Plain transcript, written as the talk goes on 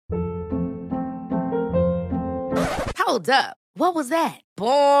Hold up. What was that?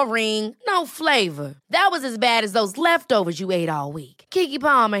 Boring. No flavor. That was as bad as those leftovers you ate all week. Keke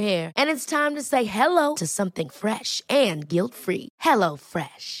Palmer here, and it's time to say hello to something fresh and guilt-free. Hello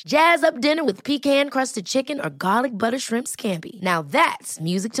Fresh. Jazz up dinner with pecan-crusted chicken or garlic butter shrimp scampi. Now that's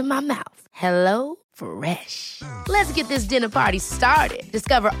music to my mouth. Hello Fresh. Let's get this dinner party started.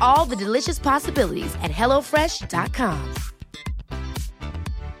 Discover all the delicious possibilities at hellofresh.com.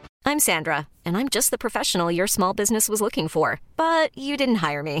 I'm Sandra, and I'm just the professional your small business was looking for. But you didn't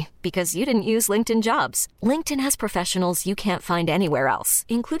hire me because you didn't use LinkedIn Jobs. LinkedIn has professionals you can't find anywhere else,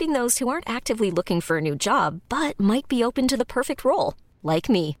 including those who aren't actively looking for a new job, but might be open to the perfect role, like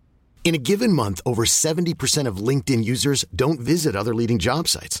me. In a given month, over 70% of LinkedIn users don't visit other leading job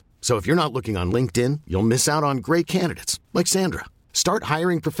sites. So if you're not looking on LinkedIn, you'll miss out on great candidates like Sandra. Start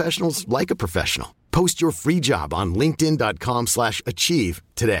hiring professionals like a professional. Post your free job on linkedin.com/achieve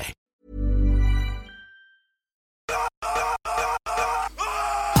today.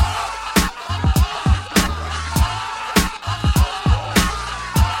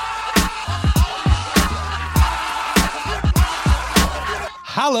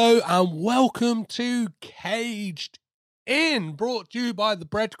 Hello and welcome to Caged In, brought to you by the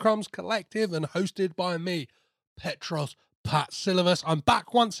Breadcrumbs Collective and hosted by me, Petros Patsilivas. I'm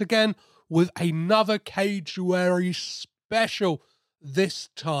back once again with another Cagetuary special. This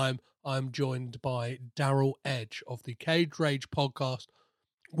time I'm joined by Daryl Edge of the Cage Rage podcast,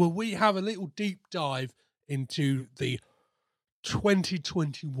 where we have a little deep dive into the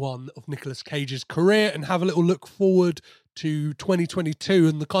 2021 of Nicolas Cage's career and have a little look forward to 2022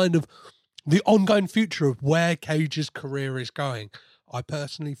 and the kind of the ongoing future of where Cage's career is going. I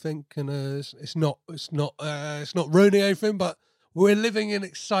personally think, and it's not ruining anything, but we're living in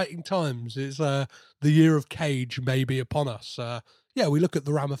exciting times. It's the year of Cage may be upon us. We look at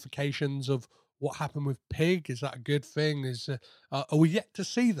the ramifications of what happened with Pig. Is that a good thing? Are we yet to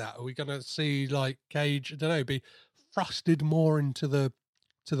see that? Are we going to see like Cage, I don't know, be thrusted more into the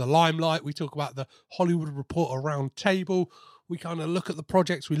limelight? We talk about the Hollywood Reporter round table. We kind of look at the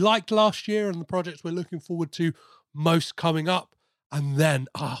projects we liked last year and the projects we're looking forward to most coming up. And then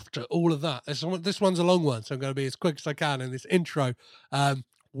after all of that, this one's a long one, so I'm going to be as quick as I can in this intro.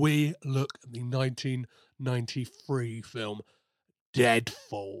 We look at the 1993 film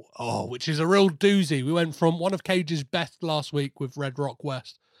Deadfall, which is a real doozy. We went from one of Cage's best last week with Red Rock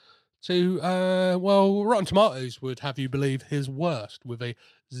West to, Rotten Tomatoes would have you believe his worst with a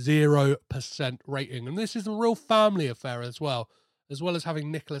 0% rating. And this is a real family affair as well as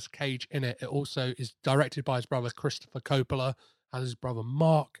having Nicolas Cage in it. It also is directed by his brother Christopher Coppola, has his brother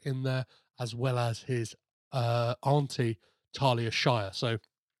Mark in there, as well as his auntie Talia Shire. So,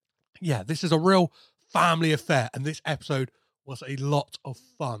 yeah, this is a real family affair, and this episode was a lot of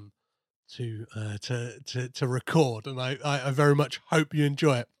fun to record, and I very much hope you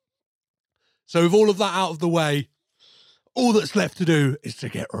enjoy it. So, with all of that out of the way, all that's left to do is to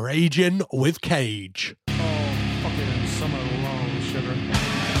get raging with Cage. Oh, fucking summer long, sugar.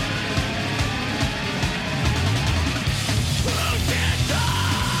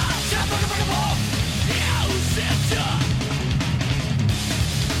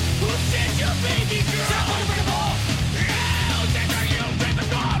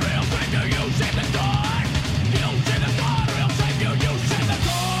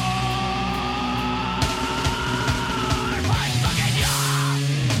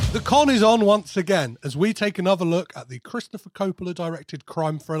 The con is on once again as we take another look at the Christopher Coppola directed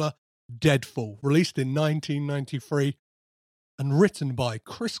crime thriller Deadfall, released in 1993 and written by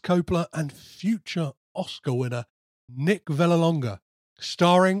Chris Coppola and future Oscar winner Nick Vallelonga,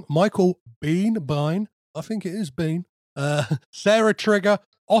 starring Michael Biehn, I think it is Bean, Sarah Trigger,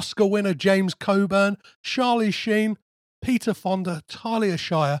 Oscar winner James Coburn, Charlie Sheen, Peter Fonda, Talia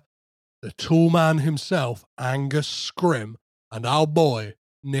Shire, the tall man himself, Angus Scrimm, and our boy,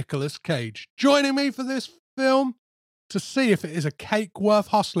 Nicolas Cage. Joining me for this film to see if it is a cake worth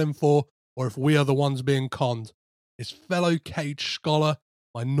hustling for or if we are the ones being conned is fellow Cage scholar,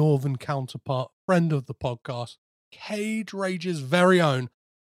 my northern counterpart, friend of the podcast, Cage Rage's very own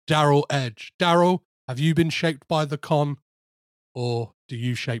Daryl Edge. Daryl, have you been shaped by the con or do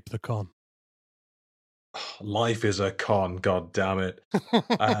you shape the con? Life is a con, god damn it.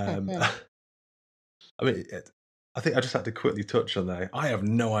 I think I just had to quickly touch on that. I have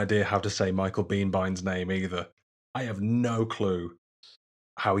no idea how to say Michael Biehn name either. I have no clue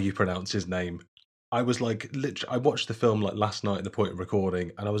how you pronounce his name. I was like, literally, I watched the film like last night at the point of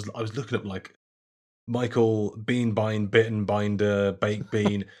recording, and I was looking up like Michael Bitten Binder, Baked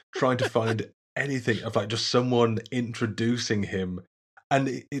Bean, trying to find anything of like just someone introducing him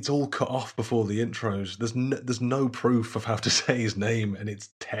And it's all cut off before the intros. There's no proof of how to say his name, and it's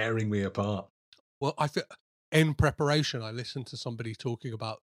tearing me apart. Well, I feel in preparation, I listened to somebody talking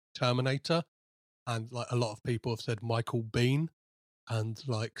about Terminator, and like a lot of people have said Michael Biehn, and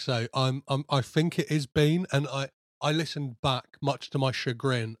like so I think it is Biehn, and I listened back, much to my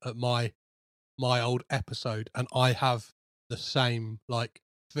chagrin, at my old episode, and I have the same like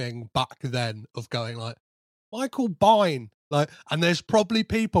thing back then of going like Michael Biehn, like, and there's probably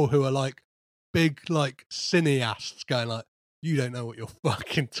people who are like big like cineasts going like, you don't know what you're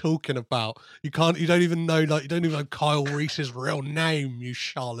fucking talking about. You don't even know, like, you don't even know Kyle Reese's real name, you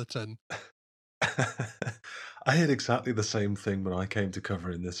charlatan. I had exactly the same thing when I came to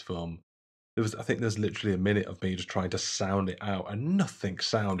covering this film. I think there's literally a minute of me just trying to sound it out, and nothing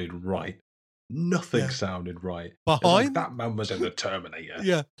sounded right. Nothing sounded right. Behind that man was in the Terminator.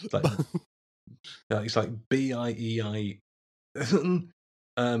 Yeah, it's like BIEI.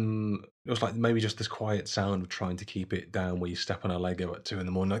 It was like maybe just this quiet sound of trying to keep it down where you step on a Lego at 2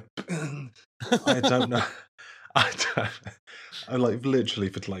 a.m. Like, I don't know. I like literally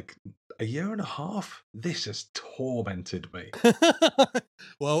for like a year and a half. This has tormented me.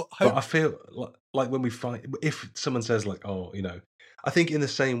 Well, but I feel like when we find, if someone says like, oh, you know, I think in the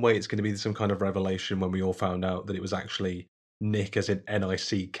same way it's going to be some kind of revelation when we all found out that it was actually Nick as in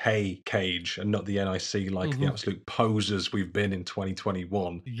N-I-C-K Cage and not the N-I-C like the absolute posers we've been in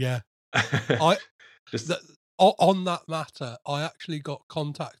 2021. Yeah. On that matter, I actually got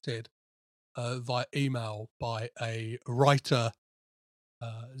contacted via email by a writer,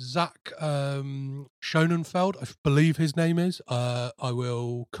 Zach Schonenfeld, I believe his name is. I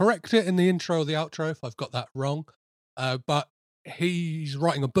will correct it in the intro or the outro if I've got that wrong. But he's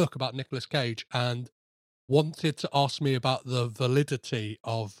writing a book about Nicolas Cage and wanted to ask me about the validity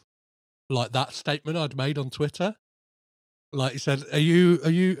of like that statement I'd made on Twitter. Like he said, are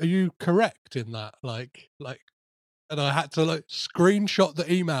you correct in that? Like, and I had to like screenshot the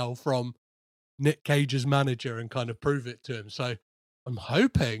email from Nick Cage's manager and kind of prove it to him. So I'm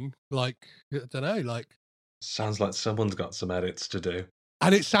hoping, like, I don't know, like, sounds like someone's got some edits to do.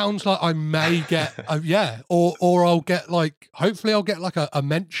 And it sounds like I may get, or I'll get like, hopefully I'll get like a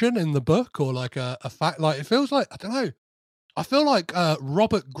mention in the book or like a fact. Like it feels like, I don't know, I feel like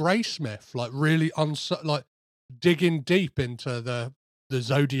Robert Graysmith, like really like digging deep into the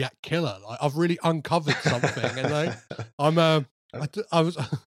Zodiac Killer. Like I've really uncovered something, and like I was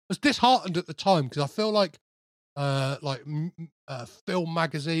disheartened at the time because I feel like film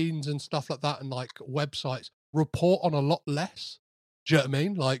magazines and stuff like that and like websites report on a lot less. Do you know what I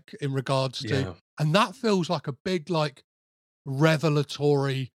mean? Like in regards to, and that feels like a big, like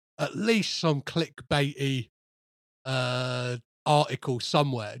revelatory, at least some clickbaity article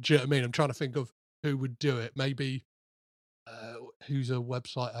somewhere. Do you know what I mean? I'm trying to think of who would do it. Maybe who's a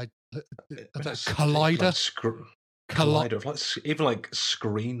website? Collider. Collider, like even like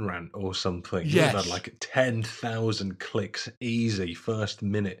Screen Rant or something. Yes, had like 10,000 clicks easy first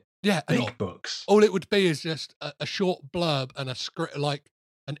minute. Yeah, big books. All it would be is just a short blurb and a script, like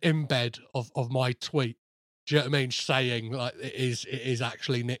an embed of my tweet. Do you know what I mean? Saying like it is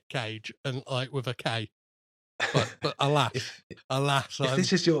actually Nick Cage and like with a K. But alas, if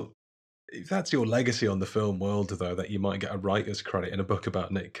that's your legacy on the film world, though, that you might get a writer's credit in a book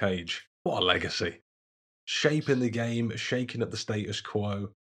about Nick Cage. What a legacy! Shaping the game, shaking up the status quo.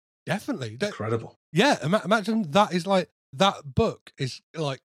 Definitely incredible. Yeah, imagine that is like that book is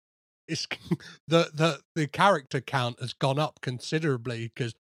like. It's the character count has gone up considerably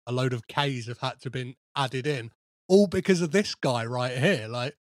because a load of K's have had to been added in, all because of this guy right here.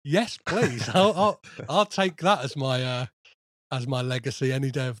 Like, yes, please, I'll take that as my legacy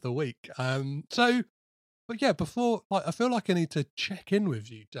any day of the week. So, but yeah, before I feel like I need to check in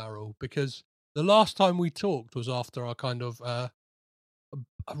with you, Daryl, because the last time we talked was after our kind of a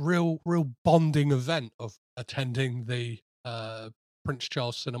real bonding event of attending the Prince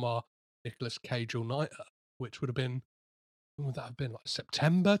Charles Cinema Nicolas Cage All-Nighter, which would have been, when would that have been, like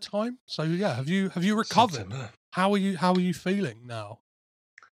September time? So yeah, have you recovered? September. How are you feeling now?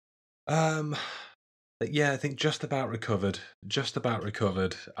 Yeah, I think just about recovered.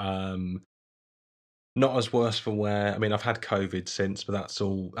 Not as worse for wear. I mean, I've had COVID since, but that's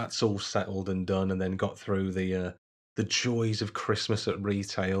all settled and done, and then got through the joys of Christmas at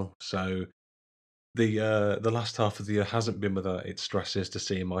retail. So the last half of the year hasn't been without its stresses to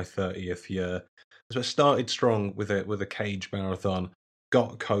see my 30th year. So it started strong with a Cage marathon,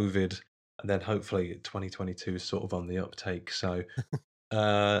 got COVID, and then hopefully 2022 is sort of on the uptake. So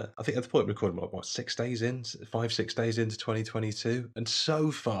I think at the point of recording, what 6 days in, 5-6 days into 2022, and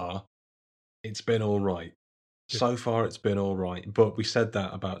so far it's been all right. So far, it's been all right. But we said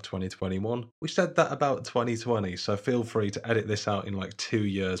that about 2021. We said that about 2020. So feel free to edit this out in like 2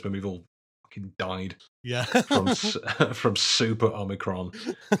 years when we've all fucking died Yeah. from Super Omicron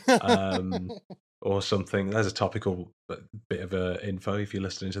or something. There's a topical bit of info if you're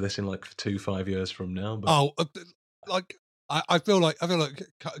listening to this in like 5 years from now. But... like I feel like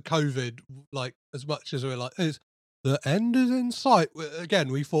COVID, like as much as we're like, the end is in sight.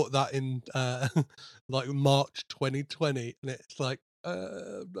 Again, we thought that in like March 2020, and it's like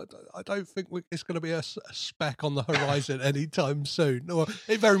I don't think it's going to be a speck on the horizon anytime soon. Or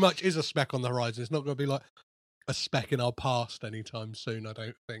it very much is a speck on the horizon. It's not going to be like a speck in our past anytime soon. I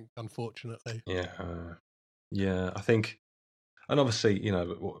don't think, unfortunately. Yeah. I think, and obviously, you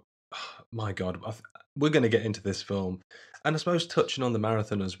know, my God, we're going to get into this film, and I suppose touching on the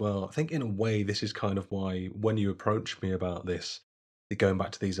marathon as well. I think in a way, this is kind of why when you approached me about this, going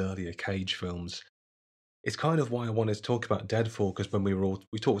back to these earlier Cage films, it's kind of why I wanted to talk about Deadfall, because when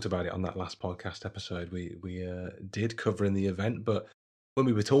we talked about it on that last podcast episode, we did cover in the event, but when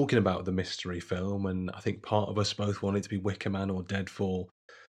we were talking about the mystery film, and I think part of us both wanted to be Wicker Man or Deadfall,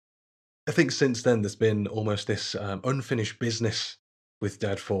 I think since then there's been almost this unfinished business with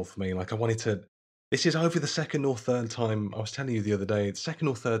Deadfall for me. Like I wanted to. This is over the second or third time. I was telling you the other day, it's second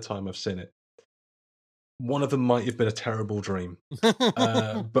or third time I've seen it. One of them might have been a terrible dream,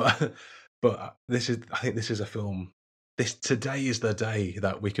 but this is. I think this is a film. Today is the day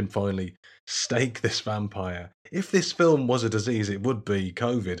that we can finally stake this vampire. If this film was a disease, it would be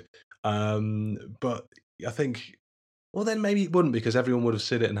COVID. But I think, well, then maybe it wouldn't, because everyone would have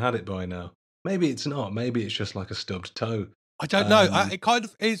seen it and had it by now. Maybe it's not. Maybe it's just like a stubbed toe. I don't know. It kind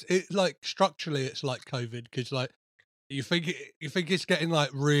of is. It like structurally, it's like COVID, because like you think it's getting like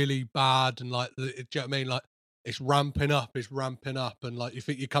really bad, and like, do you know what I mean? Like it's ramping up, and like you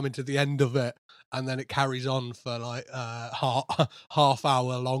think you're coming to the end of it, and then it carries on for like half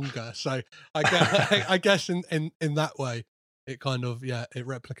hour longer. So I guess in that way, it kind of it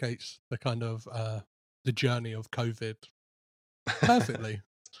replicates the kind of the journey of COVID perfectly.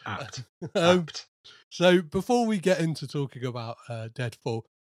 Apt. So before we get into talking about Deadfall,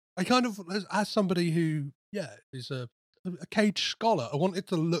 I kind of, as somebody who is a Cage scholar, I wanted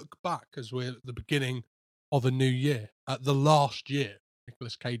to look back as we're at the beginning of a new year, at the last year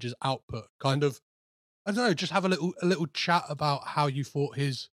Nicolas Cage's output. Kind of, I don't know, just have a little chat about how you thought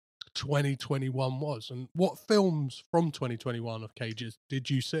his 2021 was, and what films from 2021 of Cage's did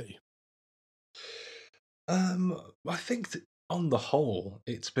you see? I think that on the whole,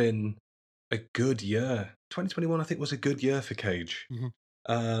 it's been a good year. 2021, I think, was a good year for Cage.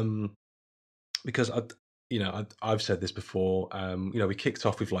 Mm-hmm. Because I've said this before. We kicked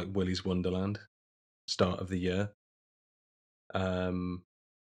off with like Willy's Wonderland, start of the year. And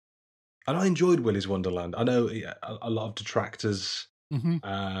I enjoyed Willy's Wonderland. I know a lot of detractors,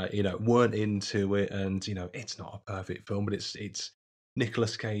 weren't into it, and it's not a perfect film, but it's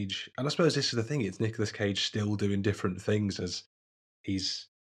Nicolas Cage, and I suppose this is the thing. It's Nicolas Cage still doing different things as he's.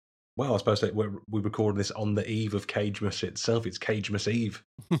 Well, I suppose that we're recording this on the eve of Cagemas itself. It's Cagemas Eve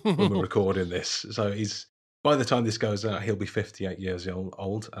when we're recording this. So by the time this goes out, he'll be 58 years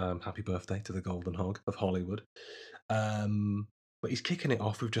old. Happy birthday to the Golden Hog of Hollywood. But he's kicking it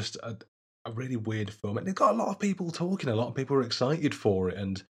off with just a really weird film. And it got a lot of people talking. A lot of people were excited for it.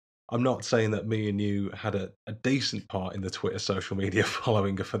 And I'm not saying that me and you had a decent part in the Twitter social media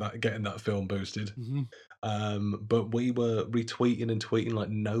following for that, getting that film boosted. Mm-hmm. But we were retweeting and tweeting like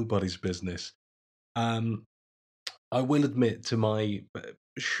nobody's business. I will admit, to my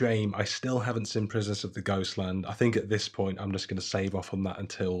shame, I still haven't seen Prisoners of the Ghostland. I think at this point I'm just going to save off on that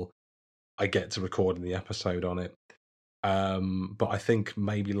until I get to recording the episode on it. But I think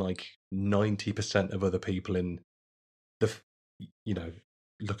maybe like 90% of other people in the,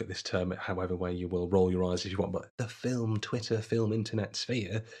 look at this term however way you will, roll your eyes if you want, but the film Twitter, film internet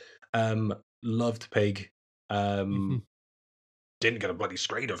sphere, loved Pig. Didn't get a bloody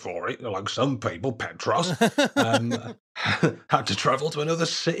screener for it, like some people, Petros. Had to travel to another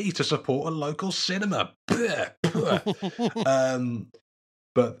city to support a local cinema.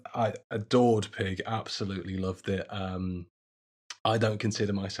 But I adored Pig, absolutely loved it. I don't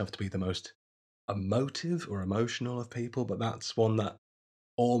consider myself to be the most emotive or emotional of people, but that's one that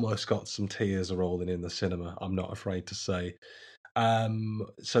almost got some tears rolling in the cinema, I'm not afraid to say.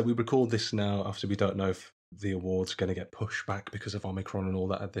 So we record this now after we don't know if the award's going to get pushed back because of Omicron and all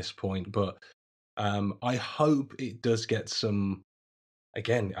that at this point, but I hope it does get some,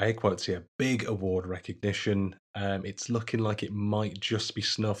 again, I quote here, big award recognition. It's looking like it might just be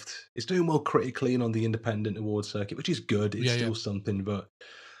snuffed. It's doing well critically and on the independent award circuit, which is good. It's still something, but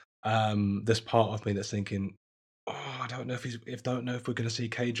there's part of me that's thinking, I don't know if we're going to see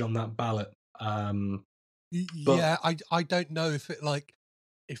Cage on that ballot. But Yeah, I don't know if it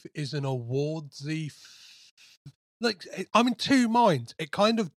is an awardsy. I'm in two minds. It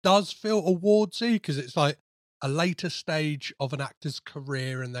kind of does feel awardsy because it's like a later stage of an actor's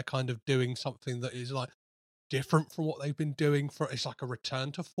career, and they're kind of doing something that is like different from what they've been doing it's like a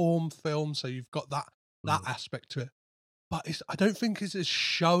return to form film. So you've got that aspect to it, but I don't think it's as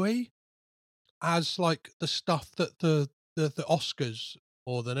showy as like the stuff that the Oscars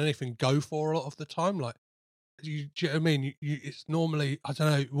more than anything go for a lot of the time. Like, do you know what I mean? It's normally, I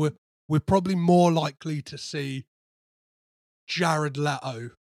don't know, we're probably more likely to see Jared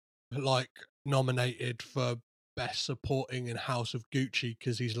Leto like nominated for Best Supporting in House of Gucci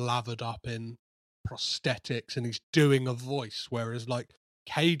because he's lathered up in prosthetics and he's doing a voice, whereas like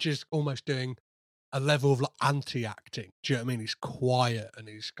Cage is almost doing a level of like anti-acting. Do you know what I mean? He's quiet and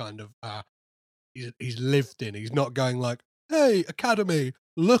he's kind of he's lived in. He's not going like, "Hey, Academy,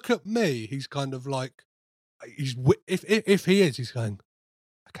 look at me." He's kind of like if he is, he's going,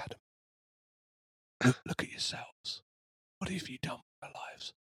 "Academy, look at yourselves. What have you done with your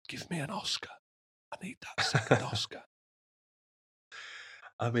lives? Give me an Oscar. I need that second Oscar."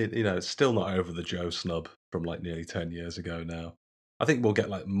 I mean, it's still not over the Joe snub from like nearly 10 years ago now. I think we'll get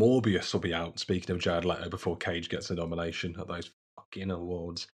like Morbius will be out, speaking of Jared Leto, before Cage gets a nomination at those fucking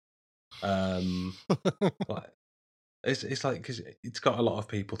awards. Like, it's like, because it's got a lot of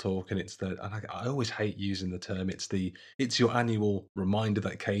people talking. And I always hate using the term. It's your annual reminder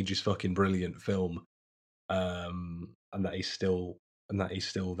that Cage is fucking brilliant film, and that he's still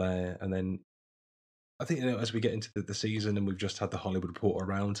there. And then I think as we get into the season, and we've just had the Hollywood Reporter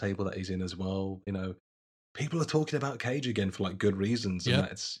roundtable that he's in as well. People are talking about Cage again for like good reasons, and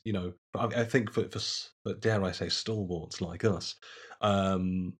that's But I think for dare I say stalwarts like us,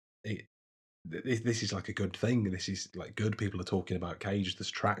 this is like a good thing. This is like good. People are talking about Cage.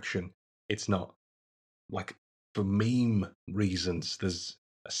 There's traction. It's not like for meme reasons. There's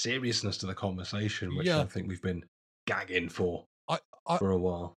a seriousness to the conversation, which I think we've been gagging for a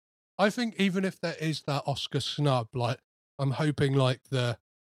while. I think even if there is that Oscar snub, like I'm hoping like the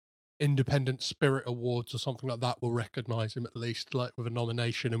Independent Spirit Awards or something like that will recognise him at least like with a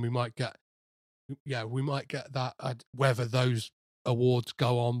nomination, and we might get that whether those awards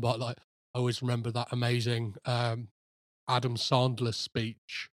go on. But like I always remember that amazing Adam Sandler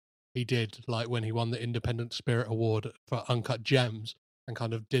speech he did like when he won the Independent Spirit Award for Uncut Gems, and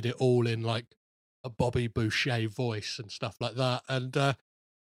kind of did it all in like a Bobby Boucher voice and stuff like that. And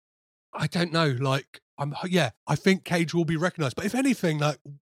I don't know, like I think Cage will be recognised. But if anything, like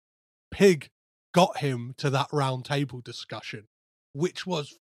Pig got him to that round table discussion, which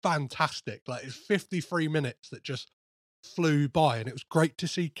was fantastic. Like it's 53 minutes that just flew by, and it was great to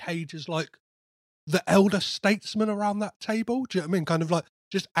see Cage as like the elder statesman around that table. Do you know what I mean? Kind of like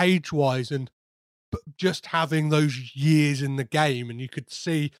just age-wise, and just having those years in the game. And you could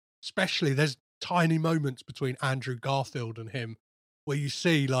see, especially there's tiny moments between Andrew Garfield and him where you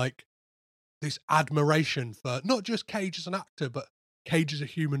see like this admiration for not just Cage as an actor, but Cage as a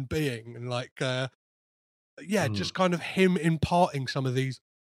human being. And like, just kind of him imparting some of these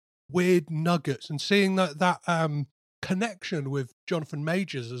weird nuggets, and seeing that connection with Jonathan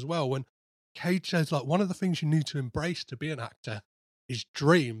Majors as well. When Cage says like, one of the things you need to embrace to be an actor is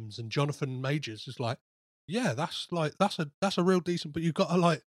dreams. And Jonathan Majors is like, yeah, that's a real decent, but you've got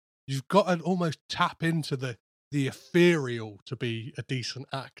to almost tap into the ethereal to be a decent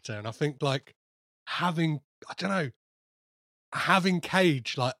actor. And I think like having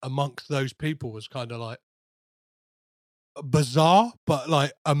Cage like amongst those people was kind of like bizarre, but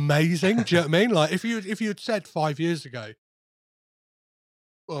like amazing. Do you know what I mean? Like if you had said 5 years ago,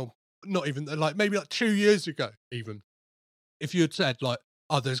 well, not even like maybe like 2 years ago, even if you had said like,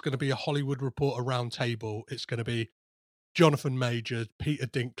 oh, there's going to be a Hollywood Reporter roundtable, it's going to be Jonathan Majors, Peter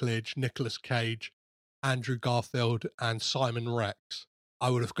Dinklage, Nicolas Cage, Andrew Garfield, and Simon Rex,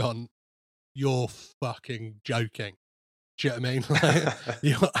 I would have gone, you're fucking joking. Do you know what I mean? Like,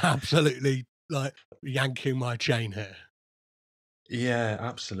 you're absolutely like yanking my chain here. Yeah,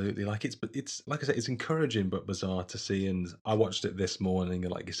 absolutely. Like it's like I said, it's encouraging but bizarre to see. And I watched it this morning,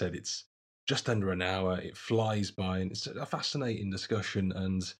 and like you said, it's just under an hour. It flies by, and it's a fascinating discussion.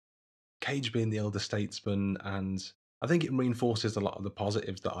 And Cage being the elder statesman, and I think it reinforces a lot of the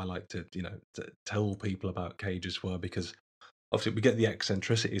positives that I like to tell people about Cage as well, because obviously we get the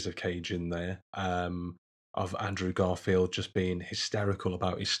eccentricities of Cage in there. Of Andrew Garfield just being hysterical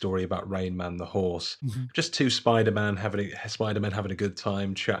about his story about Rain Man the horse. Mm-hmm. Just two Spider-Man having a good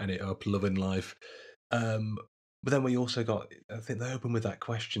time, chatting it up, loving life. But then we also got, I think they open with that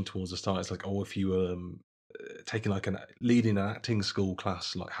question towards the start. It's like, oh, if you taking like leading an acting school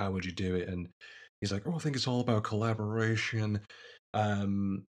class. Like, how would you do it? And he's like, oh, I think it's all about collaboration.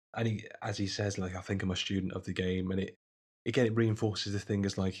 And he, as he says, like, I think I'm a student of the game, and it reinforces the thing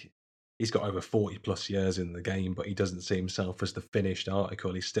as like he's got over 40 plus years in the game, but he doesn't see himself as the finished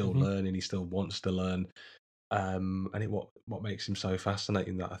article. He's still learning. He still wants to learn. And what makes him so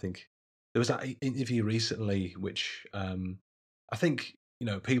fascinating, that I think there was that interview recently, which I think,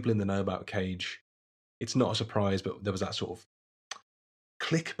 people in the know about Cage, it's not a surprise, but there was that sort of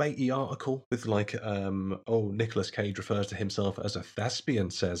clickbaity article with like, Nicolas Cage refers to himself as a thespian,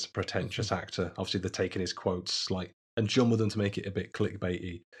 says pretentious actor. Obviously, they're taking his quotes and jumble them to make it a bit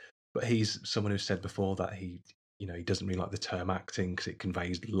clickbaity. But he's someone who said before that he doesn't really like the term acting because it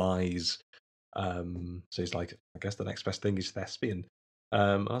conveys lies. So he's like, I guess the next best thing is thespian.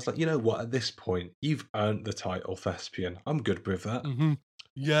 I was like, you know what? At this point, you've earned the title thespian. I'm good with that.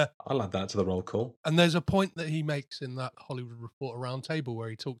 Yeah, I'll add that to the roll call. And there's a point that he makes in that Hollywood Reporter roundtable where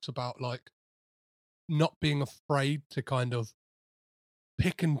he talks about like not being afraid to kind of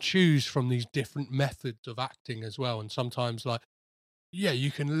pick and choose from these different methods of acting as well. And sometimes, like, yeah,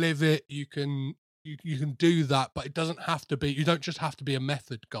 you can live it, you can do that, but it doesn't have to be. You don't just have to be a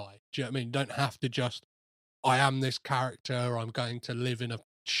method guy. Do you know what I mean? You don't have to just, I am this character. I'm going to live in a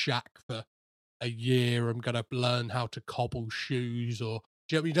shack for a year. I'm going to learn how to cobble shoes, or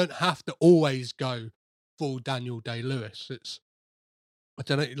do you know what I mean? You don't have to always go full Daniel Day-Lewis. It's, I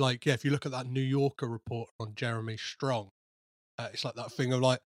don't know, like, yeah, if you look at that New Yorker report on Jeremy Strong, it's like that thing of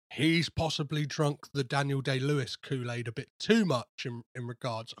like, he's possibly drunk the Daniel Day-Lewis Kool-Aid a bit too much in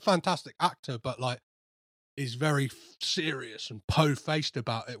regards. A fantastic actor, but like, is very serious and po-faced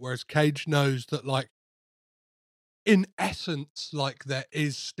about it. Whereas Cage knows that, like, in essence, like, there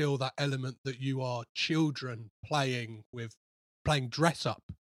is still that element that you are children playing dress up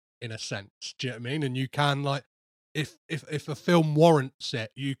in a sense. Do you know what I mean? And you can, like, if a film warrants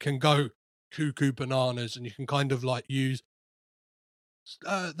it, you can go cuckoo bananas and you can kind of like use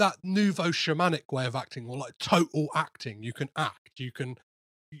that nouveau shamanic way of acting, or like total acting. You can act, you can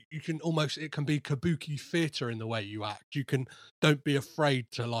almost, it can be kabuki theater in the way you act. You can, don't be afraid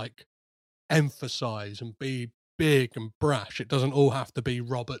to like emphasize and be big and brash. It doesn't all have to be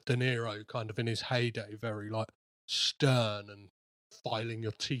Robert De Niro kind of in his heyday, very like stern and filing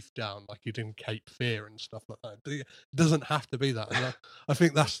your teeth down like you did in Cape Fear and stuff like that. It doesn't have to be that. And I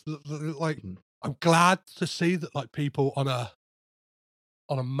think that's like, I'm glad to see that like people on a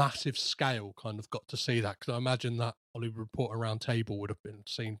massive scale kind of got to see that, because I imagine that Hollywood Reporter roundtable would have been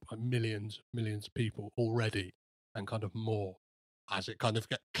seen by millions of people already, and kind of more as it kind of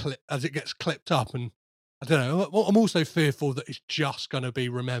gets clipped up. And I don't know, I'm also fearful that it's just going to be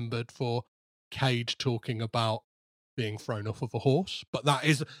remembered for Cage talking about being thrown off of a horse, but that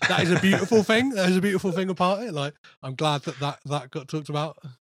is a beautiful thing. There's a beautiful thing about it. Like, I'm glad that got talked about.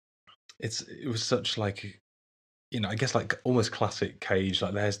 It was such like, I guess like almost classic Cage.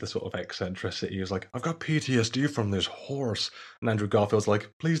 Like, there's the sort of eccentricity. He was like, I've got PTSD from this horse, and Andrew Garfield's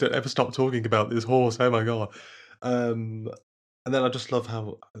like, please don't ever stop talking about this horse. Oh my god. And then I just love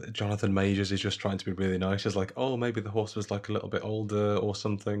how Jonathan Majors is just trying to be really nice. He's like, oh, maybe the horse was like a little bit older or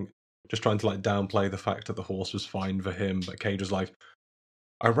something. Just trying to like downplay the fact that the horse was fine for him. But Cage was like,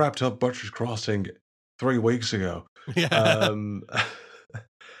 I wrapped up Butcher's Crossing 3 weeks ago. Yeah.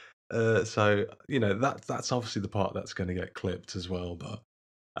 So, that's obviously the part that's going to get clipped as well. But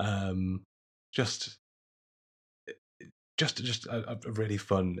just a really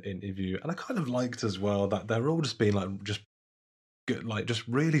fun interview. And I kind of liked as well that they're all just being like, just good, like just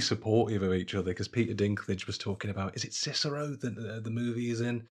really supportive of each other. Because Peter Dinklage was talking about, is it Cicero that the movie is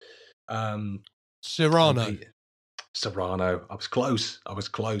in? Cyrano. Serrano. I was close.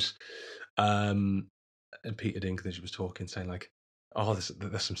 And Peter Dinklage was talking, saying like, oh,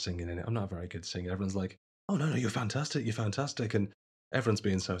 there's some singing in it. I'm not a very good singer. Everyone's like, oh, no, you're fantastic. And everyone's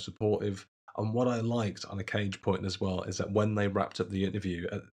being so supportive. And what I liked on a Cage point as well is that when they wrapped up the interview,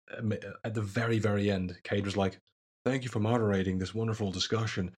 at the very, very end, Cage was like, thank you for moderating this wonderful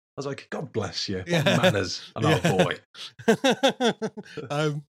discussion. I was like, God bless you. What manners. And oh, boy.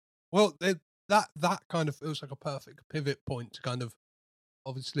 Well, that kind of feels like a perfect pivot point to kind of,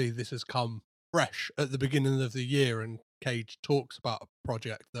 obviously this has come fresh at the beginning of the year, and Cage talks about a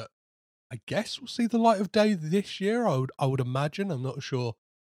project that I guess will see the light of day this year. I would imagine. I'm not sure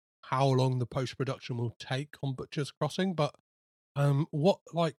how long the post-production will take on Butcher's Crossing, but what,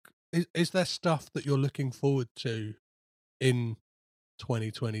 like, is there stuff that you're looking forward to in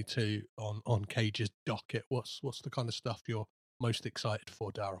 2022 on Cage's docket? What's the kind of stuff you're most excited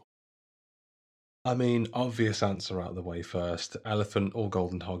for, Daryl? I mean, obvious answer out of the way first. Elephant or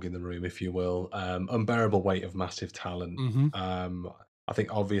golden hog in the room, if you will. Unbearable weight of massive talent. Mm-hmm. I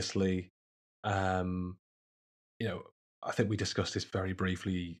think obviously, um, you know, I think we discussed this very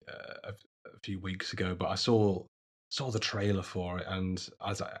briefly a few weeks ago, but I saw the trailer for it, and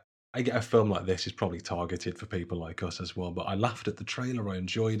as I get a film like this is probably targeted for people like us as well. But I laughed at the trailer. I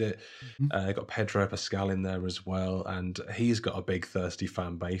enjoyed it. Got Pedro Pascal in there as well, and he's got a big thirsty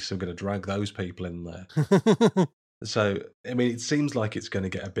fan base. So I'm going to drag those people in there. So I mean, it seems like it's going to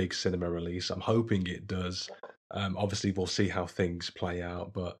get a big cinema release. I'm hoping it does. Obviously, we'll see how things play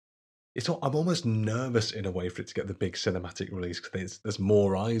out, but I'm almost nervous in a way for it to get the big cinematic release because there's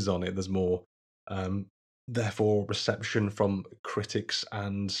more eyes on it. There's more, therefore, reception from critics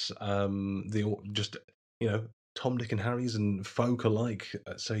and just Tom, Dick, and Harry's and folk alike.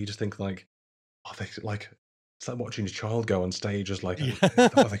 So you just think like, are they like? It's like watching a child go on stage as like,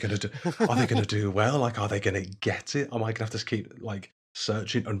 are they going to do? Are they going to do well? Like, are they going to get it? Am I going to have to keep like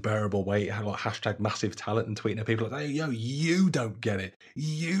searching unbearable weight, like hashtag massive talent, and tweeting at people like, "Hey, yo, you don't get it.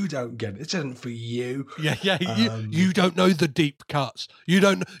 You don't get it. It isn't for you." Yeah. You don't know the deep cuts. You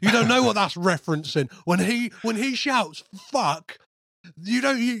don't know what that's referencing. When he shouts "fuck,"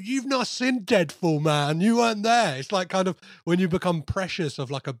 you've not seen Deadfall, man. You weren't there. It's like kind of when you become precious of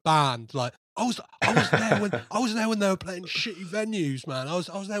like a band. Like I was there when they were playing shitty venues, man. I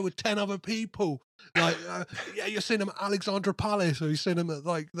was there with 10 other people. Like you're seeing them at Alexandra Palace, or you're seeing them at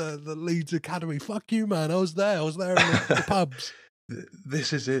like the Leeds Academy. Fuck you, man. I was there in the pubs.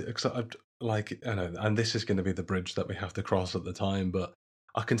 This is it. I know, and this is going to be the bridge that we have to cross at the time, but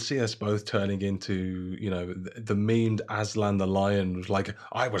I can see us both turning into, the memed Aslan the lion was like,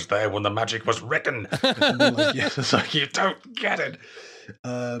 "I was there when the magic was written." And like, yes, it's like, you don't get it.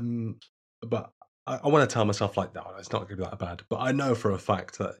 But I want to tell myself like, no, it's not going to be that bad. But I know for a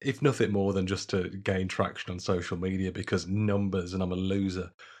fact that if nothing more than just to gain traction on social media because numbers and I'm a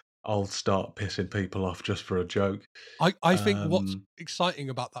loser, I'll start pissing people off just for a joke. I think what's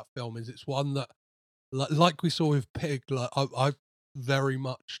exciting about that film is it's one that, like we saw with Pig, like I very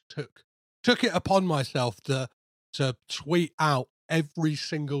much took it upon myself to tweet out every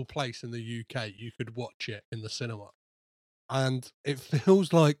single place in the UK you could watch it in the cinema. And it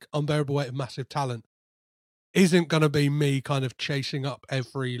feels like Unbearable Weight of Massive Talent isn't going to be me kind of chasing up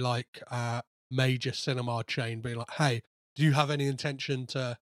every like major cinema chain being like, "Hey, do you have any intention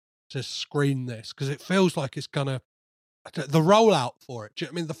to screen this?" Because it feels like it's going to, the rollout for it. Do you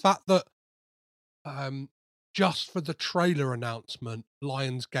know what I mean? The fact that just for the trailer announcement,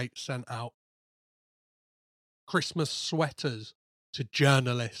 Lionsgate sent out Christmas sweaters to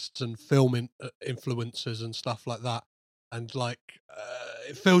journalists and film influencers and stuff like that. And like,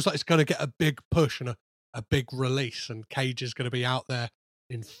 it feels like it's going to get a big push and a big release, and Cage is going to be out there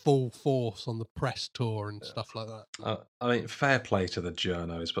in full force on the press tour and stuff like that. I mean, fair play to the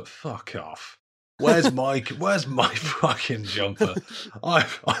journos, but fuck off. Where's my fucking jumper?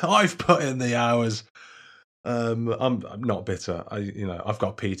 I've put in the hours. I'm not bitter. I've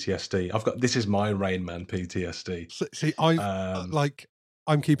got PTSD. This is my Rain Man PTSD. See,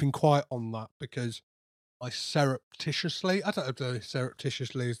 I'm keeping quiet on that because I surreptitiously, I don't know if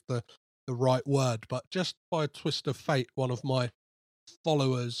surreptitiously is the right word, but just by a twist of fate, one of my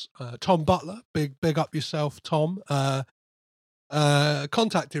followers, Tom Butler, big up yourself, Tom,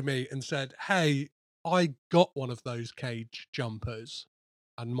 contacted me and said, "Hey, I got one of those Cage jumpers,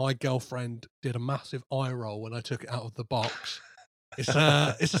 and my girlfriend did a massive eye roll when I took it out of the box. It's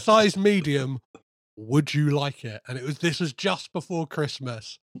a size medium. Would you like it?" And this was just before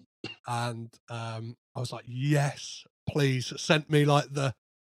Christmas, and I was like, "Yes, please." Sent me like the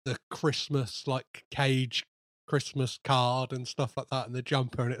Christmas like Cage Christmas card and stuff like that, and the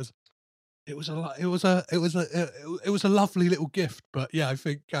jumper, and it was a lovely little gift. But yeah, I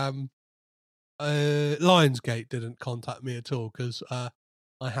think Lionsgate didn't contact me at all because I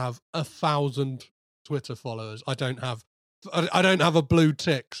have 1,000 Twitter followers. I don't have a blue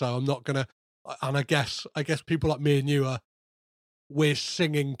tick, so I'm not gonna. And I guess people like me and you we're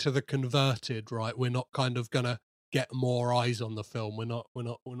singing to the converted, right? We're not kind of gonna get more eyes on the film. We're not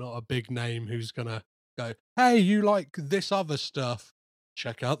a big name who's gonna go, "Hey, you like this other stuff?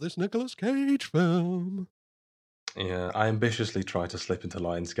 Check out this Nicolas Cage film." Yeah, I ambitiously try to slip into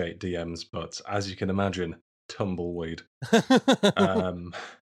Lionsgate DMs, but as you can imagine, tumbleweed.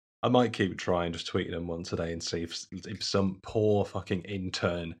 I might keep trying, just tweeting them once a day and see if some poor fucking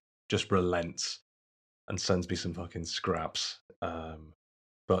intern just relents and sends me some fucking scraps.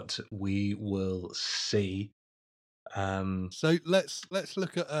 But we will see. So let's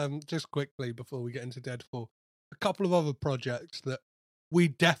look at just quickly before we get into Deadfall, a couple of other projects that we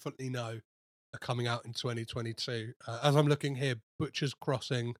definitely know are coming out in 2022. As I'm looking here, Butcher's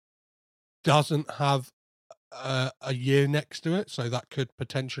Crossing doesn't have a year next to it, so that could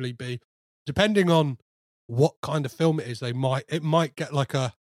potentially be, depending on what kind of film it is, it might get like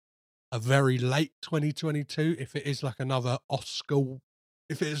a very late 2022. If it is like another Oscar,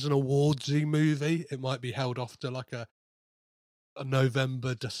 if it is an awardsy movie, it might be held off to like a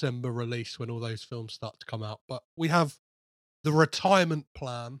November, December release when all those films start to come out. But we have The Retirement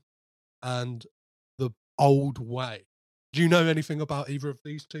Plan and The Old Way. Do you know anything about either of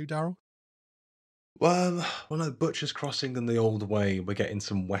these two, Daryl? Well, no, Butcher's Crossing and The Old Way, we're getting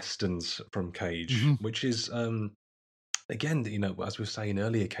some westerns from Cage, which is, again, as we were saying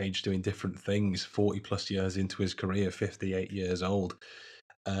earlier, Cage doing different things, 40 plus years into his career, 58 years old.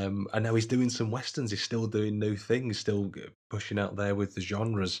 And now he's doing some westerns. He's still doing new things, still pushing out there with the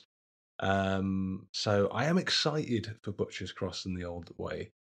genres. So I am excited for Butcher's Cross and The Old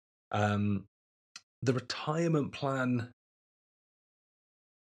Way. The Retirement Plan.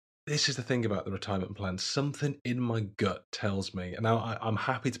 This is the thing about The Retirement Plan. Something in my gut tells me, and now I'm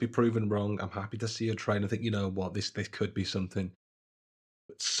happy to be proven wrong. I'm happy to see a trailer and think, you know what, this could be something.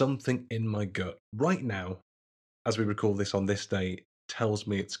 But something in my gut right now, as we record this on this day, tells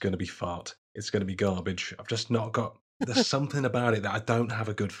me it's going to be fart. It's going to be garbage. I've just not got. There's something about it that I don't have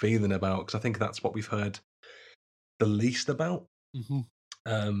a good feeling about, because I think that's what we've heard the least about.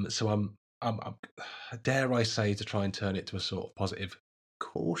 So I'm dare I say, to try and turn it to a sort of positive,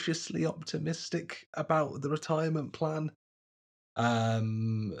 cautiously optimistic about The Retirement Plan.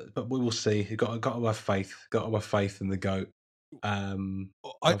 But we will see. You got to have faith. Got to have faith in the goat.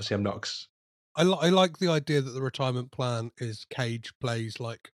 Obviously, I'm not. I like the idea that The Retirement Plan is Cage plays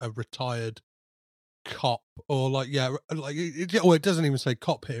like a retired cop, or like it doesn't even say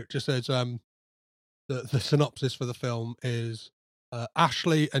cop here. It just says the synopsis for the film is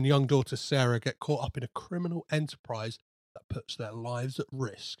Ashley and young daughter Sarah get caught up in a criminal enterprise that puts their lives at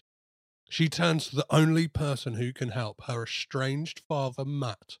risk. She turns to the only person who can help, her estranged father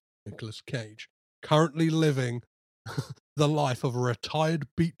Matt, Nicolas Cage, currently living the life of a retired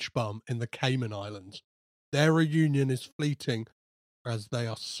beach bum in the Cayman Islands. Their reunion is fleeting, as they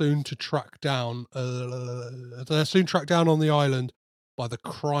are soon to track down. They're soon tracked down on the island by the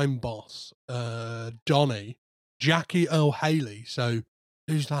crime boss, Donnie, Jackie Earle Haley. So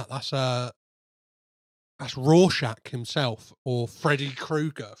who's that? That's Rorschach himself, or Freddy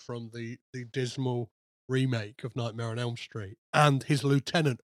Krueger from the dismal remake of Nightmare on Elm Street, and his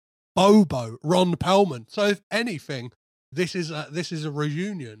lieutenant Bobo, Ron Perlman. So if anything, this is a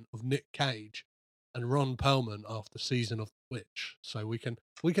reunion of Nick Cage and Ron Perlman after Season of the Witch. So we can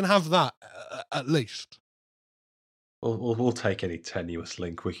have that at least. We'll take any tenuous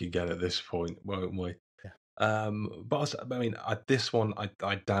link we can get at this point, won't we? Yeah. But I mean, this one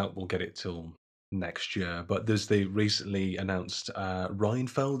I doubt we'll get it till next year. But there's the recently announced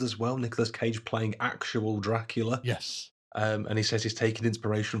Reinfeld as well. Nicolas Cage playing actual Dracula. Yes. And he says he's taking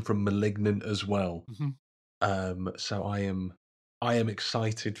inspiration from *Malignant* as well. So I am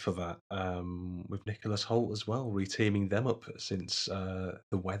excited for that. With Nicholas Hoult as well, reteaming them up since The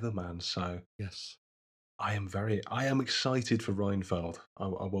Weatherman. So yes, I am excited for Reinfeld. I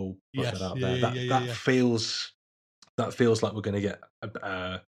will put that out there. That feels like we're going to get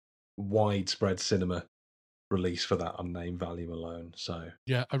a widespread cinema release for that unnamed value alone. So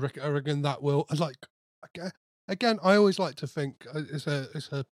yeah, I reckon that will, like, again, I always like to think it's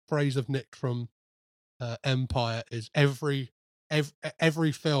a phrase of Nick from Empire, is every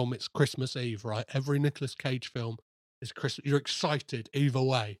film, it's Christmas Eve, right? Every Nicolas Cage film is Christmas. You're excited either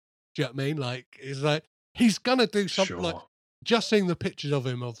way. Do you know what I mean? Like, it's like he's gonna do something. Sure. Like just seeing the pictures of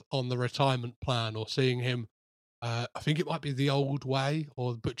him on The Retirement Plan, or seeing him, I think it might be The Old Way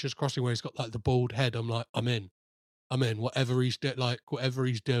or Butcher's Crossing, where he's got like the bald head. I'm like, I'm in. Whatever he's doing, like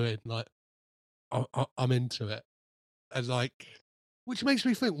I'm into it. And like, which makes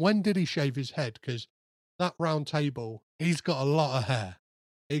me think, when did he shave his head? Because that round table, he's got a lot of hair.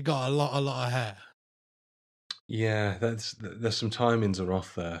 He got a lot of hair. Yeah, there's some timings are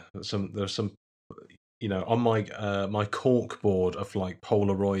off there. There's some, on my cork board of like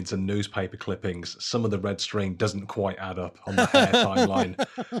Polaroids and newspaper clippings, some of the red string doesn't quite add up on the hair timeline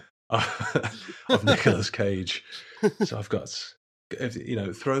of Nicolas Cage. So I've got,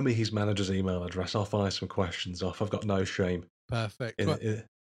 throw me his manager's email address. I'll fire some questions off. I've got no shame. Perfect.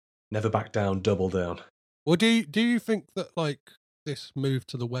 Never back down, double down. Well, do you think that like this move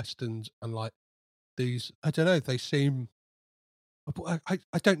to the westerns and like these, I don't know, they seem, I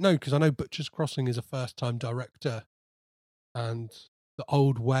don't know, because I know Butcher's Crossing is a first-time director, and The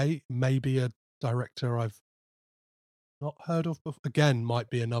Old Way may be a director I've Not heard of before. Again, might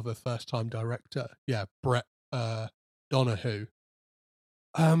be another first-time director. Yeah, Brett Donahue.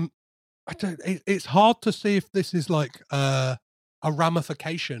 I don't. It's hard to see if this is like a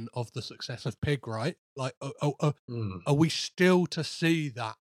ramification of the success of Pig, right? Like, are we still to see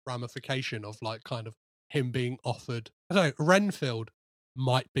that ramification of like kind of him being offered? I don't know. Renfield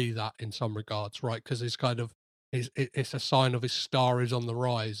might be that in some regards, right? Because it's kind of it's a sign of his star is on the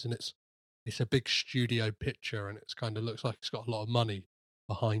rise, and it's a big studio picture, and it's kind of looks like it's got a lot of money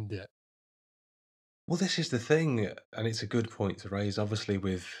behind it. Well, this is the thing, and it's a good point to raise. Obviously,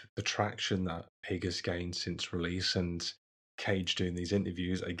 with the traction that Pig has gained since release, and Cage doing these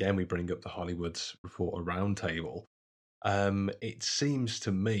interviews, again, we bring up the Hollywood Reporter Roundtable. It seems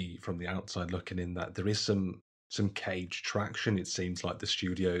to me, from the outside looking in, that there is some Cage traction. It seems like the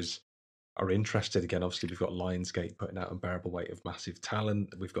studios are interested again. Obviously, we've got Lionsgate putting out Unbearable Weight of Massive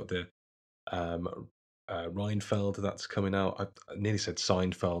Talent. We've got the Reinfeld that's coming out. I nearly said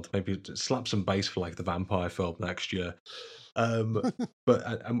Seinfeld. Maybe slap some bass for like the vampire film next year. But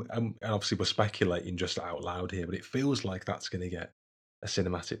and obviously we're speculating just out loud here, but it feels like that's going to get a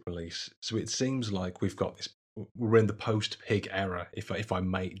cinematic release. So it seems like we've got this. We're in the post-Pig era, if I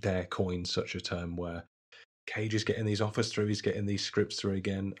may dare coin such a term, where Cage is getting these offers through, he's getting these scripts through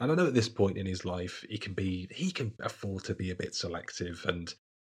again. And I know at this point in his life, he can afford to be a bit selective and,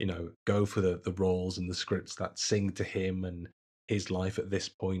 go for the roles and the scripts that sing to him and his life at this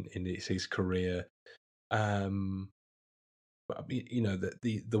point in his career. But I mean,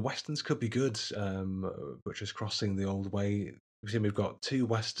 the westerns could be good. Butcher's Crossing, The Old Way. We've got two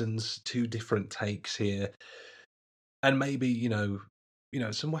westerns, two different takes here, and maybe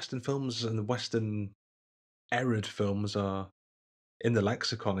some western films and the western era films are in the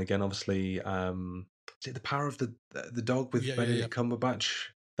lexicon again. Obviously, is it The Power of the Dog with Benedict Cumberbatch?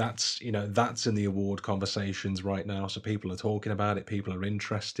 That's that's in the award conversations right now. So people are talking about it. People are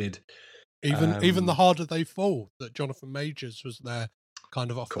interested. Even The Harder They Fall, that Jonathan Majors was there, kind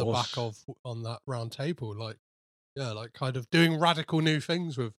of off the back of on that round table. Like kind of doing radical new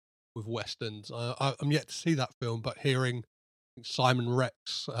things with westerns. I'm yet to see that film, but hearing Simon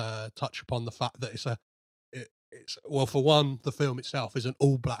Rex touch upon the fact that it's well, for one, the film itself is an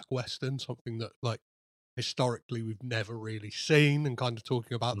all-black western, something that like historically we've never really seen, and kind of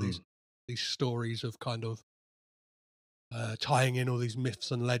talking about these stories of kind of tying in all these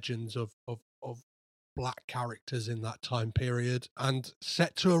myths and legends of black characters in that time period, and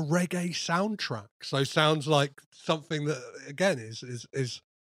set to a reggae soundtrack. So sounds like something that again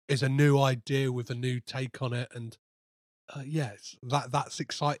is a new idea with a new take on it, and yes, that's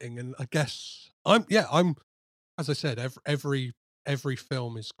exciting. And I guess I'm as I said, every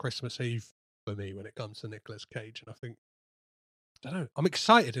film is Christmas Eve for me when it comes to Nicolas Cage, and I think I don't know, I'm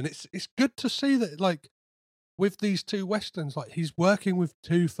excited, and it's good to see that like with these two westerns, like he's working with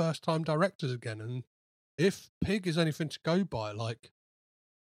two first-time directors again, and if Pig is anything to go by, like,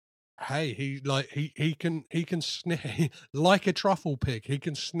 hey, he can sniff like a truffle pig. He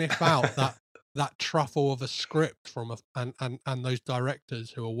can sniff out that truffle of a script from and those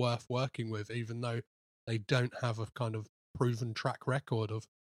directors who are worth working with, even though they don't have a kind of proven track record of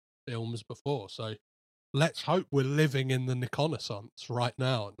films before. So let's hope we're living in the Niconaissance right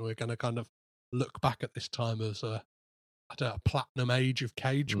now, and we're going to kind of look back at this time as a platinum age of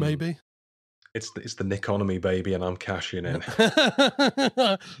Cage, maybe. It's the Niconomy, baby, and I'm cashing in.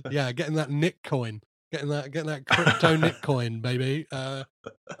 Yeah, getting that Nick coin, getting that crypto Nick coin, baby.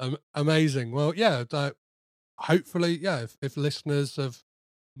 Amazing. Well, yeah. Hopefully, yeah. If listeners have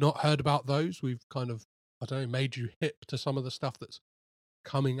not heard about those, we've kind of made you hip to some of the stuff that's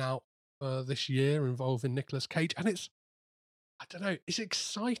coming out this year involving Nicolas Cage, and it's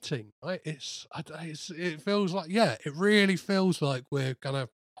exciting, right? It feels like, it really feels like we're gonna,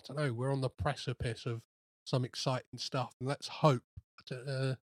 we're on the precipice of some exciting stuff, and let's hope.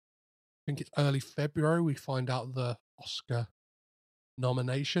 I think it's early February we find out the Oscar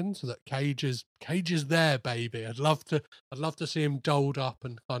nomination, so that Cage is there, baby. I'd love to see him dolled up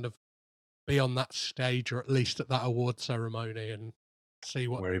and kind of be on that stage, or at least at that award ceremony, and see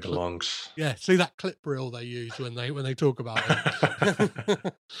where he belongs. Yeah, see that clip reel they use when they talk about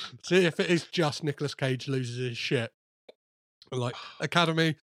it. See if it is just Nicolas Cage loses his shit. Like,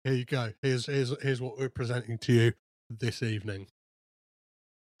 Academy, here you go. Here's what we're presenting to you this evening.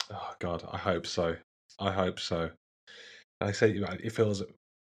 Oh God, I hope so. Like I say, it feels,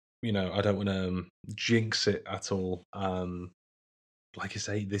 I don't want to jinx it at all. Like I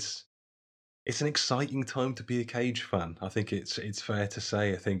say, it's an exciting time to be a Cage fan. I think it's fair to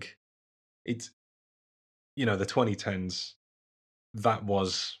say. I think it's, the 2010s, that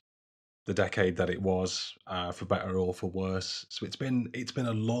was the decade that it was, for better or for worse. So it's been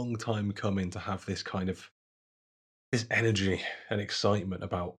a long time coming to have this kind of this energy and excitement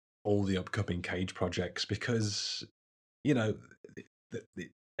about all the upcoming Cage projects, because you know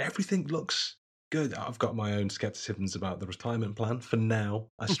everything looks good. I've got my own skepticisms about the retirement plan for now.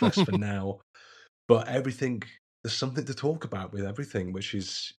 I stress for now, but everything, there's something to talk about with everything, which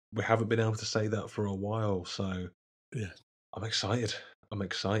is we haven't been able to say that for a while. So Yeah. I'm excited. I'm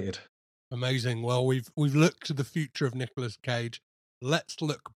excited. Amazing. Well, we've looked to the future of Nicolas Cage. Let's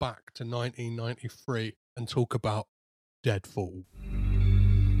look back to 1993 and talk about Deadfall.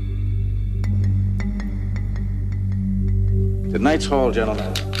 Tonight's haul,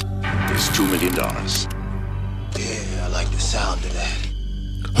 gentlemen, is $2 million. Yeah, I like the sound of that.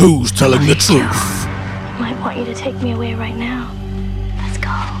 Who's telling the truth? Might want you to take me away right now. Let's go.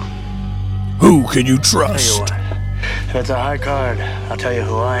 Who can you trust? Tell you what, if it's a high card, I'll tell you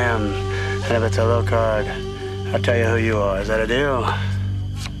who I am. And if it's a low card, I'll tell you who you are. Is that a deal?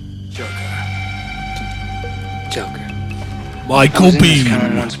 Joker. Michael Biehn.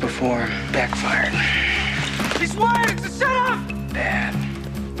 Con once before, backfired. He's wired! It's a setup! Bad.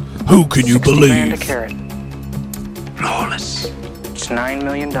 Who can you $60 grand a believe? carat. Flawless. It's $9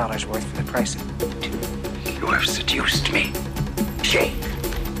 million worth for the price of 2. You have seduced me. Jake.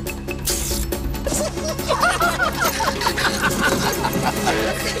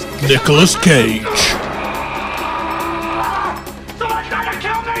 Nicolas Cage. Someone's trying to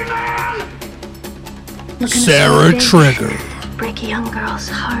kill me, man! Sarah Trigger. Break a young girl's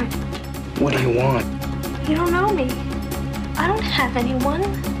heart. What do you want? You don't know me. I don't have anyone.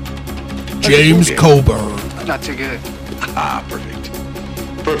 James Coburn. Not too good. Ah, perfect.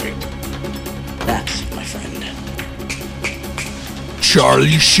 Perfect. That's my friend.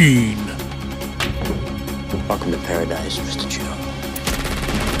 Charlie Sheen. Welcome to paradise, Mr. Joe.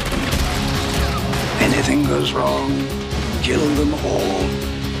 Anything goes wrong, kill them all.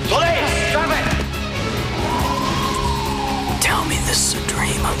 Police! Stop it! Tell me this is a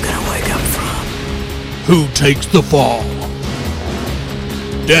dream I'm gonna wake up from. Who takes the fall?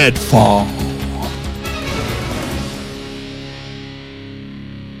 Deadfall.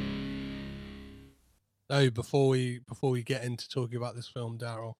 So before we get into talking about this film,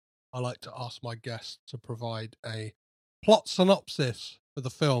 Daryl, I like to ask my guests to provide a plot synopsis for the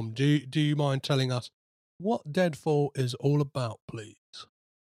film. Do you mind telling us what Deadfall is all about, please?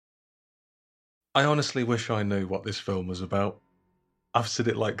 I honestly wish I knew what this film was about. I've said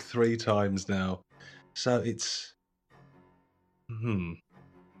it like 3 times now. So it's...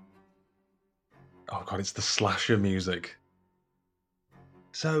 Oh god, it's the slasher music.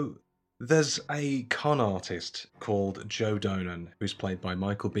 So, there's a con artist called Joe Donan, who's played by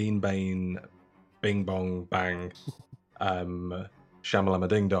Michael Biehn, Bing Bong Bang, Shamalama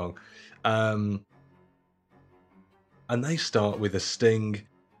Ding Dong. And they start with a sting,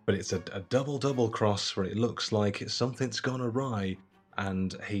 but it's a double cross where it looks like something's gone awry,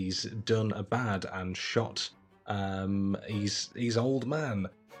 and he's done a bad and shot he's old man,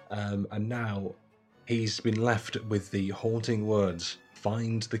 and now he's been left with the haunting words,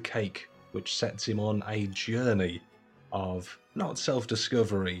 "Find the cake," which sets him on a journey of not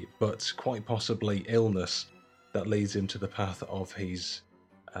self-discovery, but quite possibly illness, that leads him to the path of his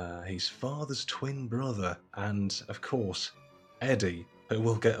father's twin brother, and of course Eddie, who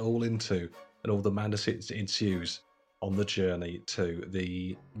we'll get all into, and all the madness it ensues on the journey to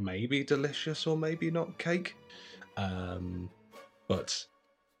the maybe delicious or maybe not cake. But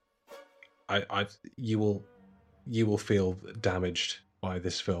you will feel damaged by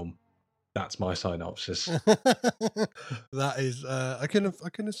this film. That's my synopsis. That is, I couldn't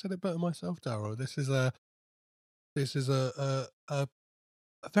have said it better myself, Daryl. This is a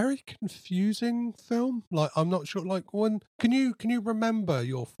very confusing film. Like, I'm not sure. Like, can you remember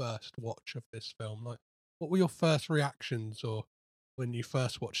your first watch of this film? Like, what were your first reactions, or when you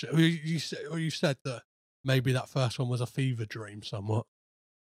first watched it? You said that maybe that first one was a fever dream, somewhat.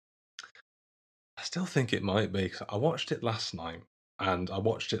 I still think it might be, 'cause I watched it last night, and I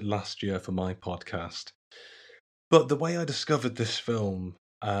watched it last year for my podcast. But the way I discovered this film,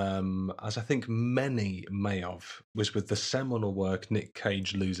 as I think many may have, was with the seminal work Nick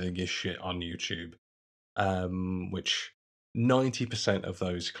Cage Losing His Shit on YouTube, which 90% of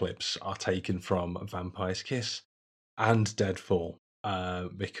those clips are taken from Vampire's Kiss and Deadfall,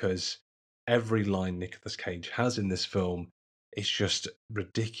 because every line Nicolas Cage has in this film is just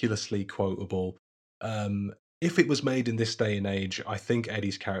ridiculously quotable. If it was made in this day and age, I think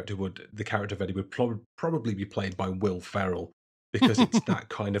the character of Eddie would probably be played by Will Ferrell, because it's that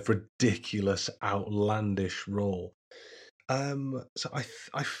kind of ridiculous, outlandish role. So I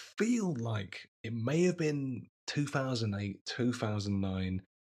feel like it may have been 2008, 2009.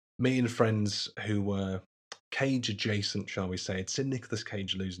 Me and friends who were Cage adjacent, shall we say, had seen Nicolas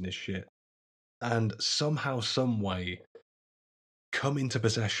Cage losing his shit, and somehow, some way, come into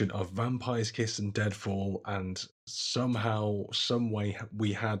possession of Vampire's Kiss and Deadfall, and somehow, some way,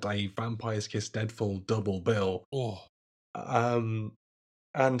 we had a Vampire's Kiss Deadfall double bill. Oh. And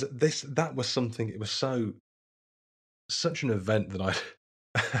that was something. It was such an event that I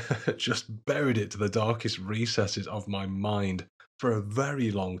just buried it to the darkest recesses of my mind for a very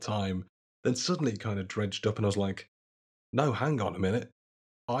long time. Then suddenly it kind of dredged up, and I was like, "No, hang on a minute,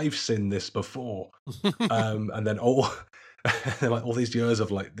 I've seen this before." And then like all these years of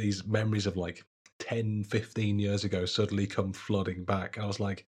like these memories of like 10, 15 years ago suddenly come flooding back, and I was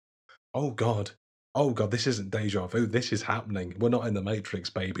like, "Oh God." This isn't deja vu. This is happening. We're not in the Matrix,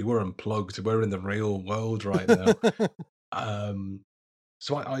 baby. We're unplugged. We're in the real world right now.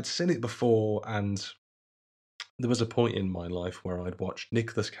 So I'd seen it before, and there was a point in my life where I'd watched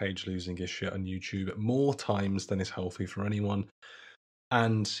Nicolas Cage losing his shit on YouTube more times than is healthy for anyone.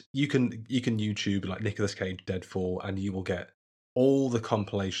 And you can YouTube like Nicolas Cage Deadfall, and you will get all the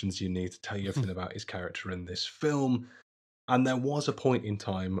compilations you need to tell you everything about his character in this film. And there was a point in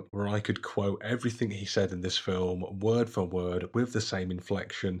time where I could quote everything he said in this film, word for word, with the same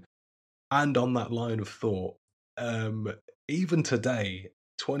inflection. And on that line of thought, even today,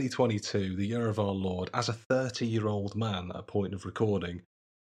 2022, the year of our Lord, as a 30-year-old man at a point of recording,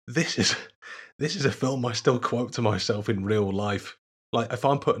 this is a film I still quote to myself in real life. Like, if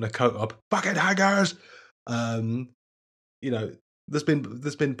I'm putting a coat up, fucking hangers! There's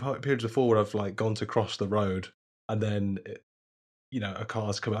been periods before where I've like gone to cross the road, and then, a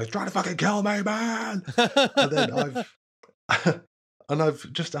car's coming, like, trying to fucking kill me, man! And then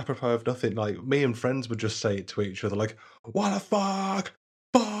I've just, apropos of nothing, like, me and friends would just say it to each other, like, what the fuck?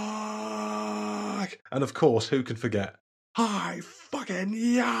 Fuck! And of course, who can forget? Hi, fucking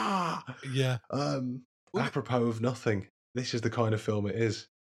yeah! Yeah. Apropos of nothing, this is the kind of film it is.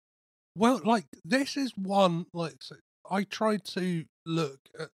 Well, like, this is one, like, so I tried to look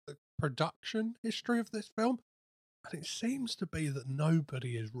at the production history of this film, and it seems to be that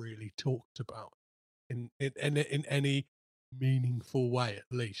nobody has really talked about in any meaningful way,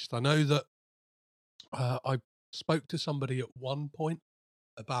 at least. I know that I spoke to somebody at one point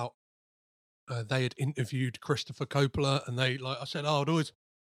about they had interviewed Christopher Coppola, and I said, I'd always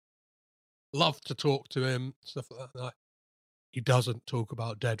love to talk to him, stuff like that. Like, he doesn't talk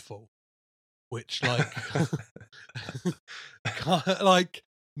about Deadfall, which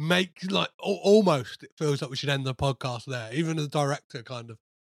almost it feels like we should end the podcast there. Even the director kind of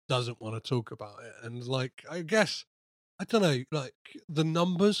doesn't want to talk about it, and like, I guess, I don't know, like, the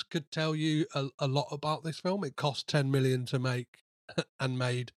numbers could tell you a lot about this film. It cost $10 million to make and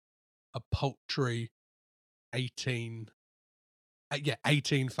made a paltry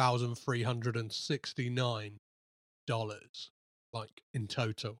 $18,369 like in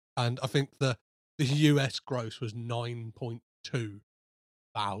total, and I think the US gross was $9.2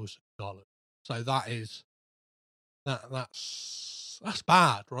 thousand. So that's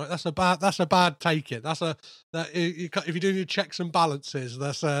bad, right? That's a bad take it. If you're doing your checks and balances,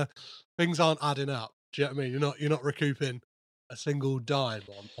 things aren't adding up. Do you know what I mean? You're not recouping a single dime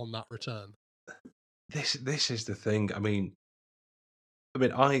on that return. This is the thing. I mean,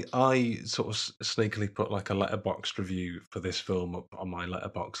 I sort of sneakily put like a Letterboxd review for this film up on my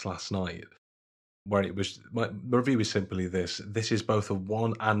Letterboxd last night, where it was, my review is simply this: this is both a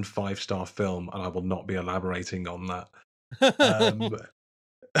 1 and 5-star film, and I will not be elaborating on that.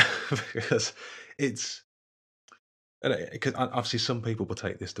 Because obviously some people will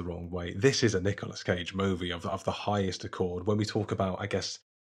take this the wrong way. This is a Nicolas Cage movie of the highest accord. When we talk about, I guess,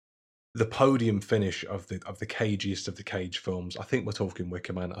 the podium finish of the cagiest of the Cage films, I think we're talking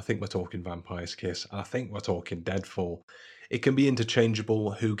Wicker Man, I think we're talking Vampire's Kiss, and I think we're talking Deadfall. It can be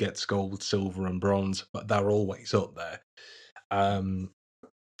interchangeable who gets gold, silver, and bronze, but they're always up there.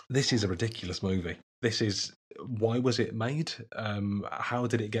 This is a ridiculous movie. Why was it made? How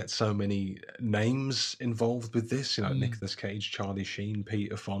did it get so many names involved with this? Nicolas Cage, Charlie Sheen,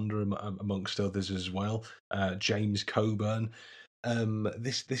 Peter Fonda, amongst others as well. James Coburn.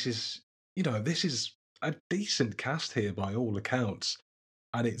 This is a decent cast here by all accounts,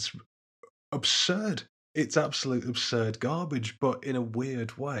 and it's absurd. It's absolute absurd garbage, but in a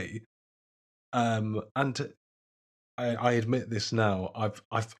weird way. And I admit this now. I've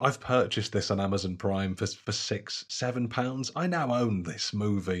purchased this on Amazon Prime for £6-7. I now own this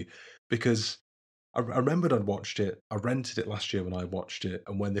movie because I remembered I'd watched it. I rented it last year when I watched it,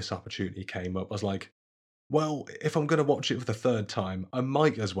 and when this opportunity came up, I was like, well, if I'm going to watch it for the third time, I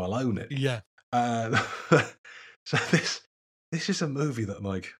might as well own it. Yeah. So this is a movie that,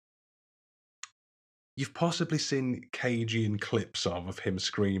 like, you've possibly seen Cagean clips of him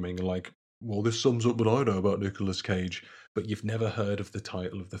screaming, like, well, this sums up what I know about Nicolas Cage, but you've never heard of the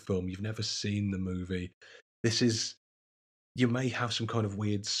title of the film. You've never seen the movie. You may have some kind of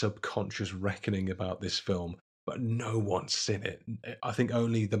weird subconscious reckoning about this film, but no one's seen it. I think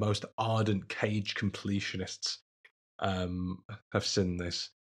only the most ardent Cage completionists have seen this.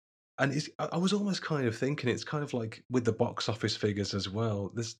 And I was almost kind of thinking it's kind of like with the box office figures as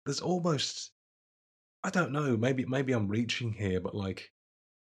well. There's almost, I don't know, maybe I'm reaching here, but like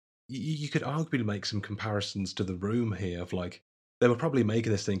you could arguably make some comparisons to The Room here of like they were probably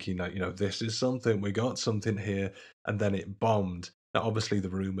making this thinking that, you know, this is something, we got something here, and then it bombed. Now, obviously, The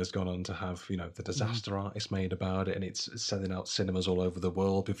Room has gone on to have, you know, the Disaster Artist made about it, and it's selling out cinemas all over the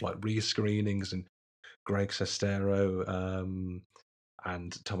world with like re-screenings, and Greg Sestero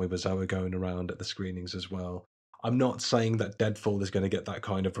and Tommy Wiseau going around at the screenings as well. I'm not saying that Deadfall is going to get that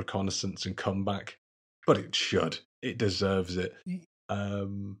kind of reconnaissance and comeback, but it should. It deserves it.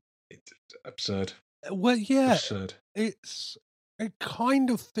 It's absurd. Well, yeah, absurd. It kind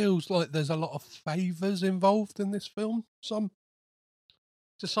of feels like there's a lot of favours involved in this film,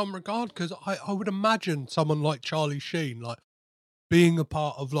 to some regard, because I would imagine someone like Charlie Sheen, like being a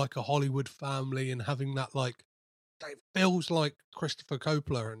part of like a Hollywood family and having that, like, it feels like Christopher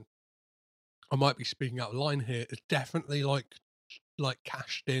Coppola, and I might be speaking out of line here, is definitely like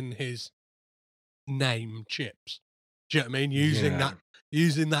cashed in his name chips. Do you know what I mean?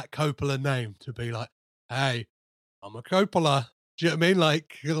 Using that Coppola name to be like, hey, I'm a Coppola. Do you know what I mean?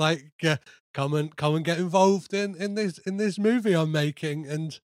 Like, come and get involved in this movie I'm making.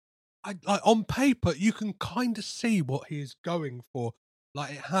 And I on paper you can kind of see what he is going for.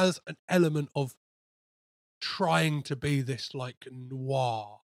 Like, it has an element of trying to be this like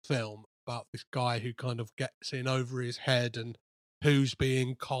noir film about this guy who kind of gets in over his head and who's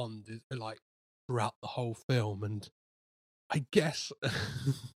being conned, like, throughout the whole film. And I guess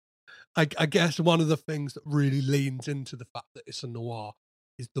I guess one of the things that really leans into the fact that it's a noir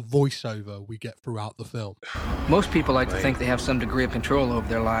is the voiceover we get throughout the film. Most people like to think they have some degree of control over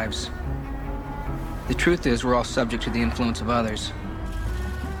their lives. The truth is, we're all subject to the influence of others.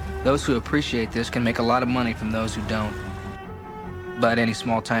 Those who appreciate this can make a lot of money from those who don't. But any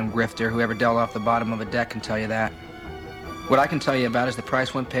small-time grifter who ever dealt off the bottom of a deck can tell you that. What I can tell you about is the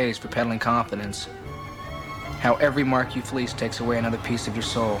price one pays for peddling confidence. How every mark you fleece takes away another piece of your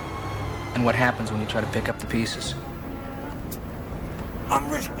soul. And what happens when you try to pick up the pieces. I'm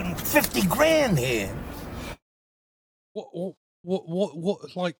risking 50 grand here. What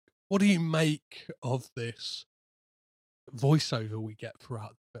do you make of this voiceover we get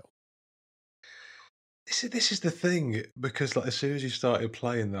throughout the film? This is the thing, because like as soon as you started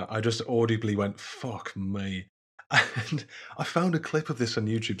playing that, I just audibly went, fuck me. And I found a clip of this on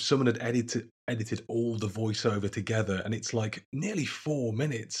YouTube. Someone had edited all the voiceover together, and it's like nearly 4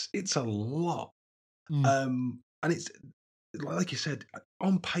 minutes. It's a lot. And it's, like you said,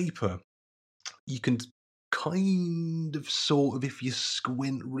 on paper, you can kind of, sort of, if you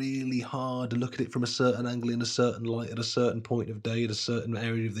squint really hard and look at it from a certain angle, in a certain light, at a certain point of day, at a certain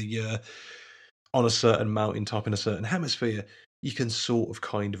area of the year, on a certain mountaintop in a certain hemisphere, you can sort of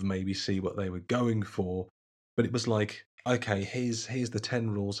kind of maybe see what they were going for. But it was like, okay, here's the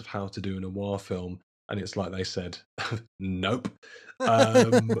 10 rules of how to do a noir film. And it's like they said, nope.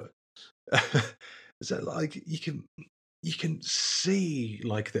 So like you can see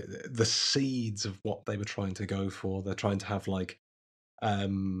like the seeds of what they were trying to go for. They're trying to have like,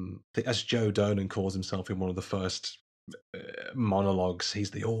 as Joe Donan calls himself in one of the first monologues,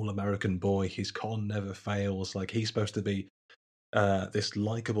 he's the all-American boy. His con never fails. Like, he's supposed to be this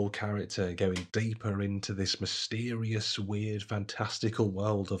likable character going deeper into this mysterious, weird, fantastical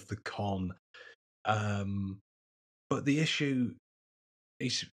world of the con. But the issue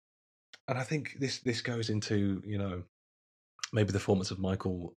is, and I think this goes into, you know, maybe the performance of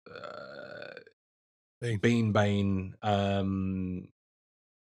Michael Biehn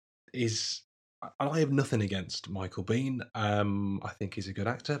is. I have nothing against Michael Biehn. I think he's a good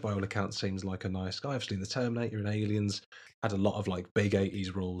actor. By all accounts, seems like a nice guy. I've seen The Terminator and Aliens. Had a lot of like big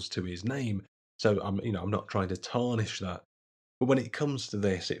 80s roles to his name. So I'm not trying to tarnish that. But when it comes to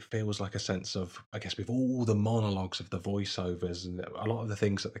this, it feels like a sense of, I guess, with all the monologues of the voiceovers and a lot of the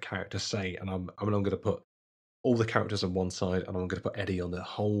things that the characters say, and I'm going to put all the characters on one side, and I'm going to put Eddie on the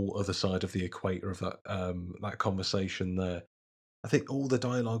whole other side of the equator of that conversation there. I think all the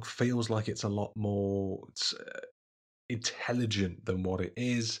dialogue feels like it's a lot more intelligent than what it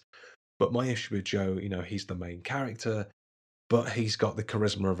is, But my issue with Joe, he's the main character, but he's got the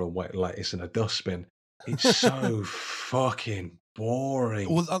charisma of a wet lettuce in a dustbin. It's so fucking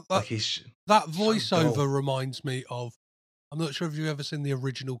boring. Well, that voiceover so reminds me of, I'm not sure if you've ever seen the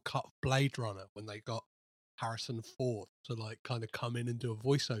original cut of Blade Runner when they got Harrison Ford to like kind of come in and do a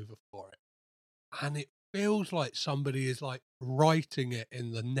voiceover for it. And it feels like somebody is like writing it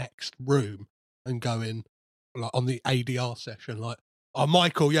in the next room and going like on the ADR session, like, oh,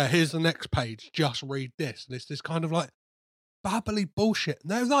 Michael, yeah, here's the next page. Just read this. And it's this kind of like babbly bullshit.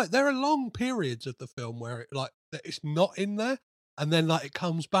 And there are long periods of the film where it's not in there. And then like it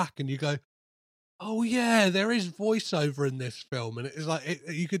comes back and you go, oh yeah, there is voiceover in this film. And it's like,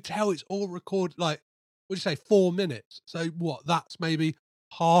 you could tell it's all recorded, like, what do you say, 4 minutes? So what, that's maybe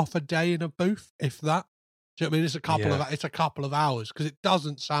half a day in a booth, if that. Do you know what I mean? It's a couple of hours, because it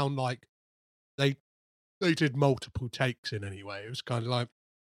doesn't sound like they did multiple takes in any way. It was kind of like,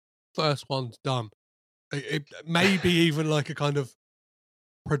 first one's done. It maybe even like a kind of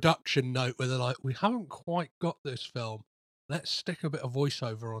production note where they're like, we haven't quite got this film. Let's stick a bit of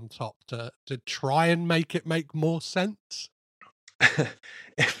voiceover on top to try and make it make more sense.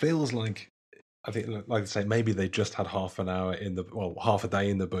 It feels like, I think, like I say, maybe they just had half a day in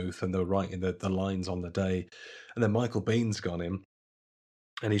the booth, and they're writing the lines on the day. And then Michael Biehn's gone in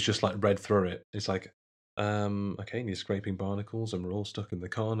and he's just like read through it. It's like, okay, and he's scraping barnacles and we're all stuck in the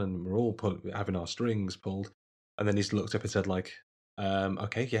con and we're all having our strings pulled. And then he's looked up and said like,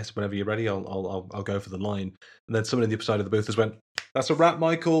 okay, yes, whenever you're ready, I'll go for the line. And then someone in the other side of the booth has went, that's a wrap,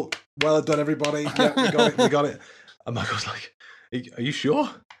 Michael. Well done, everybody. Yeah, we got it. And Michael's like, are you sure?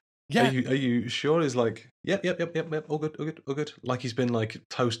 Yeah. Are you sure? He's like, yep. All good. Like he's been like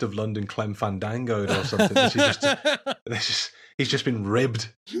Toast of London Clem Fandangoed or something. He's just been ribbed.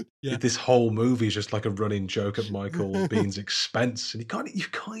 Yeah. This whole movie is just like a running joke at Michael Biehn's expense. And you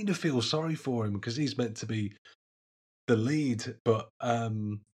kind of feel sorry for him because he's meant to be the lead, but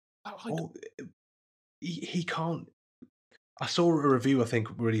he can't. I saw a review, I think,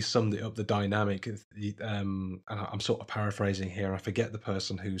 really summed it up, the dynamic. And I'm sort of paraphrasing here. I forget the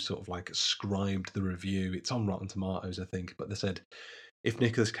person who sort of like scribed the review. It's on Rotten Tomatoes, I think. But they said, if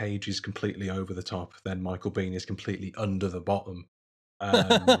Nicolas Cage is completely over the top, then Michael Biehn is completely under the bottom.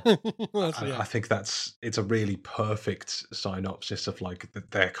 I think it's a really perfect synopsis of like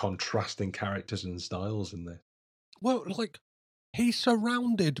their contrasting characters and styles in there. Well, like, he's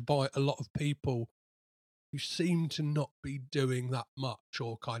surrounded by a lot of people who seem to not be doing that much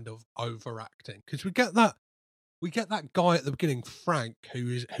or kind of overacting. Because we get that guy at the beginning, Frank, who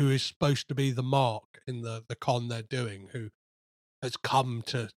is supposed to be the mark in the con they're doing, who has come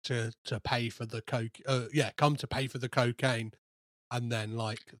to pay for the cocaine, and then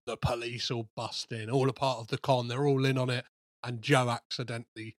like the police all bust in, all a part of the con, they're all in on it, and Joe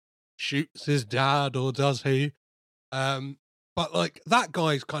accidentally shoots his dad, or does he? But like that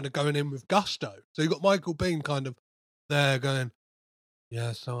guy's kind of going in with gusto. So you got Michael Biehn kind of there going,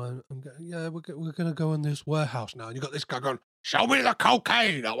 yeah. So we're gonna go in this warehouse now, and you got this guy going, show me the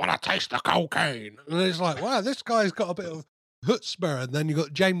cocaine. I want to taste the cocaine. And it's like, wow, this guy's got a bit of chutzpah. And then you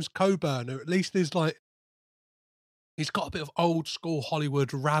got James Coburn, who at least is like, he's got a bit of old school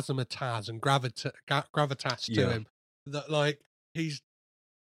Hollywood razzmatazz and gravitas to him. That like he's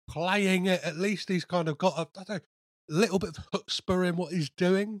playing it. At least he's kind of got a little bit of chutzpah in what he's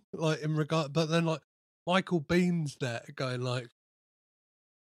doing, like in regard. But then like Michael Biehn's there going like,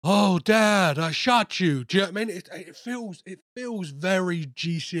 "Oh, Dad, I shot you." Do you know what I mean? It feels very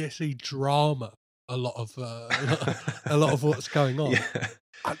GCSE drama. A lot of what's going on.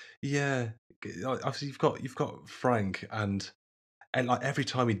 Yeah. Obviously, you've got Frank, and like every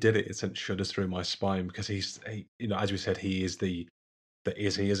time he did it, it sent shudders through my spine because he's as we said, he is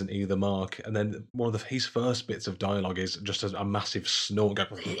he isn't he the mark. And then one of his first bits of dialogue is just a massive snort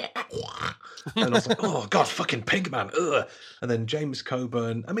going, and I was like, oh god, fucking Pinkman. Ugh. And then James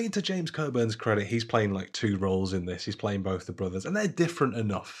Coburn, I mean, to James Coburn's credit, he's playing like two roles in this. He's playing both the brothers, and they're different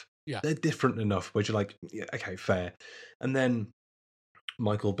enough. Yeah, they're different enough where you're like, yeah, okay, fair. And then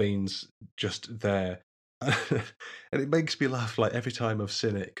Michael Biehn's just there, and it makes me laugh like every time I've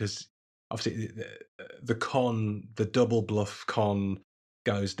seen it, because obviously the double bluff con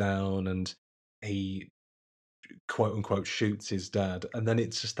goes down and he quote unquote shoots his dad, and then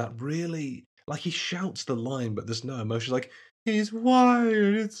it's just that really, like, he shouts the line but there's no emotion, like, he's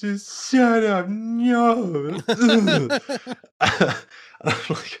wired, it's just shut up, no. And I'm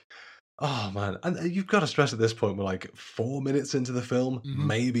like, oh man. And you've got to stress at this point, we're like 4 minutes into the film,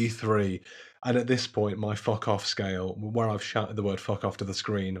 maybe 3. And at this point, my fuck off scale, where I've shouted the word fuck off to the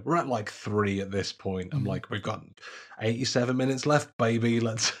screen, we're at like 3 at this point. I'm like, we've got 87 minutes left, baby.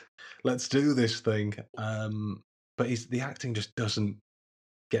 Let's let's do this thing. But the acting just doesn't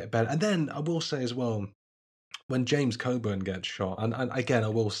get better. And then I will say as well, when James Coburn gets shot, and again I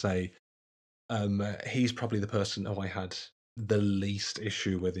will say, he's probably the person who I had the least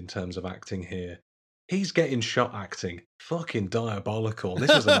issue with in terms of acting here. He's getting shot acting fucking diabolical.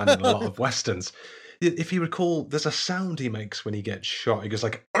 This was a man in a lot of westerns. If you recall, there's a sound he makes when he gets shot. He goes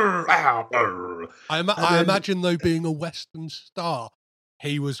like, ow, ow. I imagine, though, being a Western star,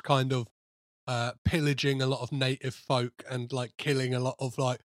 he was kind of pillaging a lot of native folk and like killing a lot of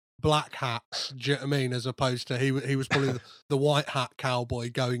like black hats. Do you know what I mean? As opposed to he was probably the white hat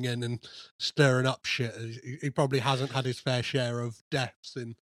cowboy going in and stirring up shit. He probably hasn't had his fair share of deaths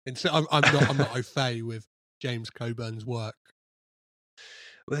in I'm not au fait with James Coburn's work.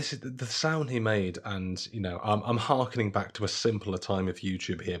 Well, this is the sound he made, and I'm harkening back to a simpler time of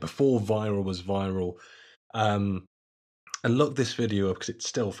YouTube here, before viral was viral. And look this video up because it's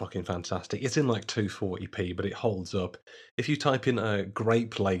still fucking fantastic. It's in like 240p, but it holds up. If you type in a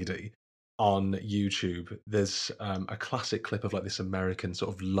Grape Lady on YouTube, there's a classic clip of like this American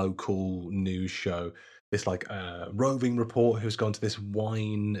sort of local news show. This like roving reporter who's gone to this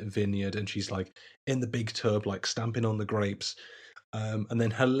wine vineyard, and she's like in the big tub, like stamping on the grapes. And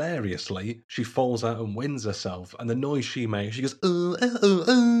then hilariously, she falls out and wins herself. And the noise she makes, she goes,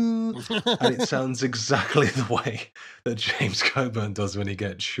 and it sounds exactly the way that James Coburn does when he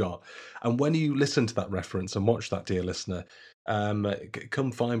gets shot. And when you listen to that reference and watch that, dear listener,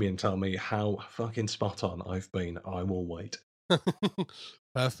 come find me and tell me how fucking spot on I've been. I will wait.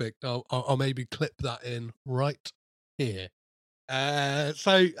 Perfect. I'll maybe clip that in right here.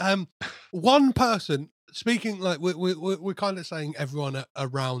 So one person, speaking like we're kind of saying everyone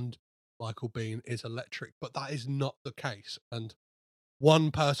around Michael Biehn is electric, but that is not the case. And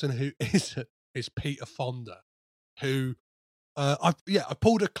one person who is Peter Fonda, who I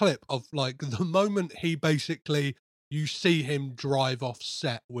pulled a clip of like the moment he basically, you see him drive off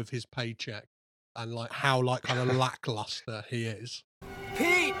set with his paycheck, and like how like kind of lackluster he is.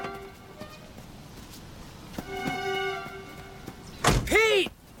 Pete!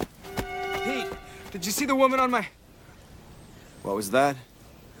 Pete! Pete, did you see the woman on my... What was that?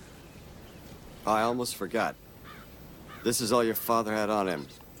 I almost forgot. This is all your father had on him.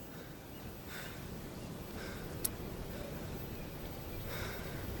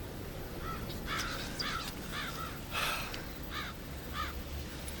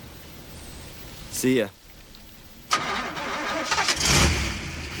 See ya.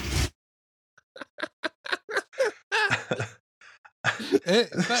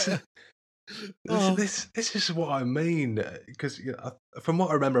 This is what I mean, because from what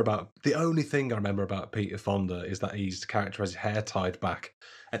I remember about, the only thing I remember about Peter Fonda is that he's characterized his hair tied back.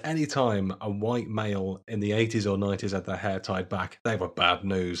 At any time a white male in the 80s or 90s had their hair tied back, they were bad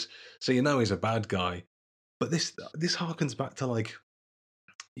news. So he's a bad guy. But this harkens back to like,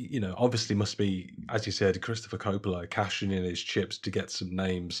 obviously must be, as you said, Christopher Coppola cashing in his chips to get some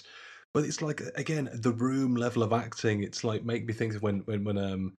names. But it's like, again, the Room level of acting. It's like, make me think of when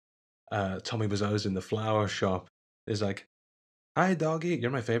Tommy Wiseau's in the flower shop. Is like, "Hi, doggy,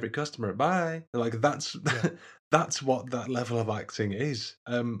 you're my favorite customer. Bye." Like that's that's what that level of acting is.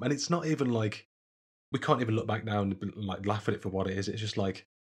 And it's not even like, we can't even look back now and like laugh at it for what it is. It's just like,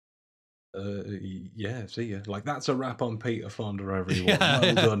 yeah, see ya. Like that's a wrap on Peter Fonda, everyone.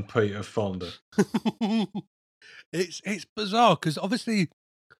 Well done, Peter Fonda. It's bizarre because obviously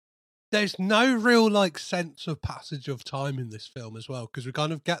there's no real like sense of passage of time in this film as well, because we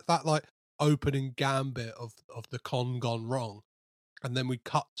kind of get that like opening gambit of the con gone wrong, and then we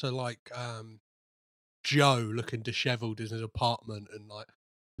cut to like Joe looking disheveled in his apartment and like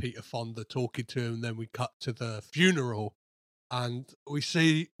Peter Fonda talking to him, and then we cut to the funeral and we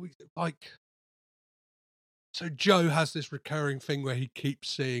see so Joe has this recurring thing where he keeps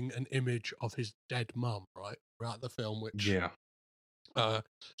seeing an image of his dead mum right throughout the film, which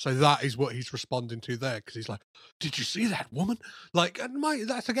so that is what he's responding to there, because he's like, "Did you see that woman?" Like, and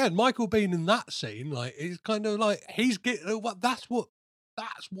that's again Michael Biehn in that scene. Like, he's kind of like he's getting that's what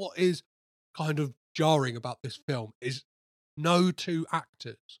is kind of jarring about this film is no two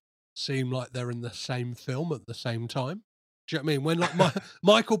actors seem like they're in the same film at the same time. Do you know what I mean? When like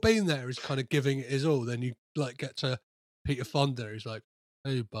Michael Biehn there is kind of giving it his all, then you like get to Peter Fonda. He's like,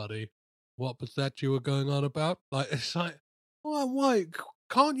 "Hey, buddy, what was that you were going on about?" Like, it's like, why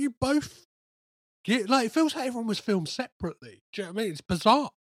can't you both get, like, it feels like everyone was filmed separately. Do you know what I mean? It's bizarre.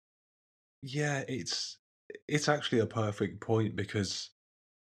 Yeah, it's actually a perfect point, because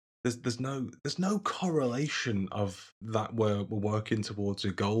there's no correlation of that we're working towards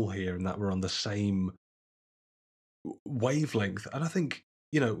a goal here and that we're on the same wavelength. And I think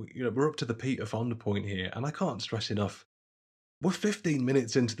we're up to the Peter Fonda point here, and I can't stress enough. We're 15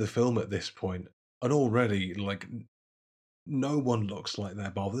 minutes into the film at this point, and already, like, no one looks like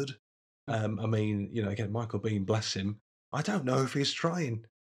they're bothered. I mean, again, Michael Biehn, bless him. I don't know if he's trying.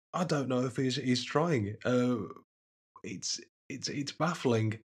 I don't know if he's trying. It's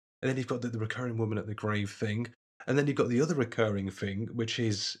baffling. And then you've got the recurring woman at the grave thing, and then you've got the other recurring thing, which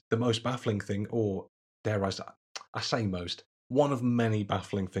is the most baffling thing, or dare I say most. One of many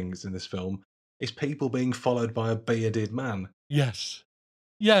baffling things in this film is people being followed by a bearded man. Yes.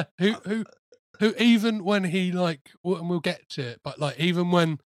 Yeah, who even when he, like, and we'll get to it, but, like, even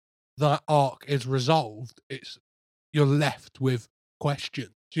when that arc is resolved, you're left with questions.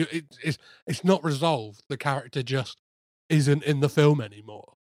 It's not resolved. The character just isn't in the film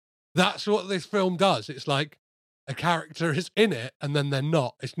anymore. That's what this film does. It's like a character is in it and then they're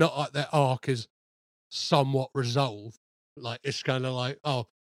not. It's not like their arc is somewhat resolved. Like, it's kind of like, oh,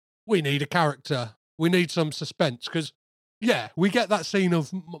 we need a character. We need some suspense. Because, yeah, we get that scene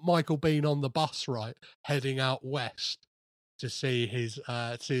of Michael Biehn on the bus, right, heading out west to see his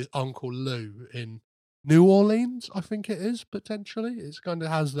Uncle Lou in New Orleans, I think it is, potentially. It kind of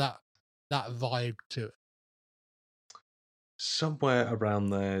has that vibe to it. Somewhere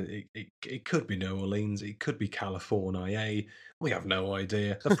around there, it could be New Orleans, it could be California. We have no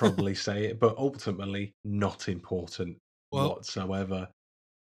idea. They'll probably say it, but ultimately not important whatsoever.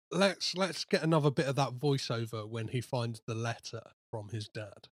 Let's get another bit of that voiceover when he finds the letter from his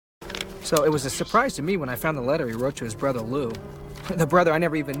dad. So it was a surprise to me when I found the letter he wrote to his brother Lou. The brother I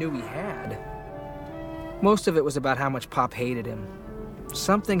never even knew he had. Most of it was about how much Pop hated him.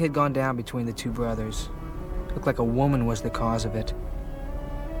 Something had gone down between the two brothers. Looked like a woman was the cause of it.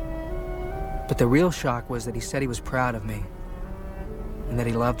 But the real shock was that he said he was proud of me. And that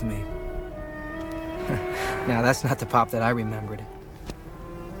he loved me. Now, that's not the Pop that I remembered.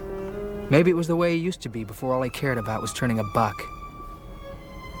 Maybe it was the way he used to be before all he cared about was turning a buck.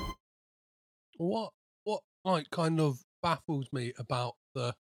 What like kind of baffles me about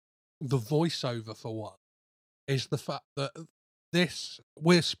the voiceover, for one, is the fact that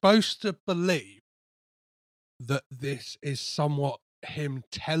we're supposed to believe that this is somewhat him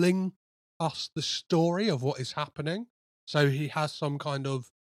telling us the story of what is happening. So he has some kind of,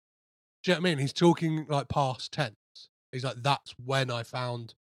 do you know what I mean? He's talking like past tense. He's like, that's when I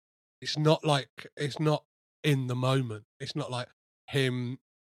found. It's not in the moment. It's not like him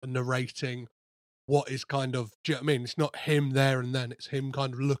narrating what is kind of, do you know what I mean? It's not him there and then. It's him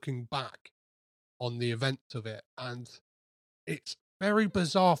kind of looking back on the events of it. And it's very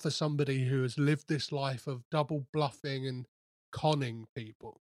bizarre for somebody who has lived this life of double bluffing and conning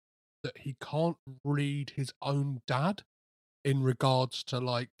people that he can't read his own dad in regards to,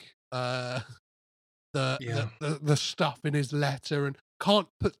 like, the stuff in his letter, and can't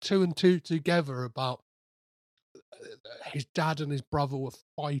put two and two together about his dad and his brother were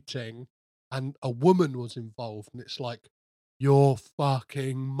fighting and a woman was involved, and it's like, your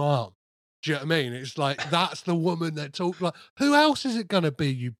fucking mum. Do you know what I mean? It's like, that's the woman that talks. Like, who else is it going to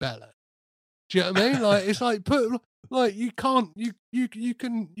be, you Bella? Do you know what I mean? Like, it's like, you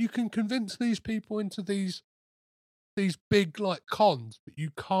can convince these people into these big, like, cons, but you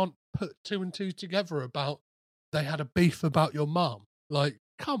can't put two and two together about they had a beef about your mum. Like,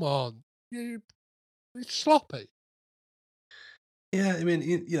 come on. It's sloppy. Yeah, I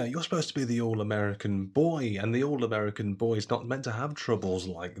mean, you're supposed to be the all-American boy, and the all-American boy is not meant to have troubles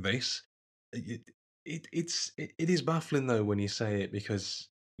like this. It is baffling, though, when you say it, because,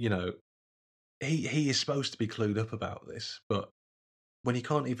 he is supposed to be clued up about this, but when he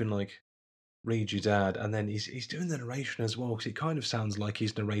can't even, like, read your dad, and then he's doing the narration as well, because it kind of sounds like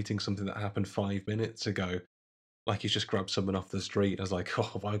he's narrating something that happened 5 minutes ago. Like he's just grabbed someone off the street and was like,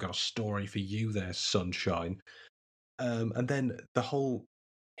 oh, I've got a story for you there, sunshine. And then the whole,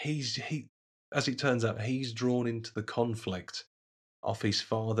 as it turns out, he's drawn into the conflict of his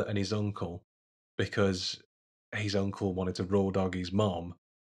father and his uncle because his uncle wanted to raw dog his mom,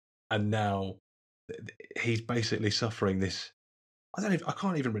 and now he's basically suffering this. I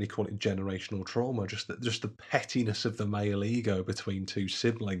can't even really call it generational trauma. Just the pettiness of the male ego between two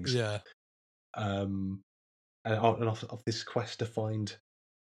siblings. Yeah. And off this quest to find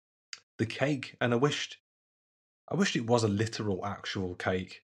the cake, and I wished it was a literal, actual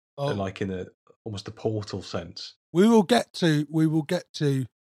cake, like in almost a portal sense. We will get to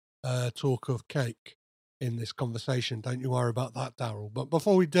talk of cake in this conversation. Don't you worry about that, Daryl. But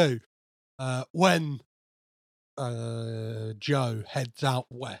before we do, when Joe heads out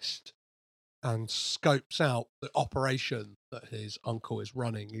west and scopes out the operation that his uncle is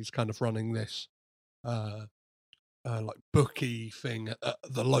running, he's kind of running this like bookie thing at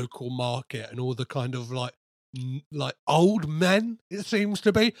the local market, and all the kind of like old men, it seems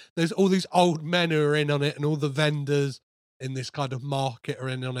to be. There's all these old men who are in on it, and all the vendors in this kind of market are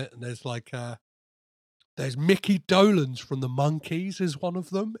in on it, and there's like there's Mickey Dolenz from the Monkees is one of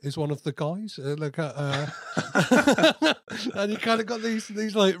the guys. And you kind of got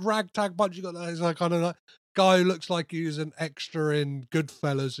these like ragtag bunch. You got this like kind of like guy who looks like he was an extra in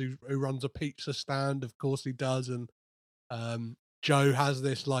Goodfellas who runs a pizza stand. Of course he does. And Joe has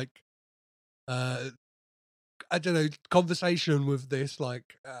this like I don't know, conversation with this like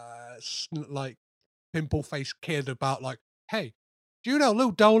pimple faced kid about like, hey, do you know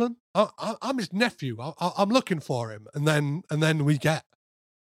Lou Dolan? I'm his nephew. I'm looking for him. And then we get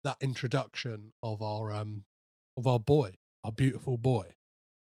that introduction of our boy, our beautiful boy,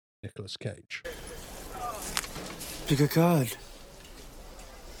 Nicolas Cage. Pick a card.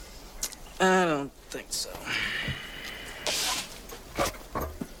 I don't think so.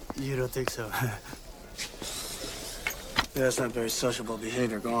 You don't think so? Yeah, that's not very sociable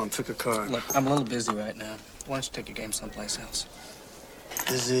behavior. Go on, pick a card. Look, I'm a little busy right now. Why don't you take your game someplace else?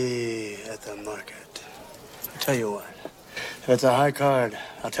 Busy at the market. I'll tell you what. If it's a high card,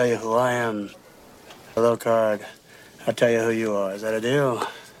 I'll tell you who I am. A low card, I'll tell you who you are. Is that a deal?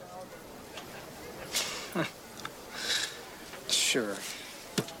 Sure.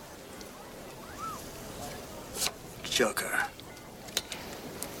 Joker.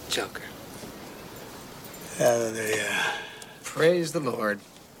 Joker. Hallelujah. Praise the Lord.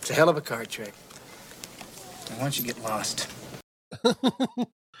 It's a hell of a card trick. Why don't you get lost?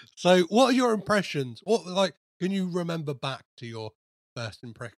 So, what are your impressions? What, like, can you remember back to your first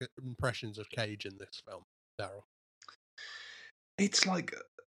impressions of Cage in this film, Daryl? It's like,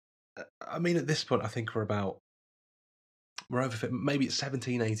 I mean, at this point, I think we're over, maybe it's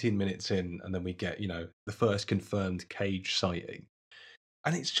 17, 18 minutes in, and then we get, the first confirmed Cage sighting.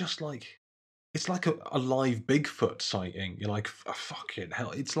 And it's just like, it's like a live Bigfoot sighting. You're like, fucking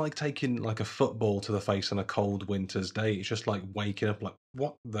hell. It's like taking like a football to the face on a cold winter's day. It's just like waking up like,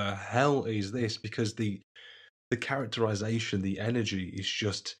 what the hell is this? Because the characterization, the energy is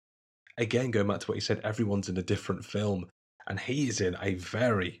just, again, going back to what you said, everyone's in a different film. And he is in a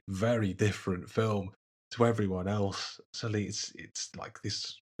very, very different film to everyone else. So it's like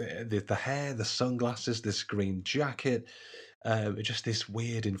this, the hair, the sunglasses, this green jacket, just this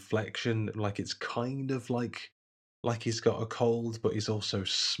weird inflection, like it's kind of like he's got a cold, but he's also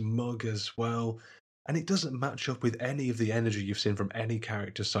smug as well. And it doesn't match up with any of the energy you've seen from any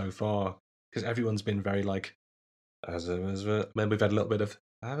character so far, because everyone's been very like, then we've had a little bit of,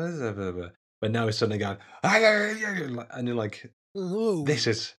 but now he's suddenly going, and you're like, ooh. This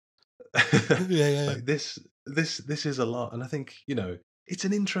is, yeah. Like this is a lot. And I think, it's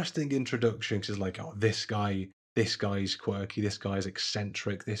an interesting introduction, because it's like, oh, this guy's quirky, this guy's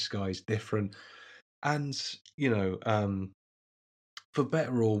eccentric, this guy's different. And, for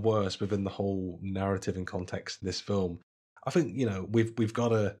better or worse, within the whole narrative and context of this film, I think, we've got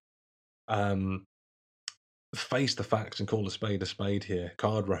to face the facts and call a spade here,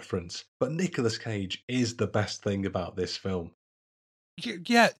 card reference. But Nicolas Cage is the best thing about this film.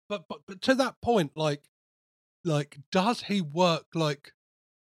 Yeah, but to that point, like, does he work like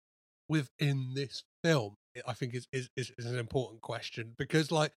within this film? I think is an important question, because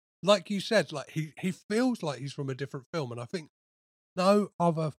like you said, like he feels like he's from a different film, and I think no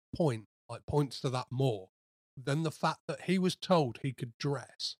other point points to that more than the fact that he was told he could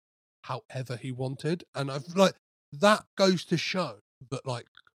dress however he wanted, and I've like that goes to show that like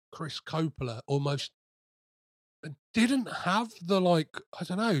Chris Coppola almost didn't have the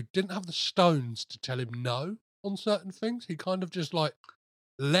didn't have the stones to tell him no on certain things. He kind of just like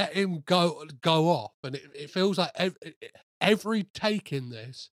let him go off, and it feels like every take in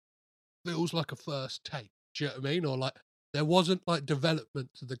this feels like a first take. Do you know what I mean? Or like there wasn't like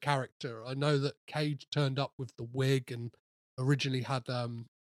development to the character. I know that Cage turned up with the wig and originally had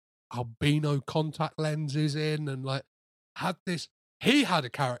albino contact lenses in, and like he had a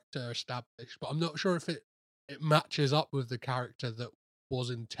character established, but I'm not sure if it matches up with the character that was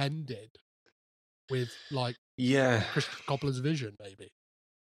intended with like Christopher Coppola's vision, maybe.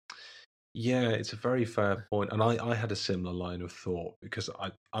 Yeah, it's a very fair point. And I had a similar line of thought, because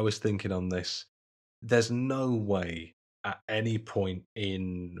I was thinking on this, there's no way at any point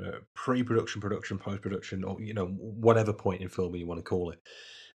in pre-production, production, post-production, or, whatever point in filming you want to call it,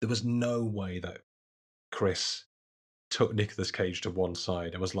 there was no way that Chris took Nicolas Cage to one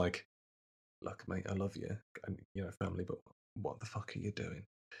side and was like, look, mate, I love you, and, family, but what the fuck are you doing?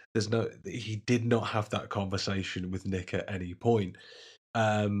 He did not have that conversation with Nick at any point.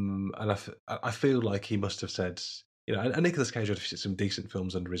 And I feel like he must have said, you know, and Nicolas Cage had some decent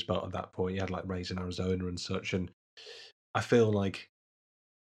films under his belt at that point. He had like Raising Arizona and such, and I feel like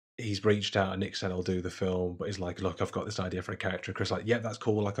he's reached out and Nick said I'll do the film, but he's like, look, I've got this idea for a character. And Chris like, yeah, that's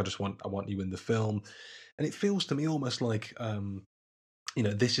cool. Like, I want you in the film. And it feels to me almost like, you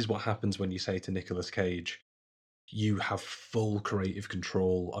know, this is what happens when you say to Nicolas Cage, you have full creative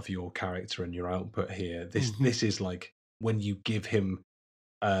control of your character and your output here. This is like when you give him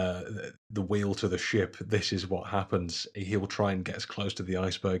the wheel to the ship, this is what happens. He'll try and get as close to the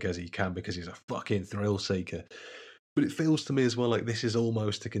iceberg as he can because he's a fucking thrill seeker. But it feels to me as well like this is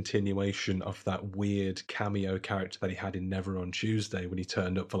almost a continuation of that weird cameo character that he had in Never on Tuesday when he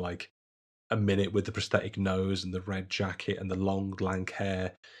turned up for like a minute with the prosthetic nose and the red jacket and the long lank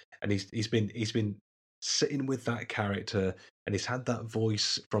hair, and he's been sitting with that character, and he's had that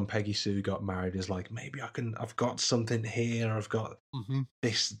voice from Peggy Sue Got Married. Is like, maybe I've got something here. I've got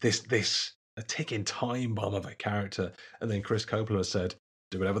this a ticking time bomb of a character, and then Chris Coppola said,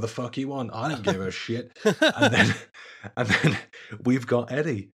 do whatever the fuck you want. I don't give a shit. And then we've got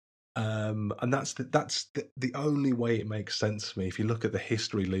Eddie. And that's the only way it makes sense to me. If you look at the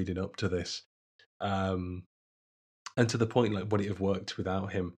history leading up to this, and to the point, like, would it have worked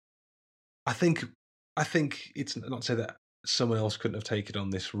without him? I think it's not to say that someone else couldn't have taken on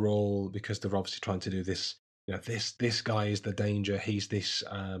this role because they're obviously trying to do this. You know, this guy is the danger. He's this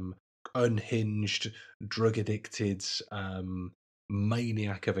unhinged, drug addicted,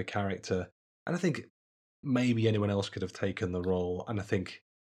 maniac of a character, and I think maybe anyone else could have taken the role, and I think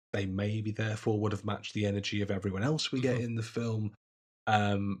they maybe therefore would have matched the energy of everyone else we get in the film,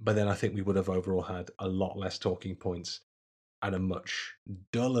 but then I think we would have overall had a lot less talking points and a much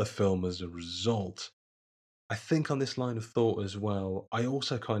duller film as a result. I think on this line of thought as well, I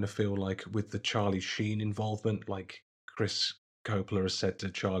also kind of feel like with the Charlie Sheen involvement, like Chris Coppola has said to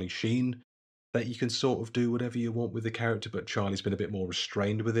Charlie Sheen, that you can sort of do whatever you want with the character, but Charlie's been a bit more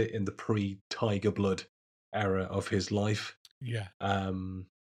restrained with it in the pre-Tiger Blood era of his life. Yeah.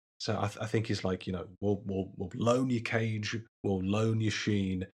 So I think he's like, you know, we'll loan you Cage, we'll loan you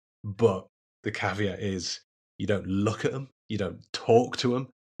Sheen, but the caveat is you don't look at them, you don't talk to them,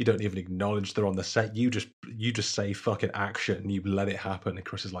 you don't even acknowledge they're on the set. You just say fucking action and you let it happen. And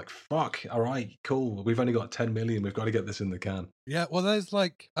Chris is like, fuck, all right, cool. We've only got 10 million. We've got to get this in the can. Yeah, well, there's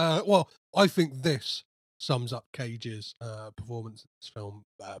like, I think this sums up Cage's performance in this film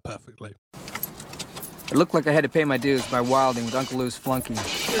perfectly. It looked like I had to pay my dues by wilding with Uncle Lou's flunky.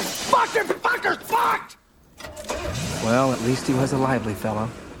 This fucking fucker's fucked! Well, at least he was a lively fellow.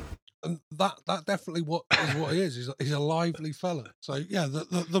 And that definitely is what he is. He's a lively fella. So yeah,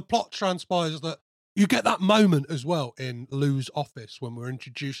 the plot transpires that you get that moment as well in Lou's office when we're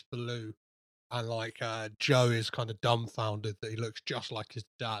introduced to Lou, and like Joe is kind of dumbfounded that he looks just like his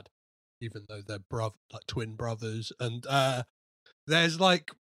dad, even though they're twin brothers. And there's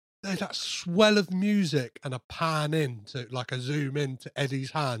that swell of music and a pan in to like a zoom in to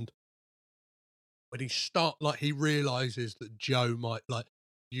Eddie's hand when he realizes that Joe might like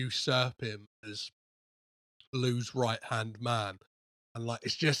usurp him as Lou's right-hand man, and like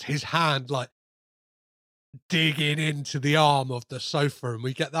it's just his hand like digging into the arm of the sofa, and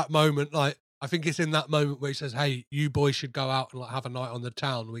we get that moment, like I think it's in that moment where he says, hey, you boys should go out and like have a night on the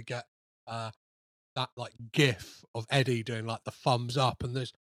town. We get that like gif of Eddie doing like the thumbs up, and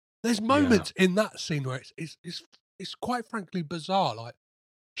there's moments in that scene where it's quite frankly bizarre. Like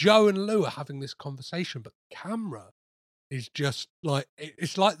Joe and Lou are having this conversation, but the camera is just like,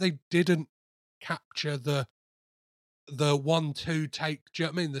 it's like they didn't capture the 1-2 take. Do you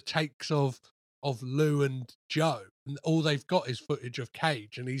know what I mean? The takes of Lou and Joe, and all they've got is footage of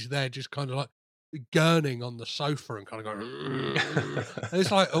Cage, and he's there just kind of like gurning on the sofa and kind of going. And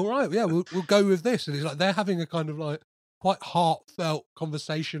it's like, all right, yeah, we'll go with this. And it's like they're having a kind of like quite heartfelt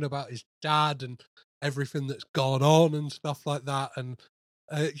conversation about his dad and everything that's gone on and stuff like that. And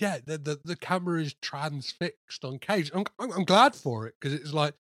the camera is transfixed on Cage. I'm glad for it, because it's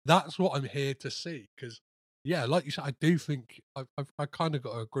like that's what I'm here to see. Because yeah, like you said, I do think I kind of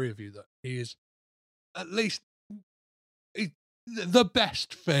got to agree with you that he is at least the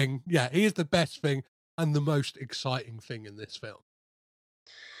best thing. Yeah, he is the best thing and the most exciting thing in this film.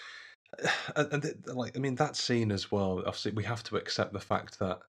 And that scene as well. Obviously, we have to accept the fact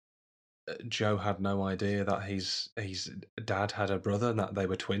that Joe had no idea that his dad had a brother and that they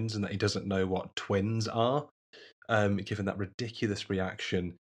were twins, and that he doesn't know what twins are. Given that ridiculous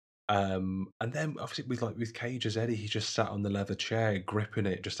reaction, and then obviously with Cage as Eddie, he just sat on the leather chair, gripping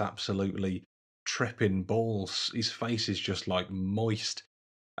it, just absolutely tripping balls. His face is just like moist.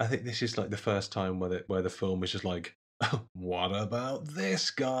 I think this is like the first time where the film is just like, what about this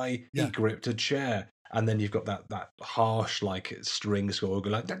guy? Yeah. He gripped a chair. and then you've got that harsh like string score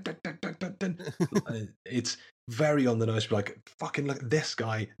going like dun, dun, dun, dun, dun, dun. It's very on the nose, like fucking like this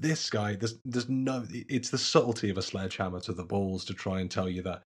guy. There's no. It's the subtlety of a sledgehammer to the balls to try and tell you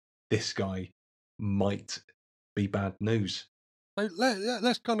that this guy might be bad news. So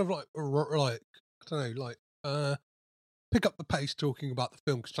let's kind of like I don't know, like pick up the pace talking about the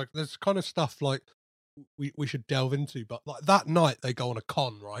film, because like there's kind of stuff like we should delve into. But like that night they go on a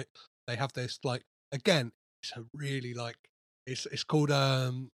con, right? They have this like, again, it's a really like it's called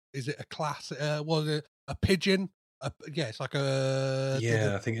is it a class? Was it a pigeon? Yeah, it's like a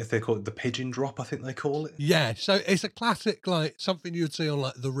I think if they call it the pigeon drop, I think they call it. Yeah, so it's a classic, like something you'd see on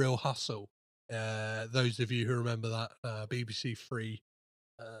like The Real Hustle. Those of you who remember that BBC Three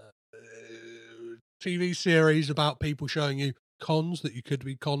TV series about people showing you cons that you could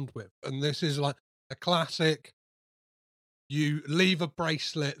be conned with, and this is like a classic. You leave a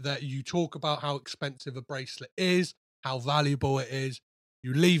bracelet that you talk about how expensive a bracelet is, how valuable it is.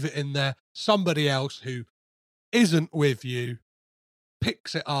 You leave it in there. Somebody else who isn't with you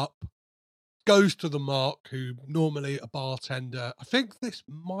picks it up, goes to the mark, who normally a bartender. I think this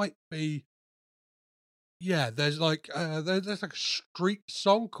might be, there's like there's like a street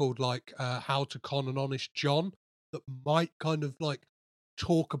song called like How to Con an Honest John that might kind of like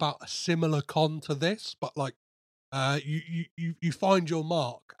talk about a similar con to this, but like you find your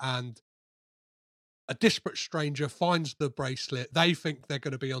mark, and a desperate stranger finds the bracelet. They think they're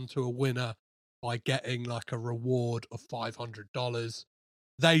going to be onto a winner by getting like a reward of $500.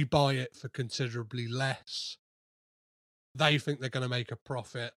 They buy it for considerably less. They think they're going to make a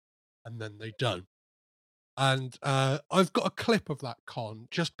profit, and then they don't. And I've got a clip of that con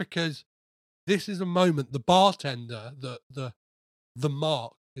just because this is a moment. The bartender, the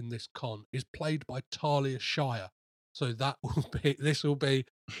mark in this con is played by Talia Shire. So this will be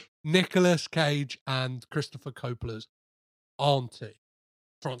Nicolas Cage and Christopher Coppola's auntie,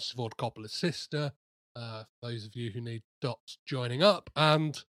 Francis Ford Coppola's sister. For those of you who need dots joining up,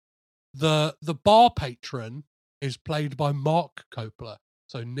 and the bar patron is played by Mark Coppola.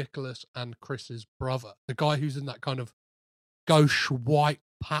 So Nicholas and Chris's brother, the guy who's in that kind of gauche white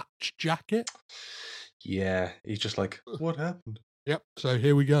patch jacket. Yeah, he's just like, what happened? Yep. So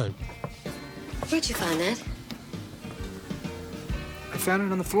here we go. Where'd you find that? I found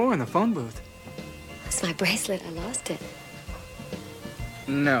it on the floor in the phone booth. It's my bracelet. I lost it.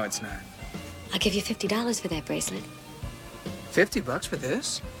 No, it's not. I'll give you $50 for that bracelet. $50 for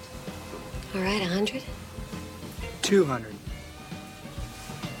this? All right, 100? 200.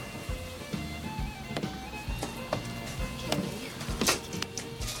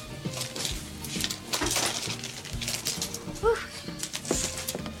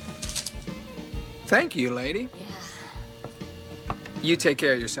 Thank you, lady. Yeah. You take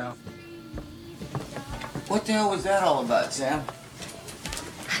care of yourself. What the hell was that all about, Sam?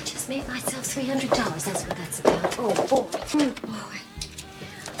 I just made myself $300. That's what that's about. Oh, boy. Oh, boy.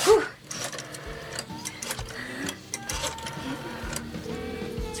 Whew.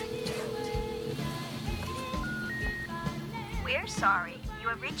 We're sorry. You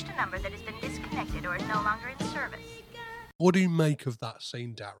have reached a number that has been disconnected or is no longer in service. What do you make of that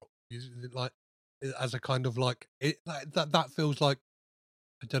scene, Daryl? Is it like, as a kind of like, it like, that feels like,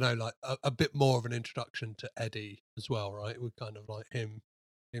 I don't know, like a bit more of an introduction to Eddie as well, right? With kind of like him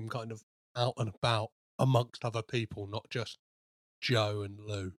kind of out and about amongst other people, not just Joe and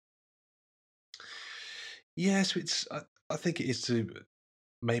Lou. Yes, I think it is to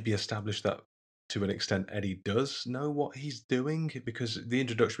maybe establish that to an extent Eddie does know what he's doing, because the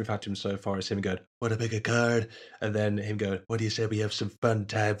introduction we've had to him so far is him going, "Want to pick a card?" and then him going, "What do you say we have some fun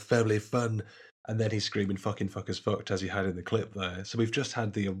time, family fun?" and then he's screaming "fucking fuckers fucked" as he had in the clip there. So we've just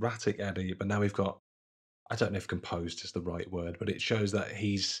had the erratic Eddie, but now we've got, I don't know if composed is the right word, but it shows that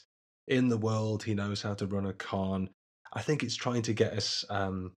he's in the world, he knows how to run a con. I think it's trying to get us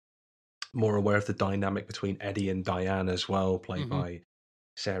more aware of the dynamic between Eddie and Diane as well, played by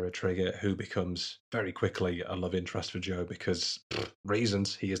Sarah Trigger, who becomes very quickly a love interest for Joe because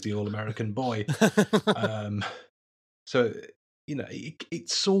reasons. He is the all-American boy. So, you know, it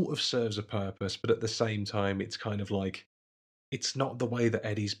sort of serves a purpose, but at the same time, it's kind of like, it's not the way that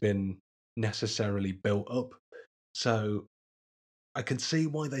Eddie's been necessarily built up. So I can see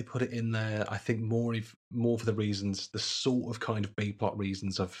why they put it in there. I think more for the reasons, the sort of kind of B-plot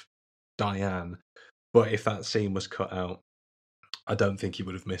reasons of Diane. But if that scene was cut out, I don't think he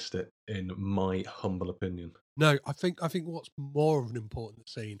would have missed it, in my humble opinion. No, I think what's more of an important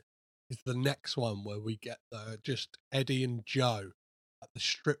scene is the next one, where we get just Eddie and Joe at the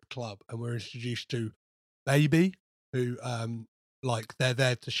strip club, and we're introduced to Baby, who like they're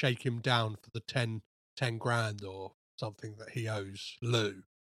there to shake him down for the 10 grand or something that he owes Lou.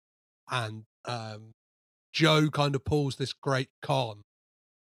 And Joe kind of pulls this great con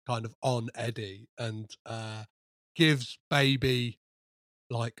kind of on Eddie and gives Baby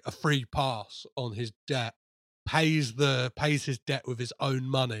like a free pass on his debt, pays his debt with his own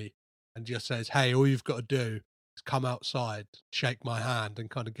money, and just says, hey, all you've got to do is come outside, shake my hand, and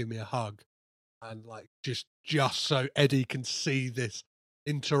kind of give me a hug. And like just so Eddie can see this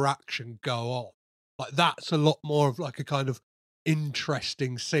interaction go on. Like that's a lot more of like a kind of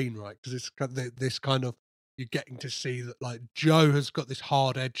interesting scene, right? Because it's this kind of, you're getting to see that like Joe has got this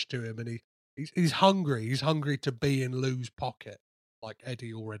hard edge to him, and he's hungry. He's hungry to be in Lou's pocket, like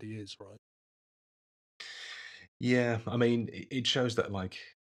Eddie already is, right? Yeah, I mean, it shows that, like,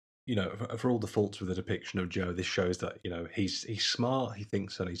 you know, for all the faults with the depiction of Joe, this shows that, you know, he's smart, he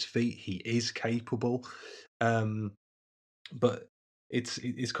thinks on his feet, he is capable, but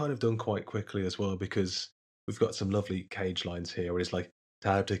it's kind of done quite quickly as well, because we've got some lovely Cage lines here where he's like,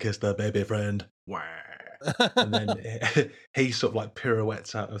 time to kiss the baby friend, and then he sort of like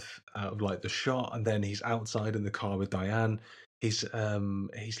pirouettes out of like the shot, and then he's outside in the car with Diane. He's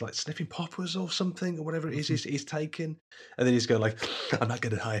like sniffing poppers or something or whatever it is he's taking, and then he's going like, I'm not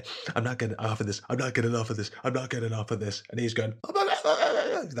getting high, I'm not getting enough of this, I'm not getting enough of this, I'm not getting enough of this, and he's going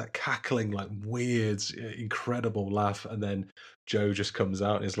that cackling like weird incredible laugh, and then Joe just comes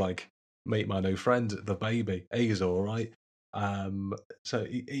out and is like, meet my new friend, the baby, he's all right. So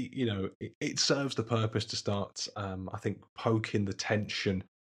you know, it serves the purpose to start I think poking the tension,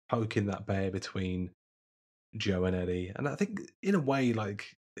 poking that bear between Joe and Eddie. And I think in a way, like,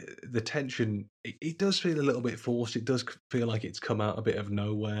 the tension, it does feel a little bit forced. It does feel like it's come out a bit of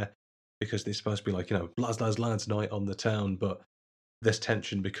nowhere, because it's supposed to be like, you know, lads night on the town, but there's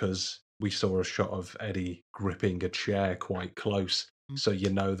tension because we saw a shot of Eddie gripping a chair quite close, so you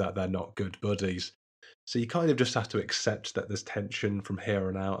know that they're not good buddies. So you kind of just have to accept that there's tension from here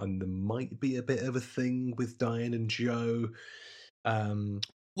on out, and there might be a bit of a thing with Diane and Joe.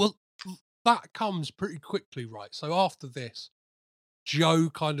 Well, that comes pretty quickly, right? So after this,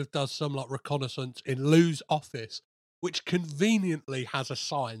 Joe kind of does some like reconnaissance in Lou's office, which conveniently has a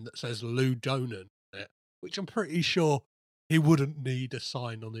sign that says Lou Donan in it, which I'm pretty sure he wouldn't need a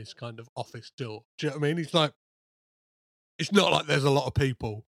sign on his kind of office door. Do you know what I mean? It's like, it's not like there's a lot of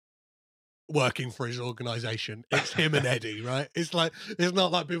people working for his organization. It's him and Eddie, right? It's like, it's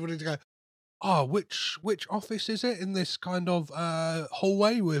not like people need to go, oh, which office is it in this kind of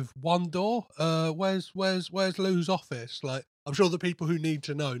hallway with one door? Where's Lou's office? Like, I'm sure the people who need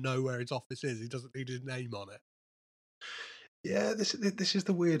to know where his office is. He doesn't need his name on it. Yeah, this is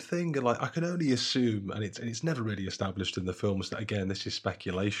the weird thing. Like, I can only assume, and it's never really established in the films, that again, this is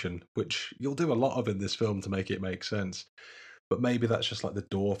speculation, which you'll do a lot of in this film to make it make sense. But maybe that's just like the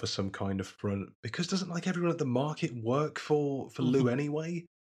door for some kind of front, because doesn't like everyone at the market work for Lou anyway?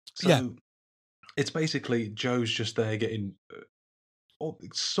 So yeah. It's basically Joe's just there getting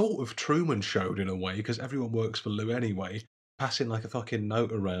sort of Truman Showed in a way, because everyone works for Lou anyway, passing like a fucking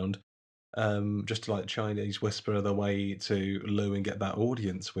note around, just to like Chinese whisper their way to Lou and get that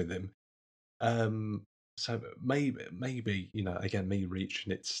audience with him. So maybe, you know, again, me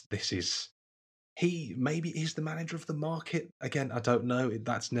reaching maybe he's the manager of the market. Again, I don't know.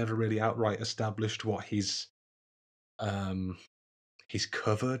 That's never really outright established what his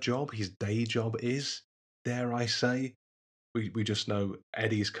cover job, his day job is, dare I say. We just know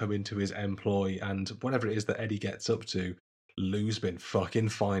Eddie's come into his employ, and whatever it is that Eddie gets up to, Lou's been fucking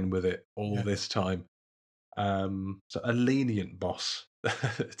fine with it all this time. So a lenient boss,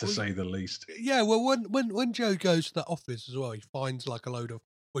 to say the least. Yeah, well, when Joe goes to the office as well, he finds like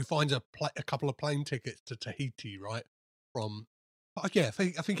he finds a couple of plane tickets to Tahiti, right? From, I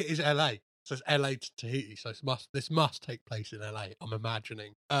think it is LA. So it's LA to Tahiti, so this must take place in LA, I'm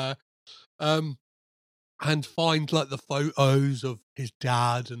imagining. And find like the photos of his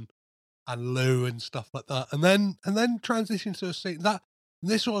dad and Lou and stuff like that, and then transition to a scene that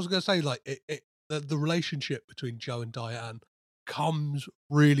this is what I was going to say. Like the relationship between Joe and Diane comes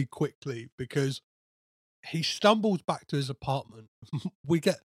really quickly, because he stumbles back to his apartment. we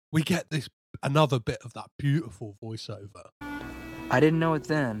get this another bit of that beautiful voiceover. I didn't know it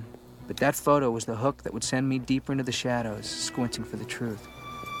then, but that photo was the hook that would send me deeper into the shadows, squinting for the truth.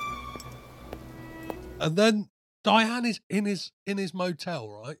 And then Diane is in his motel,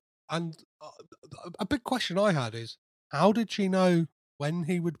 right? And a big question I had is, how did she know when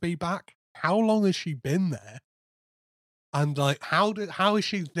he would be back? How long has she been there? And like, how is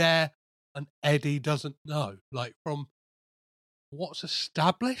she there and Eddie doesn't know? Like, from what's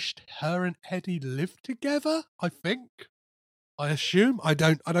established, her and Eddie live together, I think. I assume. I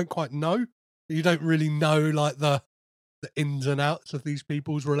don't quite know. You don't really know like the ins and outs of these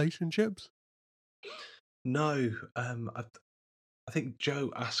people's relationships. No, I think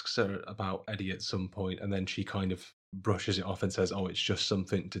Joe asks her about Eddie at some point, and then she kind of brushes it off and says, "Oh, it's just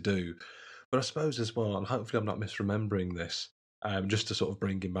something to do." But I suppose as well, and hopefully I'm not misremembering this, just to sort of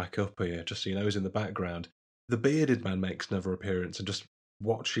bring him back up here, just so you know, he's in the background. The bearded man makes another appearance and just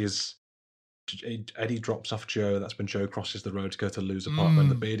watches. Eddie drops off Joe. That's when Joe crosses the road to go to Lou's apartment.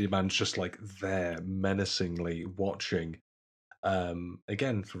 The bearded man's just like there, menacingly watching.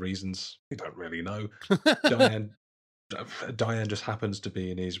 Again, for reasons we don't really know. Diane just happens to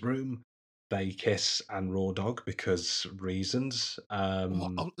be in his room. They kiss and raw dog because reasons.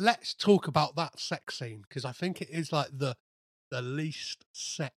 Let's talk about that sex scene, because I think it is like the least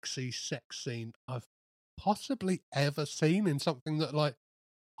sexy sex scene I've possibly ever seen in something that, like,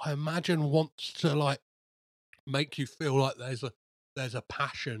 I imagine wants to like make you feel like there's a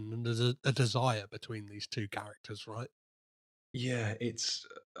passion and there's a desire between these two characters, right? Yeah,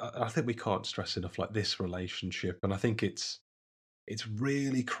 I think we can't stress enough like this relationship, and I think it's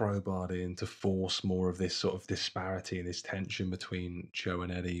really crowbarred in to force more of this sort of disparity and this tension between Joe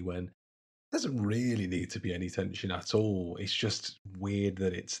and Eddie when there doesn't really need to be any tension at all. It's just weird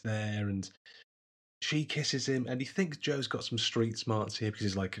that it's there, and she kisses him, and he thinks Joe's got some street smarts here because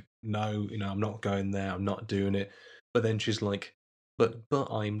he's like, "No, I'm not going there. I'm not doing it." But then she's like, "But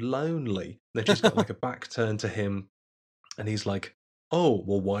I'm lonely." Then she's got like a back turn to him, and he's like, "Oh,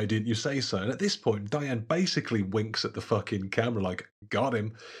 well, why didn't you say so?" And at this point, Diane basically winks at the fucking camera like, "Got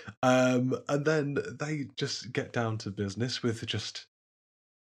him." And then they just get down to business with just,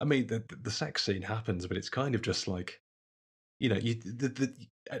 I mean, the sex scene happens, but it's kind of just like,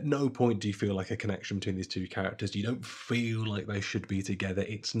 at no point do you feel like a connection between these two characters. You don't feel like they should be together.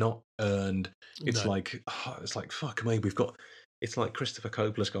 It's not earned. It's like fuck me. It's like Christopher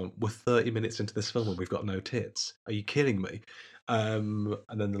Coppola's gone, "We're 30 minutes into this film and we've got no tits. Are you kidding me?" And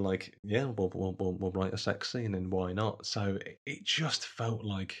then they're like, "Yeah, we'll write a sex scene, and why not?" So it just felt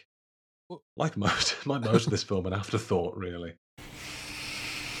like most of this film, an afterthought, really.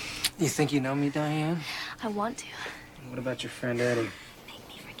 You think you know me, Diane? I want to. What about your friend Eddie? Make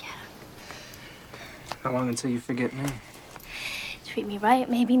me forget him. How long until you forget me? Treat me right,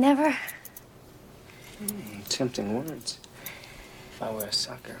 maybe never. Tempting words. If I were a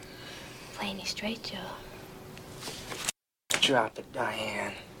sucker. Playing you straight, Joe. Drop it,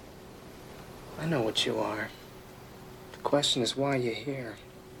 Diane. I know what you are. The question is why you're here.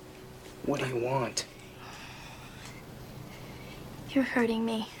 What do you want? You're hurting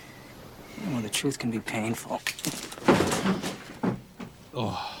me. Well, the truth can be painful.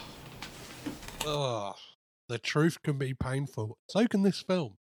 The truth can be painful. So can this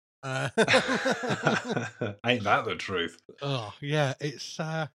film. Ain't that the truth? Oh, yeah. It's,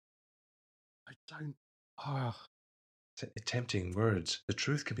 Tempting words. The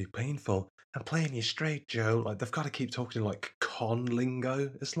truth can be painful. I'm playing you straight, Joe. Like, they've got to keep talking like con lingo.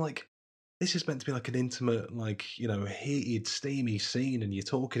 It's like, this is meant to be like an intimate, like, heated, steamy scene, and you're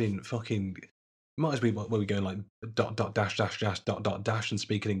talking in fucking. Might as well be where we go like ... and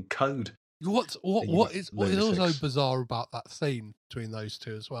speaking in code. What is also bizarre about that scene between those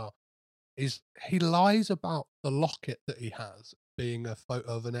two as well is he lies about the locket that he has being a photo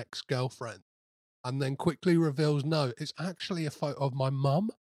of an ex-girlfriend, and then quickly reveals, no, it's actually a photo of my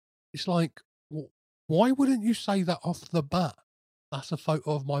mum. It's like, why wouldn't you say that off the bat? That's a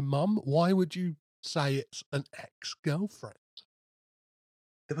photo of my mum. Why would you say it's an ex-girlfriend?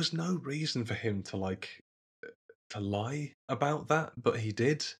 There was no reason for him to lie about that, but he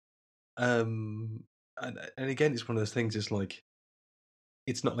did. And again, it's one of those things. It's like,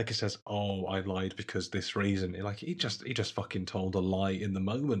 it's not like he says, "Oh, I lied because this reason." Like he just fucking told a lie in the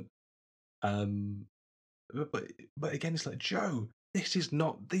moment. But again, it's like, Joe, these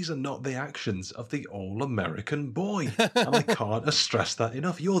are not the actions of the all-American boy, and I can't stress that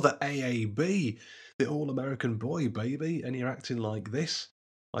enough. You're the AAB, the all-American boy, baby, and you're acting like this,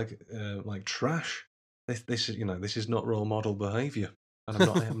 like trash. This is not role model behaviour, and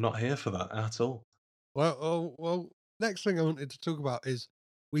I'm not here for that at all. Well. Next thing I wanted to talk about is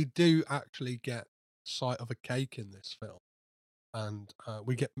we do actually get sight of a cake in this film, and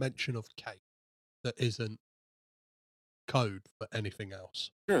we get mention of cake that isn't code for anything else.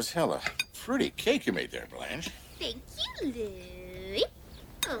 Sure as hell a pretty cake you made there, Blanche. Thank you, Louie.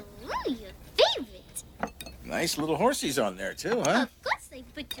 Oh, your favorite. Nice little horsies on there, too, huh? Of course I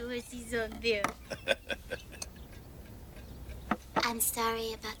put the horsies on there. I'm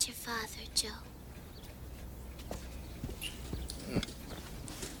sorry about your father, Joe.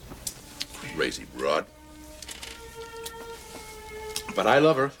 Crazy broad. But I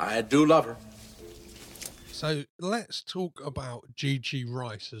love her. I do love her. so let's talk about Gigi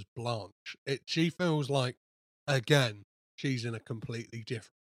Rice as Blanche. She feels like, again, she's in a completely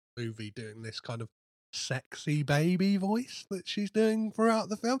different movie doing this kind of sexy baby voice that she's doing throughout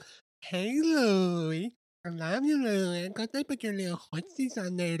the film. Hey, Louie. I love you, Louie. I'm going to put your little hotties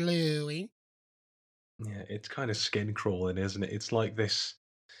on there, Louie. Yeah, it's kind of skin crawling, isn't it? It's like this.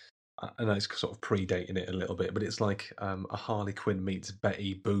 I know it's sort of predating it a little bit, but it's like a Harley Quinn meets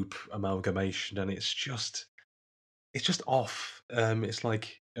Betty Boop amalgamation, and it's just off. It's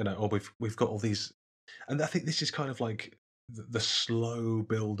like, you know, we've got all these, and I think this is kind of like the slow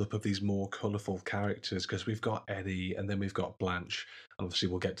build up of these more colourful characters, because we've got Eddie and then we've got Blanche, and obviously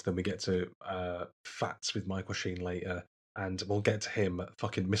we'll get to them. We get to Fats with Michael Sheen later, and we'll get to him,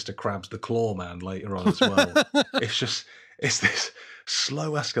 fucking Mr. Krabs the Claw Man, later on as well. It's this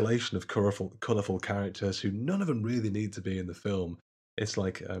slow escalation of colourful characters who none of them really need to be in the film. It's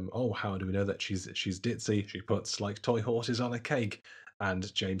like, oh, how do we know that she's ditzy? She puts like toy horses on a cake,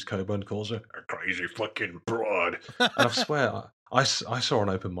 and James Coburn calls her a crazy fucking broad. And I swear, I saw an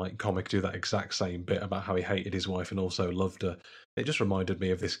open mic comic do that exact same bit about how he hated his wife and also loved her. It just reminded me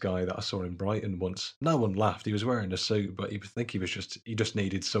of this guy that I saw in Brighton once. No one laughed. He was wearing a suit, but you think he just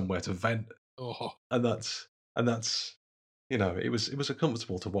needed somewhere to vent. Oh. And that's you know, it was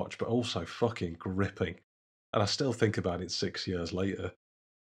uncomfortable to watch, but also fucking gripping. And I still think about it 6 years later.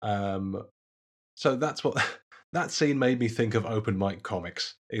 So that's what that scene made me think of. Open mic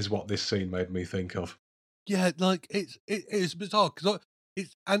comics is what this scene made me think of. Yeah, like it's bizarre because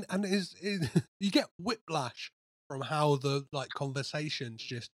you get whiplash from how the like conversations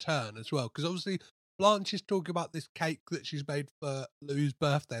just turn as well. Because obviously Blanche is talking about this cake that she's made for Lou's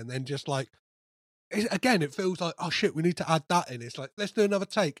birthday, and then just like it feels like, oh shit, we need to add that in. It's like, let's do another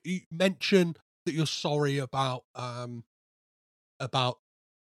take. You mention that you're sorry about the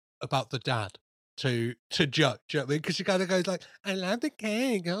dad to Joe. Do you know what I mean? Because she kind of goes like, I love the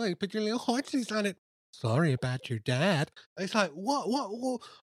cake. Oh, put your little horses on it. Sorry about your dad. It's like, what?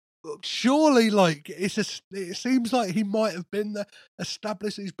 Surely, like, it seems like he might have been there,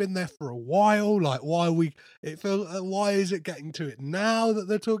 established he's been there for a while. Like, why is it getting to it now that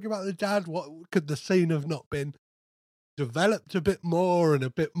they're talking about the dad? What could the scene have not been developed a bit more and a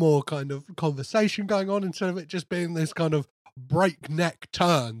bit more kind of conversation going on, instead of it just being this kind of breakneck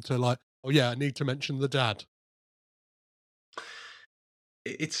turn to like, oh yeah, I need to mention the dad.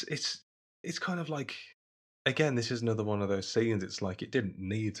 It's kind of like, again, this is another one of those scenes. It's like, it didn't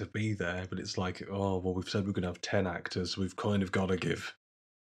need to be there, but it's like, oh, well, we've said we're going to have 10 actors. So we've kind of got to give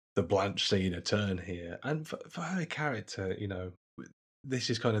the Blanche scene a turn here. And for her character, you know,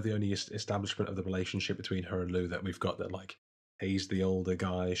 this is kind of the only establishment of the relationship between her and Lou that we've got, that like, he's the older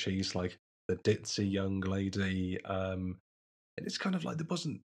guy, she's like the ditzy young lady. And it's kind of like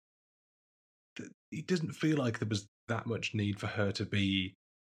it doesn't feel like there was that much need for her to be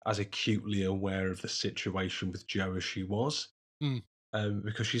as acutely aware of the situation with Joe as she was,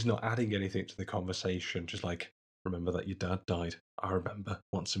 because she's not adding anything to the conversation. Just like, remember that your dad died. I remember.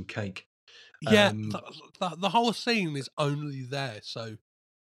 Want some cake? Yeah, the whole scene is only there so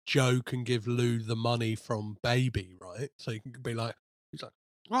Joe can give Lou the money from Baby, right? So he can be like, he's like,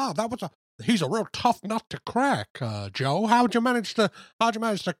 oh, he's a real tough nut to crack, Joe. How'd you manage to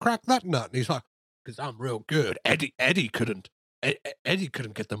crack that nut? And he's like, because I'm real good. Eddie couldn't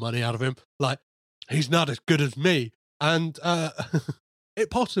get the money out of him. Like, he's not as good as me. And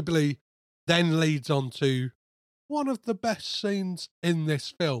it possibly then leads on to one of the best scenes in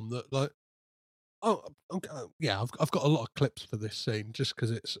this film. That like, I've got a lot of clips for this scene just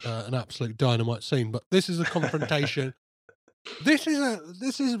because it's an absolute dynamite scene. But this is a confrontation. This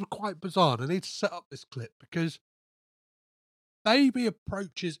is quite bizarre. I need to set up this clip because Baby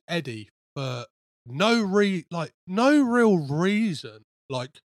approaches Eddie for no real reason.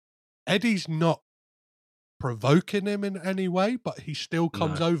 Like, Eddie's not provoking him in any way, but he still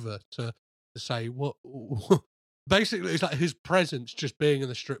comes over to say what. Basically, it's like his presence just being in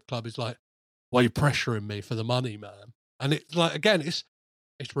the strip club is like, why are you pressuring me for the money, man? And it's like, again, it's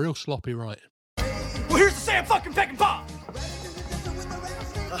real sloppy writing. Well, here's the Sam fucking Peck and Pop.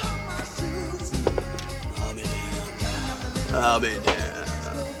 I'll be down.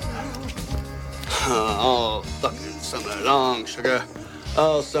 All fucking summer long, sugar.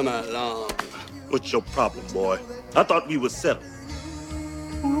 All summer long. What's your problem, boy? I thought we were settled.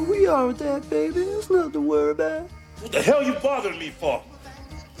 Well, we are with that, baby. There's nothing to worry about. What the hell you bothering me for?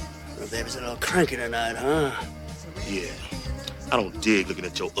 Well, baby's a little cranky tonight, huh? Yeah. I don't dig looking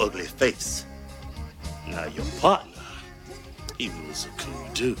at your ugly face. Now, your partner, he was a cool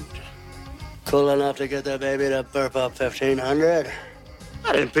dude. Cool enough to get the baby to burp up 1,500?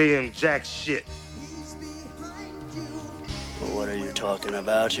 I didn't pay him jack shit. talking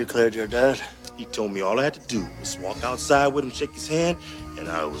about? You cleared your debt? He told me all I had to do was walk outside with him, shake his hand, and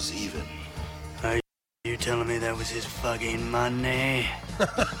I was even. Are you telling me that was his fucking money?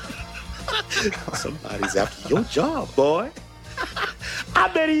 Somebody's after your job, boy. I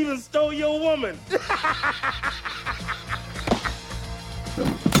bet he even stole your woman.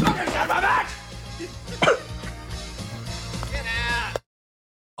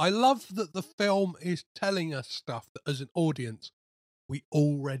 I love that the film is telling us stuff that as an audience we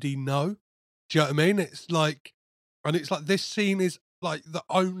already know. Do you know what I mean? It's like this scene is like the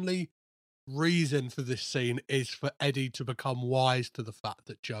only reason for this scene is for Eddie to become wise to the fact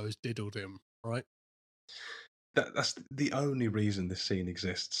that Joe has diddled him, right? That's the only reason this scene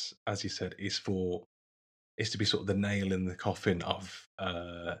exists, as you said, is to be sort of the nail in the coffin of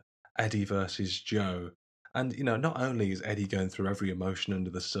Eddie versus Joe. And, you know, not only is Eddie going through every emotion under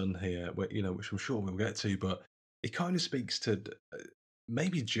the sun here, which I'm sure we'll get to, but it kind of speaks to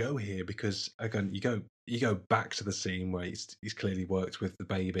maybe Joe here, because, again, you go back to the scene where he's clearly worked with the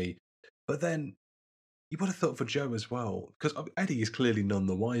baby, but then you would have thought for Joe as well, because Eddie is clearly none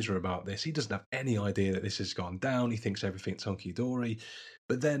the wiser about this. He doesn't have any idea that this has gone down. He thinks everything's hunky-dory.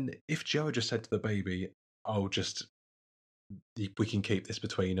 But then if Joe had just said to the baby, we can keep this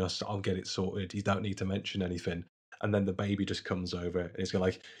between us, I'll get it sorted, you don't need to mention anything. And then the baby just comes over and he's going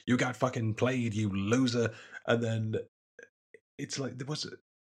like, you got fucking played, you loser. And then it's like,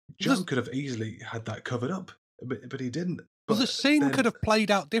 Joe could have easily had that covered up, but he didn't. Well, the scene could have played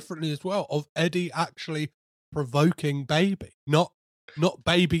out differently as well, of Eddie actually provoking baby, not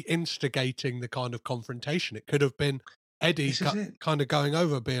baby instigating the kind of confrontation. It could have been Eddie kind of going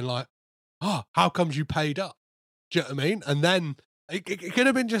over being like, how comes you paid up? Do you know what I mean? And then it could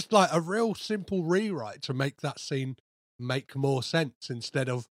have been just like a real simple rewrite to make that scene make more sense, instead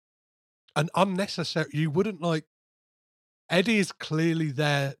of an unnecessary. You wouldn't like. Eddie is clearly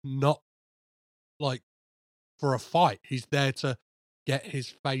there, not like for a fight. He's there to get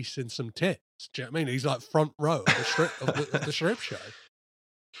his face in some tits. Do you know what I mean? He's like front row of the strip show.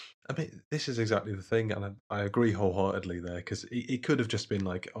 I mean, this is exactly the thing, and I agree wholeheartedly there, because it could have just been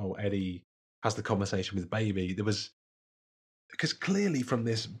like, Eddie has the conversation with baby. Because clearly from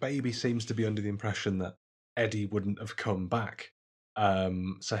this, baby seems to be under the impression that Eddie wouldn't have come back.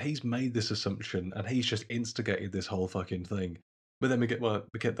 So he's made this assumption, and he's just instigated this whole fucking thing. But then we get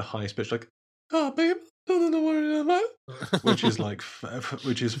the highest pitch, like, oh, babe, I don't know what you're about, which is like,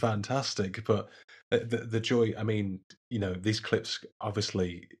 which is fantastic. But the joy. I mean, these clips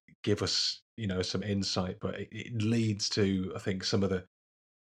obviously give us, some insight, but it leads to, I think, some of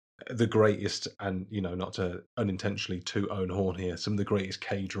the greatest, and not to unintentionally toot own horn here, some of the greatest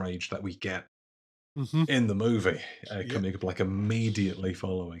cage rage that we get in the movie, coming up like immediately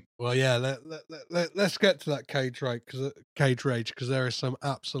following. Well, yeah, let's get to that cage rage, because there is some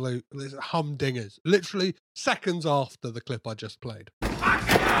absolute humdingers, literally seconds after the clip I just played. Look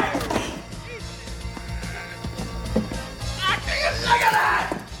at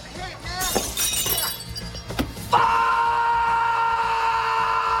that!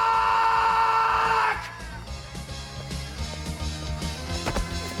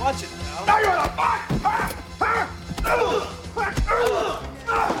 Watch it now. Now you're the fuck!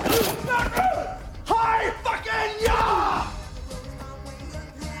 Hi, fucking yeah!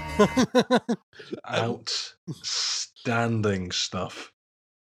 Outstanding stuff.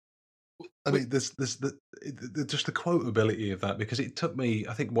 I mean, just the quotability of that, because it took me,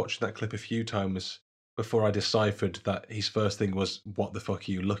 I think, watching that clip a few times before I deciphered that his first thing was, what the fuck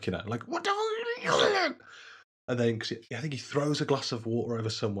are you looking at? Like, what the hell are you looking at? And then, cause I think he throws a glass of water over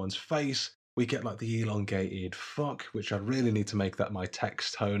someone's face. We get like the elongated fuck, which I really need to make that my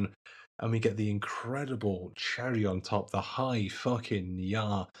text tone. And we get the incredible cherry on top, the high fucking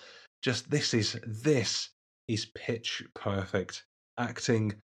yah. Just this is pitch perfect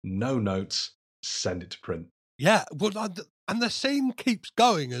acting, no notes, send it to print. Yeah, well, and the scene keeps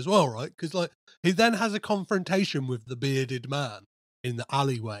going as well, right? Because like he then has a confrontation with the bearded man in the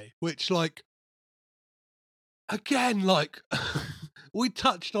alleyway, which like, again, like we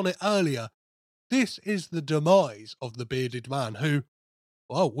touched on it earlier. This is the demise of the bearded man, who,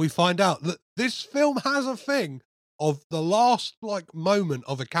 well, we find out that this film has a thing of the last like moment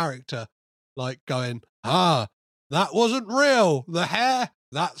of a character like going, that wasn't real. The hair,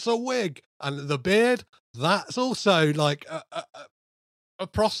 that's a wig. And the beard, that's also like a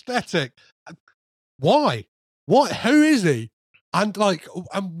prosthetic. Why? What? Who is he? And like,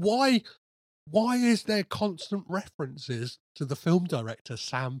 and why is there constant references to the film director,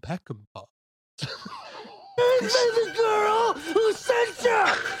 Sam Peckinpah? Baby girl, who sent you?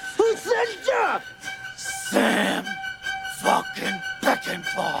 Who sent you? Sam fucking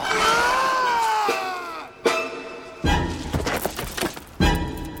Peckinpah!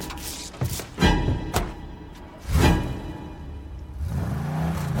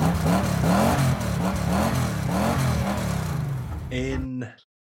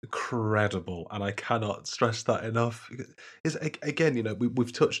 Incredible, and I cannot stress that enough. Is again,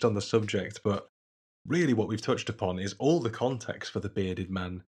 we've touched on the subject, but really what we've touched upon is all the context for the bearded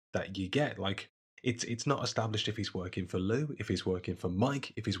man that you get. Like, it's not established if he's working for Lou, if he's working for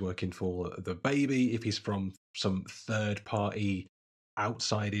Mike, if he's working for the baby, if he's from some third party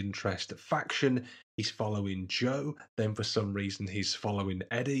outside interest faction. He's following Joe, then for some reason he's following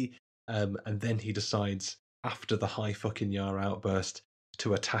Eddie, and then he decides after the high fucking yar outburst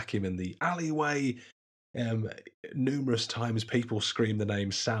to attack him in the alleyway. Numerous times people scream the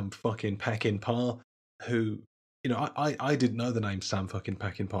name Sam fucking Peckinpah, who, I didn't know the name Sam fucking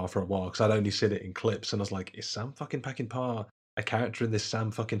Peckinpah for a while because I'd only seen it in clips, and I was like, is Sam fucking Peckinpah a character in this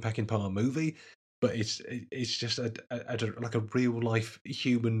Sam fucking Peckinpah movie? But it's just like a real life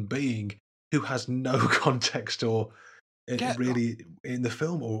human being who has no context or really in the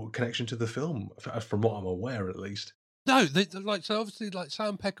film or connection to the film, from what I'm aware, at least. No, so obviously, like,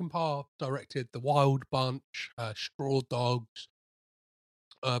 Sam Peckinpah directed The Wild Bunch, Straw Dogs,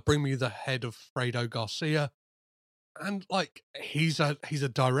 Bring Me the Head of Fredo Garcia, and like he's a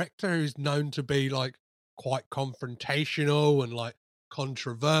director who's known to be like quite confrontational and like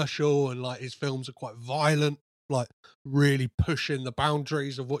controversial, and like his films are quite violent, like really pushing the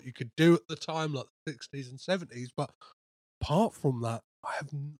boundaries of what you could do at the time, like the 60s and 70s. But apart from that, I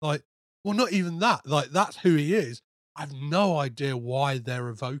have not even that. Like, that's who he is. I have no idea why they're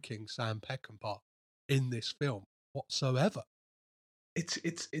evoking Sam Peckinpah in this film whatsoever. It's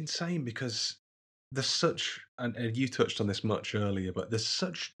insane because there's such, and you touched on this much earlier, but there's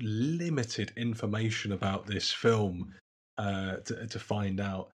such limited information about this film to find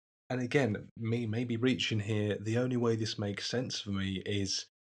out. And again, me maybe reaching here, the only way this makes sense for me is,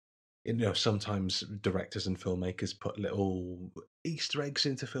 sometimes directors and filmmakers put little Easter eggs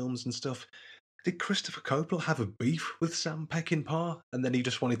into films and stuff. Did Christopher Coppola have a beef with Sam Peckinpah, and then he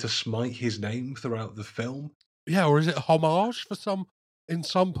just wanted to smite his name throughout the film? Yeah, or is it a homage for some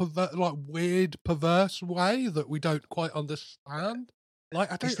weird, perverse way that we don't quite understand?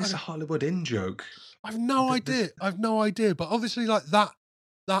 Like, Is this a Hollywood in-joke? I've no idea. I've no idea. But obviously, like, that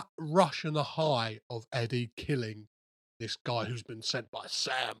rush and the high of Eddie killing this guy who's been sent by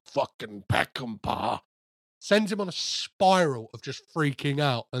Sam fucking Peckinpah sends him on a spiral of just freaking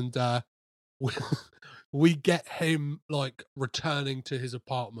out, and we get him like returning to his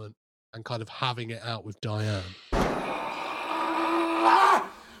apartment and kind of having it out with Diane.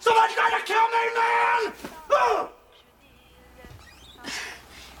 Someone's trying to kill me, man!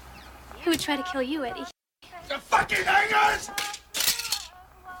 Who would try to kill you, Eddie? The fucking hangers!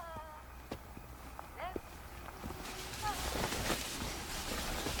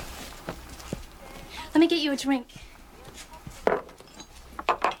 Let me get you a drink.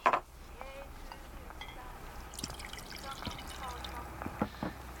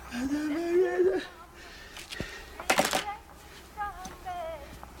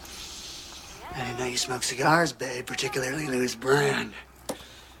 I didn't know you smoke cigars, babe, particularly Louis Brand.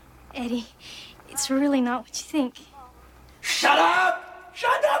 Eddie, it's really not what you think. Shut up!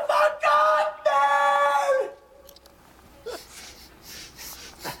 Shut the fuck up, man!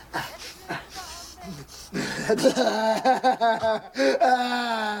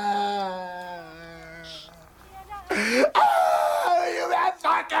 Oh, you have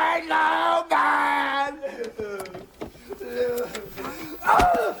fucking low, man!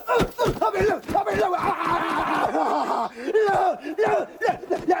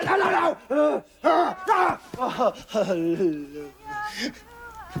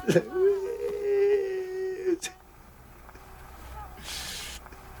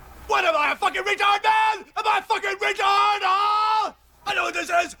 What am I, a fucking retard, man? Am I a fucking retard, huh? I know what this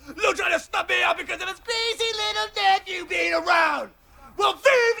is. Lou trying to stop me out because of his crazy little nephew being around. Well,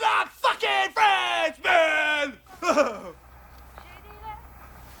 vive la fucking France, man!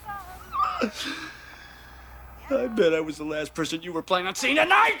 I bet I was the last person you were planning on seeing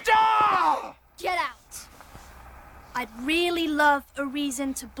tonight! Ah! Get out. I'd really love a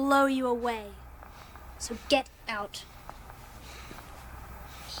reason to blow you away. So get out.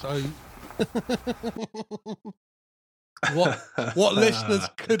 So, what listeners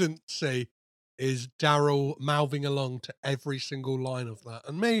couldn't see is Daryl mouthing along to every single line of that,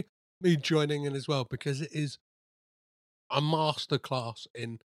 and me joining in as well, because it is a masterclass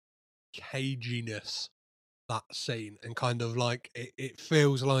in caginess, that scene, and kind of like it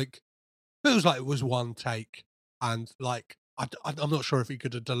feels like it was one take, and like I'm not sure if he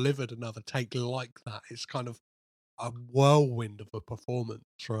could have delivered another take like that. It's kind of a whirlwind of a performance,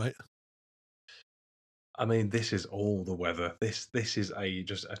 right? I mean, this is all the weather. This is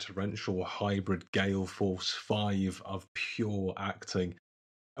just a torrential hybrid gale force 5 of pure acting.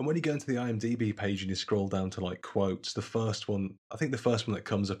 And when you go into the IMDb page and you scroll down to like quotes, the first one that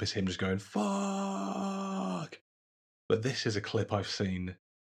comes up is him just going, fuck. But this is a clip I've seen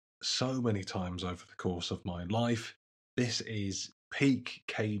so many times over the course of my life. This is peak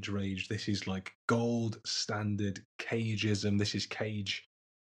Cage rage. This is like gold standard cageism. This is Cage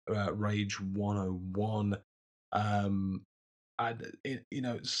rage 101. And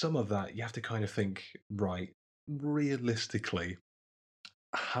some of that you have to kind of think, right, realistically,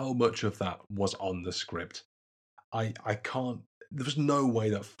 how much of that was on the script? I can't. There was no way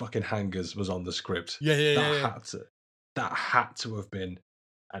that fucking Hangers was on the script. That had to have been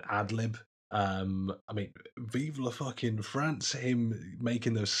an ad lib. I mean, Vive la fucking France, him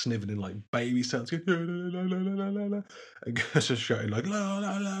making those sniveling like baby sounds, going, la, la, la, la, la, la, and just shouting like la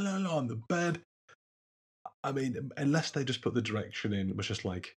la la la la on the bed. I mean, unless they just put the direction in, it was just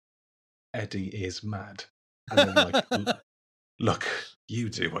like Eddie is mad, and then like, look, you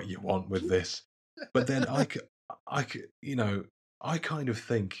do what you want with this. But then I kind of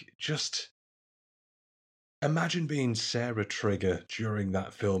think, just imagine being Sarah Trigger during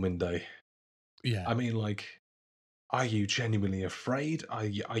that filming day. Yeah. I mean, like, are you genuinely afraid? Are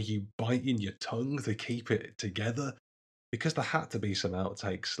you biting your tongue to keep it together? Because there had to be some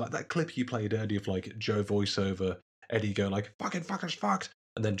outtakes. Like that clip you played earlier of like Joe voiceover, Eddie go like, fucking fuckers fucked,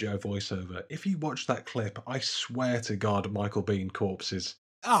 and then Joe voiceover. If you watch that clip, I swear to God, Michael Biehn corpses.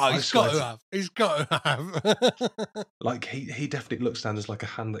 Oh, he's got to have. He's got to have. Like, he definitely looks down as like a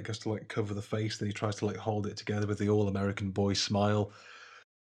hand that goes to like cover the face, then he tries to like hold it together with the all-American boy smile.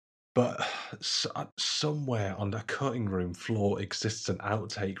 But somewhere on the cutting room floor exists an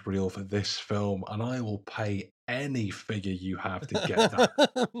outtake reel for this film, and I will pay any figure you have to get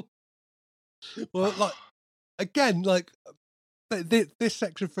that. Well, like, again, like, this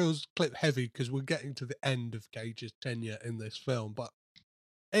section feels clip heavy because we're getting to the end of Cage's tenure in this film, but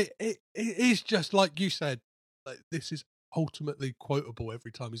it is just like you said, like, this is ultimately quotable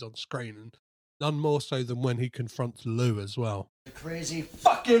every time he's on screen, and none more so than when he confronts Lou as well. The crazy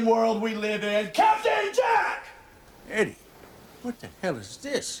fucking world we live in, Captain Jack! Eddie, what the hell is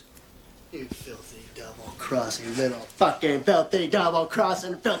this? You filthy double-crossing little fucking filthy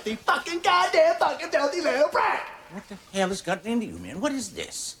double-crossing filthy fucking goddamn fucking filthy little brat! What the hell has gotten into you, man? What is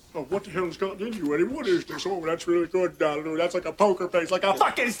this? Oh, what the hell has gotten into you, Eddie? What is this? Oh, that's really good, Lou. That's like a poker face, like a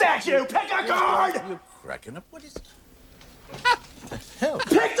fucking statue! Pick a card! You're cracking up. What is it? What the hell?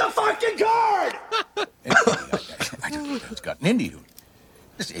 Pick the fucking card! I don't know what's gotten into you.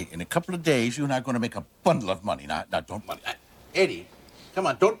 Listen, in a couple of days, you and I are going to make a bundle of money. Now don't money. Eddie, come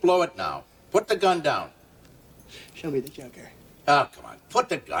on, don't blow it now. Put the gun down. Show me the Joker. Oh, come on, put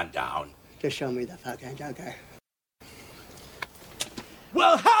the gun down. Just show me the fucking Joker.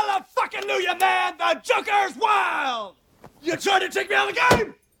 Well, hallelujah, man! The Joker's wild! You trying to take me out of the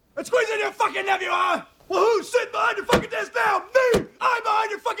game? And squeeze in your fucking nephew, huh? Well, who's sitting behind your fucking desk now? Me! I'm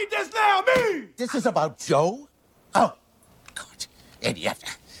behind your fucking desk now! Me! This is about Joe? Oh, God. Eddie,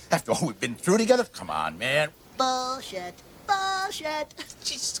 after all we've been through together, come on, man. Bullshit. Bullshit.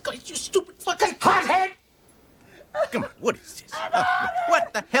 Jesus Christ, you stupid fucking hothead! Come on, what is this?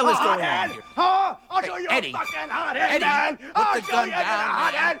 What the hell is going on here? Huh? I'll show you Eddie. a fucking hothead, Eddie, man! put I'll the show gun you down, a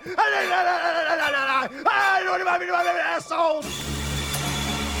hothead! I don't want to be asshole!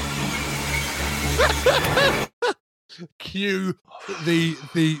 Cue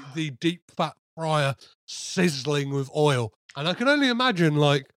the deep fat fryer sizzling with oil, and I can only imagine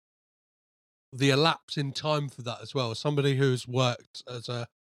like the elapse in time for that as well. Somebody who's worked as a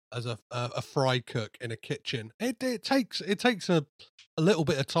fry cook in a kitchen, it takes a little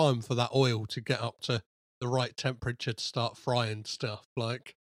bit of time for that oil to get up to the right temperature to start frying stuff.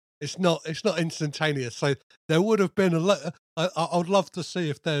 Like, it's not instantaneous. So there would have been I would love to see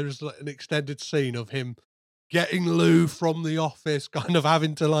if there's like an extended scene of him getting Lou from the office, kind of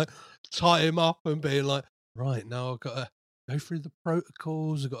having to like tie him up and being like, right, now I've got to go through the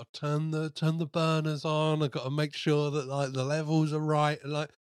protocols. I've got to turn the burners on. I've got to make sure that like the levels are right. And like,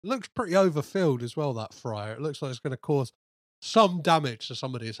 it looks pretty overfilled as well, that fryer. It looks like it's going to cause some damage to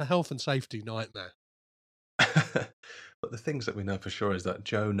somebody. It's a health and safety nightmare. But the things that we know for sure is that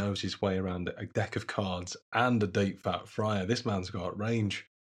Joe knows his way around a deck of cards and a deep fat fryer. This man's got range.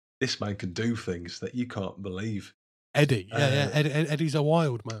 This man can do things that you can't believe. Eddie, Eddie's a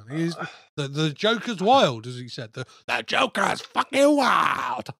wild man. He's the Joker's wild, as he said. The Joker's fucking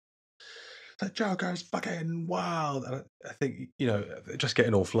wild. the Joker's fucking wild. And I think, just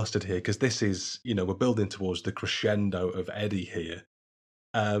getting all flustered here, because this is, we're building towards the crescendo of Eddie here,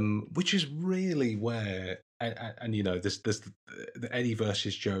 which is really where, and there's the Eddie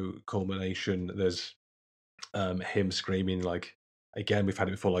versus Joe culmination. There's him screaming, like, again, we've had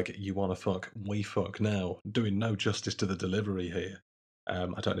it before, like, you want to fuck, we fuck now, doing no justice to the delivery here.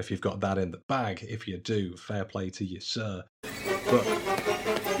 I don't know if you've got that in the bag. If you do, fair play to you, sir. But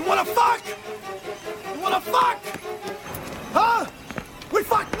You wanna fuck? You wanna fuck? Huh? We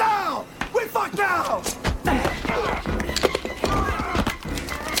fuck now! We fuck now!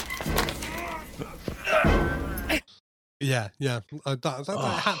 Yeah. That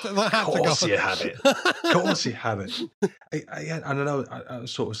had to of course go. you had it. Of course you had it. I don't know. I'm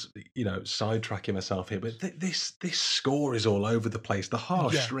sort of, sidetracking myself here, but this score is all over the place. The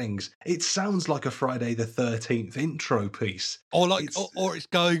harsh strings. It sounds like a Friday the 13th intro piece, or like, or it's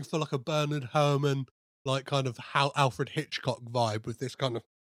going for like a Bernard Herrmann, like kind of how Alfred Hitchcock vibe with this kind of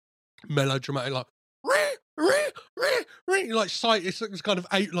melodramatic, like. Like it's kind of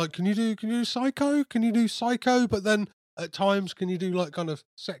like, can you do Psycho? Can you do Psycho? But then at times, can you do like kind of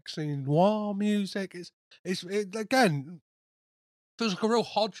sexy noir music? It again feels like a real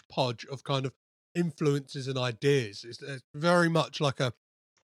hodgepodge of kind of influences and ideas. It's very much like a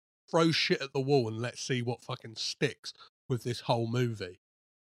throw shit at the wall and let's see what fucking sticks with this whole movie.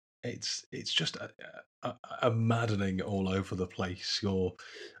 It's just a maddening all over the place score.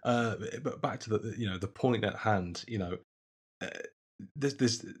 But back to the point at hand.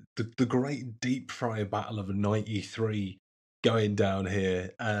 There's the great deep fry battle of '93 going down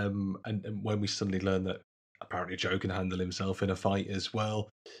here, and when we suddenly learn that apparently Joe can handle himself in a fight as well,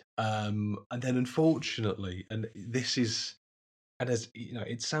 and then unfortunately, and this is. And as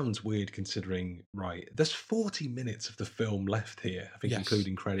it sounds weird considering, right, there's 40 minutes of the film left here, I think,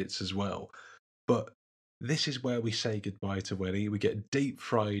 including credits as well. But this is where we say goodbye to Eddie. We get deep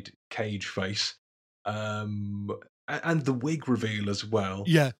fried Cage face, and the wig reveal as well.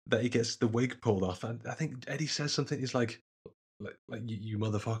 Yeah. That he gets the wig pulled off. And I think Eddie says something, he's like you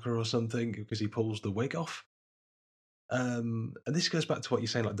motherfucker or something, because he pulls the wig off. And this goes back to what you're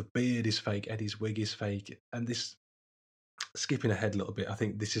saying, like the beard is fake, Eddie's wig is fake, and this. Skipping ahead a little bit, I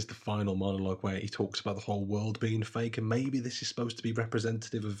think this is the final monologue where he talks about the whole world being fake, and maybe this is supposed to be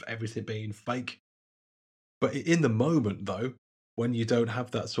representative of everything being fake. But in the moment, though, when you don't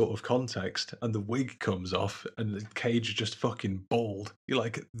have that sort of context and the wig comes off and the Cage is just fucking bald, you're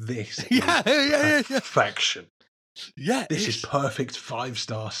like, this is perfection. Yeah, this is perfect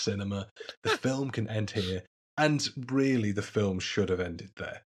 5-star cinema. The film can end here, and really, the film should have ended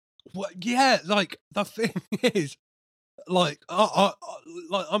there. Well, yeah, like the thing is. Like,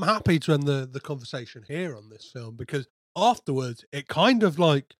 I'm happy to end the conversation here on this film, because afterwards it kind of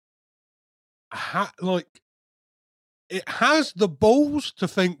like it has the balls to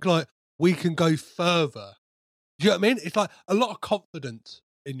think like we can go further. Do you know what I mean? It's like a lot of confidence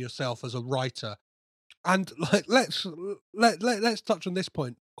in yourself as a writer, and like let's touch on this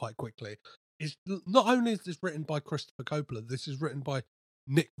point quite quickly. Is not only is this written by Christopher Coppola, this is written by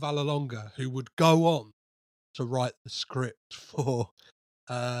Nick Vallelonga, who would go on to write the script for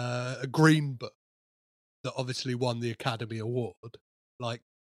a Green Book that obviously won the Academy Award. Like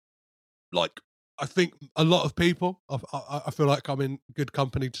I think a lot of people, I feel like I'm in good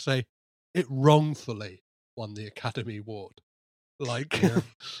company to say it wrongfully won the Academy Award. Like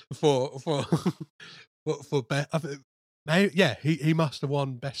for best, he must have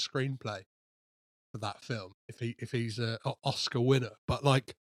won best screenplay for that film if he's an Oscar winner. But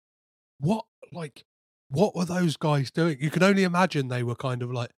like, what were those guys doing? You can only imagine they were kind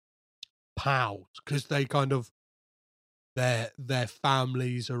of like pals, because they kind of their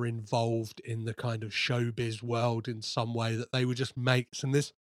families are involved in the kind of showbiz world in some way, that they were just mates. And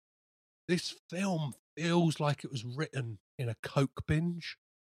this film feels like it was written in a coke binge.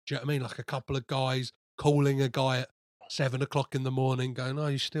 Do you know what I mean? Like a couple of guys calling a guy at 7 o'clock in the morning, going, "Oh,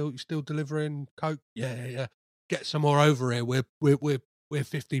 you still delivering coke? Yeah. Get some more over here. We're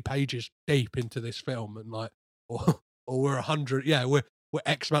 50 pages deep into this film," and like, or we're 100. Yeah, we're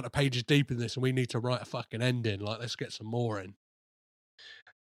X amount of pages deep in this, and we need to write a fucking ending. Like, let's get some more in.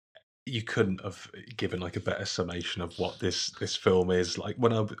 You couldn't have given like a better summation of what this film is. Like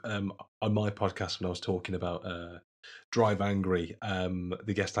when I on my podcast, when I was talking about Drive Angry,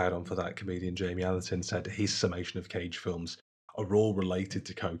 the guest I had on for that, comedian Jamie Allerton, said his summation of Cage films are all related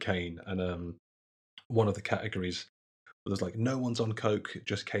to cocaine, and one of the categories. There's like, no one's on coke,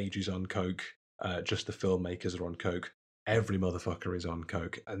 just Cage is on coke, just the filmmakers are on coke. every motherfucker is on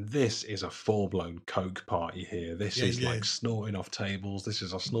coke, and this is a full-blown coke party here. This is like snorting off tables. This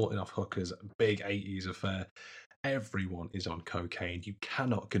is a snorting off hookers, big 80s affair. Everyone is on cocaine. You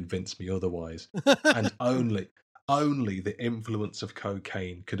cannot convince me otherwise. And only the influence of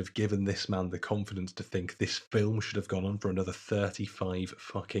cocaine could have given this man the confidence to think this film should have gone on for another 35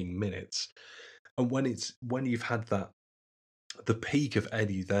 fucking minutes. And when you've had the peak of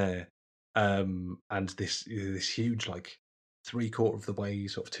Eddie there, and this huge, like, 3/4 of the way,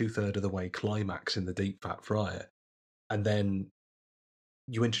 sort of 2/3 of the way climax in the deep fat fryer, and then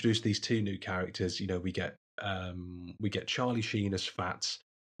you introduce these two new characters. You know, we get Charlie Sheen as Fats.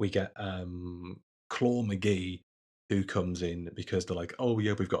 We get Claw McGee, who comes in because they're like, oh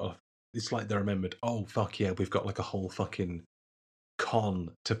yeah, it's like they remembered, oh fuck yeah, we've got like a whole fucking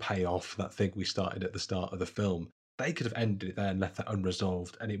con to pay off that thing we started at the start of the film. They could have ended it there and left that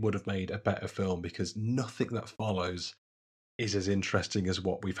unresolved, and it would have made a better film, because nothing that follows is as interesting as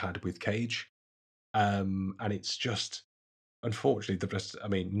what we've had with Cage. And it's just, unfortunately,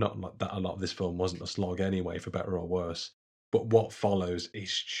 not like that a lot of this film wasn't a slog anyway, for better or worse. But what follows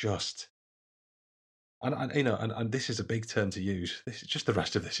is just, and this is a big term to use. This is just, the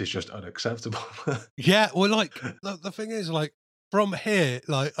rest of this is just unacceptable. Yeah, well, like the thing is, like, from here,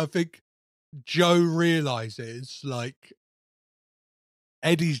 like, I think Joe realizes, like,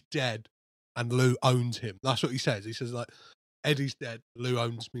 Eddie's dead and Lou owns him. That's what he says. He says, like, Eddie's dead, Lou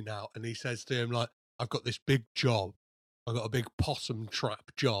owns me now. And he says to him, like, I've got this big job. I've got a big possum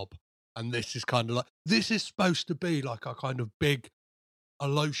trap job. And this is kind of like, this is supposed to be like a kind of big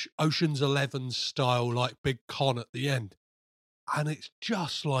Ocean's 11 style, like, big con at the end. And it's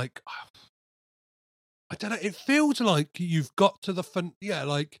just like, I don't know, it feels like you've got to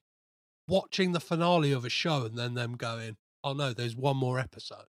like watching the finale of a show and then them going, oh no, there's one more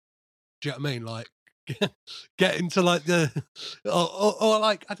episode. Do you know what I mean? Like, get into like or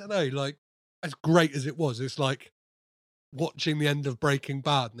like, I don't know, like, as great as it was, it's like watching the end of Breaking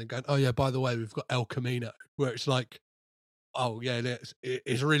Bad and then going, oh yeah, by the way, we've got El Camino, where it's like, oh yeah,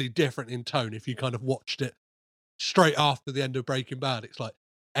 it's really different in tone. If you kind of watched it straight after the end of Breaking Bad, it's like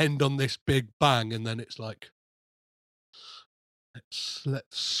end on this big bang, and then it's like, let's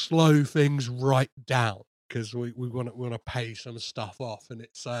slow things right down, because we want to pay some stuff off. And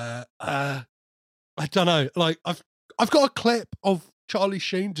it's I don't know, like, I've got a clip of Charlie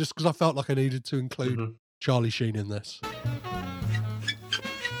Sheen just because I felt like I needed to include Charlie Sheen in this.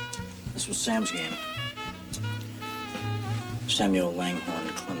 This was Sam's game. Samuel Langhorne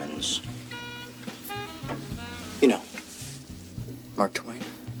Clemens. You know, Mark Twain.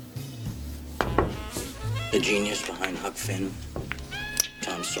 The genius behind Huck Finn,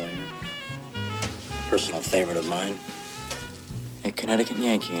 Tom Sawyer. Personal favorite of mine. A Connecticut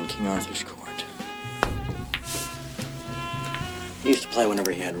Yankee in King Arthur's court. He used to play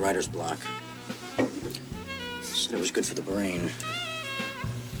whenever he had writer's block. Said it was good for the brain.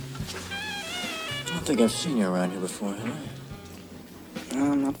 I don't think I've seen you around here before, have I?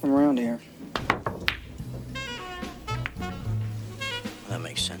 No, I'm not from around here. That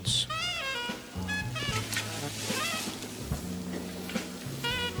makes sense.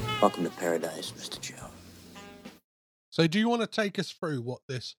 Welcome to paradise, Mr. Joe. So do you want to take us through what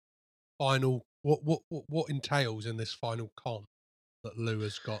this final, what entails in this final con that Lou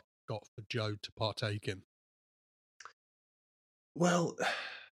has got for Joe to partake in? Well,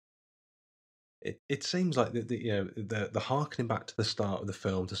 it seems like the harkening back to the start of the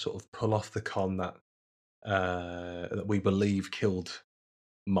film to sort of pull off the con that we believe killed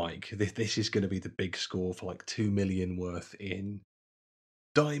Mike. This is going to be the big score for like $2 million worth in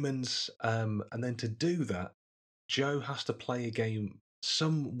diamonds, and then to do that, Joe has to play a game,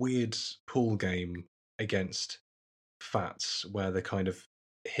 some weird pool game against Fats, where they're kind of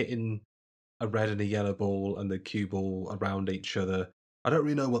hitting a red and a yellow ball and the cue ball around each other. I don't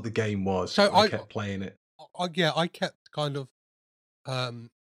really know what the game was. So I kept playing it. I kept kind of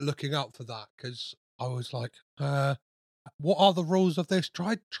looking out for that, because I was like, what are the rules of this?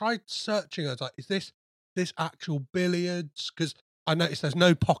 Tried searching. I was like, is this actual billiards? Because I noticed there's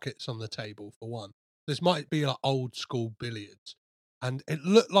no pockets on the table, for one. This might be like old school billiards. And it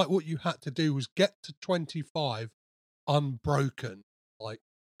looked like what you had to do was get to 25 unbroken, like,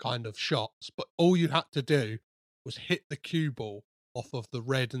 kind of shots. But all you had to do was hit the cue ball off of the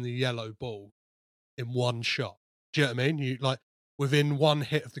red and the yellow ball in one shot. Do you know what I mean? You, like, within one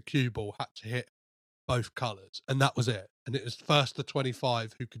hit of the cue ball, had to hit both colours. And that was it. And it was first to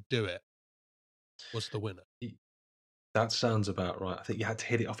 25 who could do it was the winner. That sounds about right. I think you had to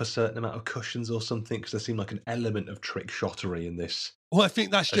hit it off a certain amount of cushions or something because there seemed like an element of trick shottery in this. Well, I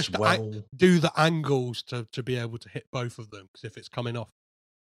think that's just do the angles to be able to hit both of them. Because if it's coming off,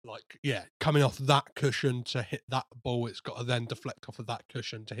 coming off that cushion to hit that ball, it's got to then deflect off of that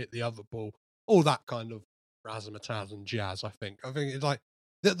cushion to hit the other ball. All that kind of razzmatazz and jazz. I think it's like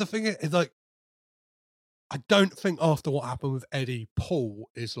the thing is like, I don't think after what happened with Eddie, Paul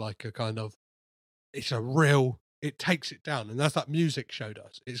is like a kind of, it takes it down, and as that music showed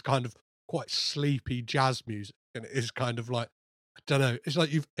us, it's kind of quite sleepy jazz music, and it is kind of like, I don't know, it's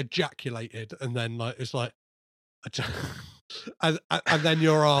like you've ejaculated, and then like it's like, and then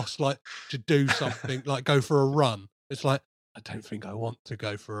you're asked like to do something, like go for a run. It's like, I don't think I want to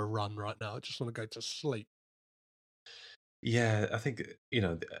go for a run right now. I just want to go to sleep. Yeah, I think,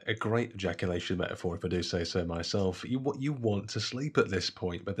 a great ejaculation metaphor, if I do say so myself. You want to sleep at this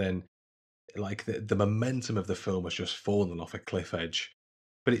point, but then, like, the momentum of the film has just fallen off a cliff edge.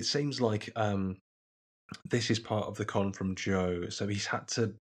 But it seems like this is part of the con from Joe, so he's had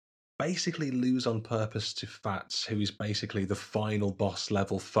to basically lose on purpose to Fats, who is basically the final boss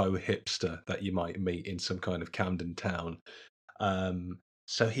level faux hipster that you might meet in some kind of Camden town.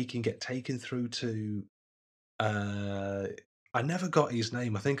 So he can get taken through to... I never got his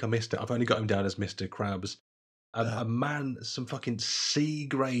name. I think I missed it. I've only got him down as Mr. Krabs. A man, some fucking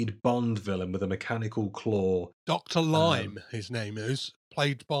C-grade Bond villain with a mechanical claw. Dr. Lime, his name is,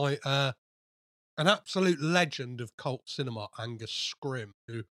 played by an absolute legend of cult cinema, Angus Scrimm,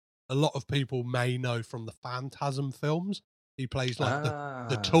 who a lot of people may know from the Phantasm films. He plays like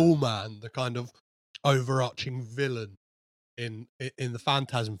the tall man, the kind of overarching villain in the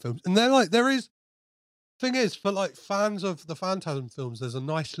Phantasm films. And they're like, thing is, for like fans of the Phantasm films, there's a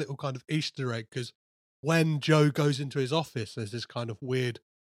nice little kind of Easter egg, because when Joe goes into his office, there's this kind of weird,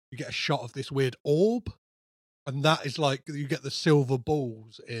 you get a shot of this weird orb, and that is like, you get the silver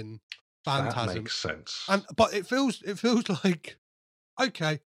balls in Phantasm. That makes sense. But it feels like,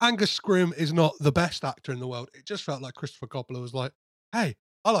 okay, Angus Scrimm is not the best actor in the world. It just felt like Christopher Coppola was like, hey,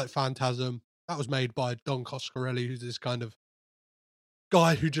 I like Phantasm. That was made by Don Coscarelli, who's this kind of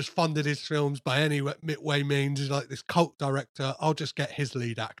guy who just funded his films by any way means. He's like this cult director. I'll just get his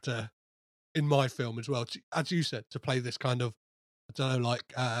lead actor in my film as well, as you said, to play this kind of, I don't know,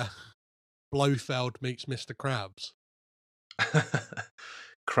 like Blofeld meets Mr. Krabs.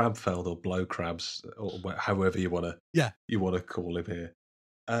 Crabfeld or Blow Crabs, or however you want to call him here.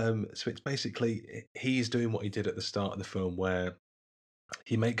 So it's basically, he's doing what he did at the start of the film, where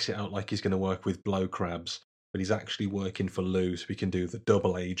he makes it out like he's going to work with Blow Crabs, but he's actually working for Lou, so he can do the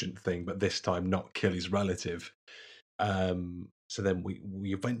double agent thing, but this time not kill his relative. So then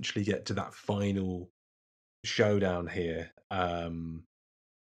we eventually get to that final showdown here. And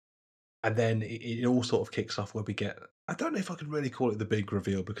then it all sort of kicks off where we get, I don't know if I can really call it the big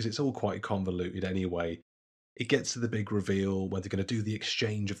reveal, because it's all quite convoluted anyway. It gets to the big reveal where they're going to do the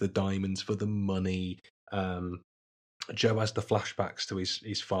exchange of the diamonds for the money. Joe has the flashbacks to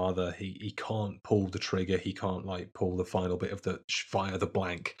his father. He can't pull the trigger. He can't like pull the final bit of the fire the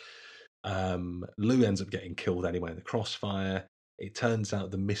blank. Lou ends up getting killed anyway in the crossfire. It turns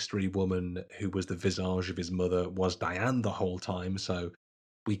out the mystery woman who was the visage of his mother was Diane the whole time. So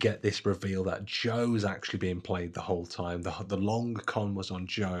we get this reveal that Joe's actually being played the whole time. The long con was on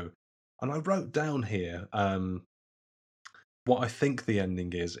Joe. And I wrote down here what I think the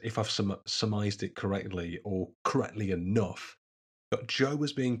ending is, if I've surmised it correctly or correctly enough. But Joe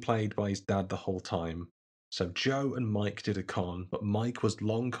was being played by his dad the whole time. So Joe and Mike did a con, but Mike was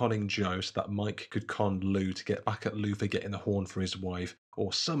long conning Joe so that Mike could con Lou to get back at Lou for getting the horn for his wife,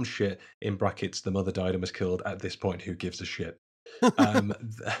 or some shit, in brackets, the mother died and was killed. At this point, who gives a shit?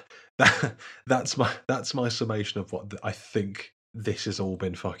 That's my summation of what I think this has all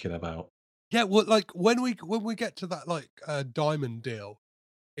been fucking about. Yeah, well, like when we get to that like diamond deal,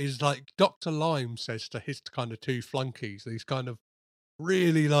 is like Dr. Lime says to his kind of two flunkies, these kind of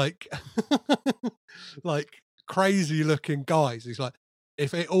really like like crazy looking guys. He's like,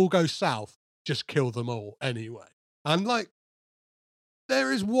 if it all goes south, just kill them all anyway. And like,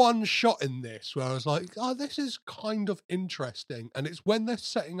 there is one shot in this where I was like, oh, this is kind of interesting. And it's when they're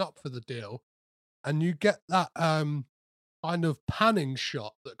setting up for the deal, and you get that kind of panning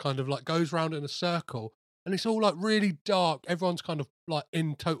shot that kind of like goes round in a circle, and it's all like really dark. Everyone's kind of like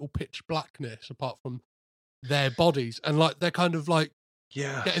in total pitch blackness apart from their bodies, and like they're kind of like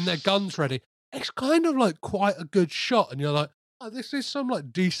getting their guns ready. It's kind of like quite a good shot, and you're like, oh, this is some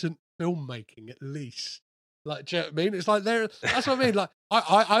like decent filmmaking at least. Like, do you know what I mean? It's like that's what I mean. Like,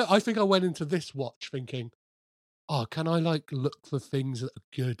 I think I went into this watch thinking, oh, can I like look for things that are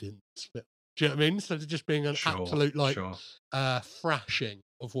good in this film? Do you know what I mean? Instead of just being an absolute thrashing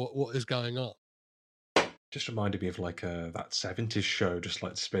of what is going on. Just reminded me of like that 70s show, just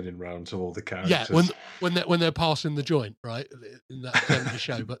like spinning round to all the characters. Yeah, when they're passing the joint, right, in that 70s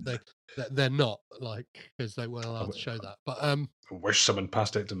show, but they're not, like, because they weren't allowed to show that. But I wish someone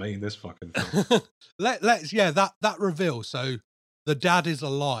passed it to me in this fucking film. that reveal. So the dad is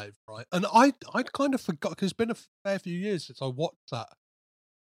alive, right? And I'd kind of forgot, because it's been a fair few years since I watched that.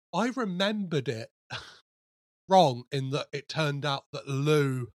 I remembered it wrong in that it turned out that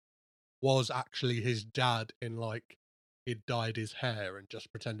Lou was actually his dad, in like he'd dyed his hair and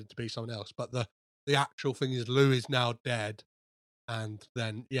just pretended to be someone else. But the actual thing is Lou is now dead, and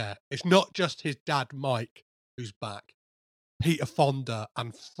then it's not just his dad Mike who's back. Peter Fonda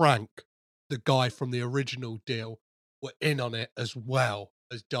and Frank, the guy from the original deal, were in on it as well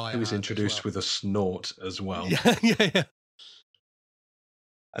as Diane. He was introduced with a snort as well. Yeah.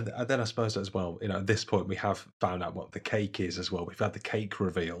 And then I suppose as well, at this point we have found out what the cake is as well. We've had the cake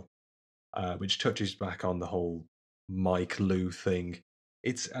reveal, which touches back on the whole Mike Lou thing.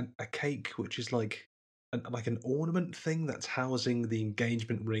 It's a cake which is like an ornament thing that's housing the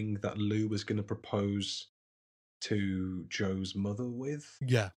engagement ring that Lou was going to propose to Joe's mother with.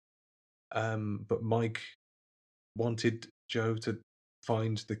 Yeah. But Mike wanted Joe to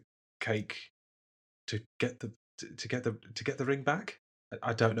find the cake to get the ring back.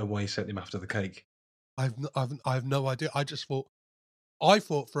 I don't know why he sent him after the cake. I've no idea. I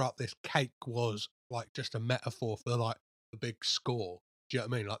thought throughout this cake was like just a metaphor for like the big score. Do you know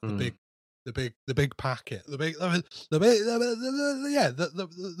what I mean? Like the big packet, the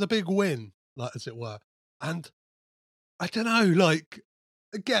big win, like, as it were. And I don't know, like,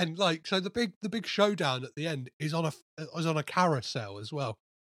 again, like, so the big showdown at the end is on a carousel as well.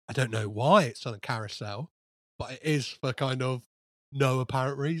 I don't know why it's on a carousel, but it is for kind of no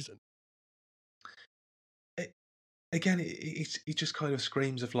apparent reason. It just kind of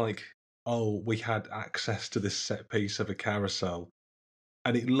screams of like, oh, we had access to this set piece of a carousel,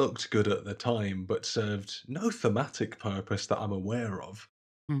 and it looked good at the time, but served no thematic purpose that I'm aware of.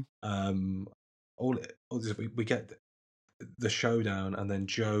 All this, we get the showdown, and then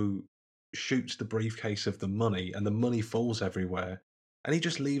Joe shoots the briefcase of the money, and the money falls everywhere, and he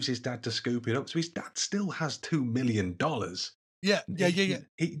just leaves his dad to scoop it up. So his dad still has $2 million. Yeah.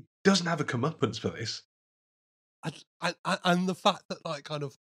 He doesn't have a comeuppance for this. And the fact that, like, kind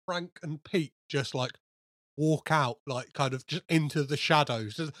of Frank and Pete just like walk out, like, kind of just into the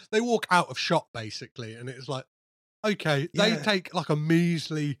shadows. They walk out of shot basically, and it's like, okay, they take like a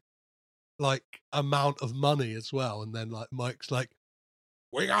measly like amount of money as well, and then like Mike's like,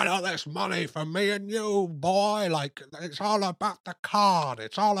 we got all this money for me and you, boy. Like, it's all about the con.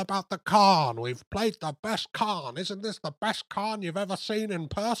 It's all about the con. We've played the best con. Isn't this the best con you've ever seen in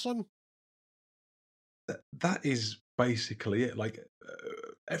person? That is basically it. Like,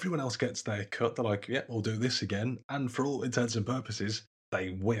 everyone else gets their cut. They're like, yeah, we'll do this again. And for all intents and purposes,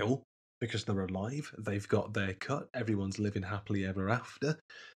 they will, because they're alive. They've got their cut. Everyone's living happily ever after.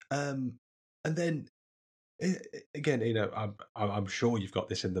 And then, again, I'm sure you've got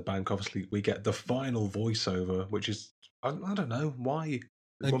this in the bank. Obviously, we get the final voiceover, which is, I don't know why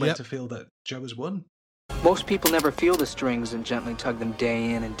we're meant to feel that Joe has won. Most people never feel the strings and gently tug them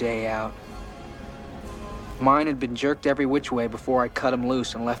day in and day out. Mine had been jerked every which way before I cut them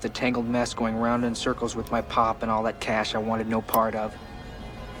loose and left a tangled mess going round in circles with my pop and all that cash I wanted no part of.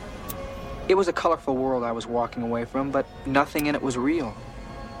 It was a colorful world I was walking away from, but nothing in it was real.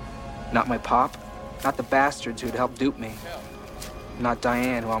 Not my pop, not the bastards who'd helped dupe me, not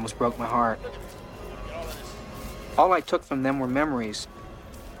Diane, who almost broke my heart. All I took from them were memories.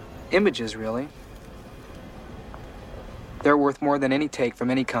 Images, really. They're worth more than any take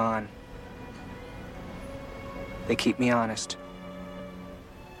from any con. They keep me honest.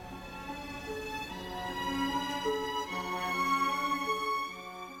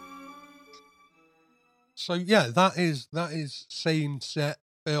 So yeah, that is scene, set,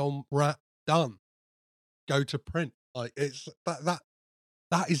 film, wrap, done. Go to print. Like, it's that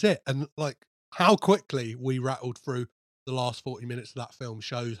is it. And like how quickly we rattled through the last 40 minutes of that film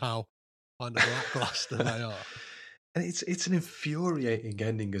shows how kind of lackluster they are. And it's an infuriating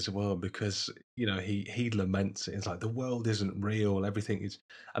ending as well, because he laments it. It's like the world isn't real, everything is,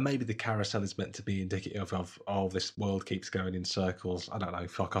 and maybe the carousel is meant to be indicative of this world keeps going in circles. I don't know,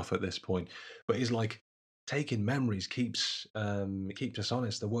 fuck off at this point. But it's like taking memories keeps us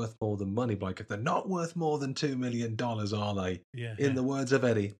honest. They're worth more than money. Like, if they're not worth more than $2 million, are they? Yeah. In the words of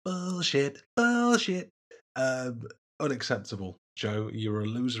Eddie, bullshit. Unacceptable. Joe, you're a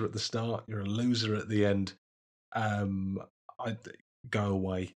loser at the start. You're a loser at the end. I'd go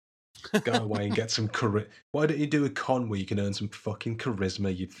away. Go away and get some charisma. Why don't you do a con where you can earn some fucking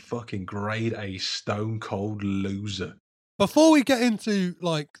charisma, you fucking grade A stone cold loser? Before we get into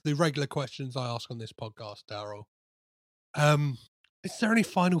like the regular questions I ask on this podcast, Daryl, is there any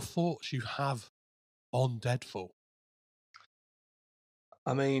final thoughts you have on Deadfall?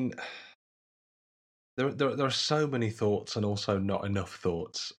 I mean, there are so many thoughts and also not enough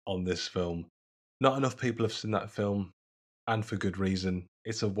thoughts on this film. Not enough people have seen that film, and for good reason.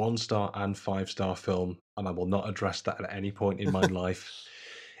 It's a 1-star and 5-star film, and I will not address that at any point in my life.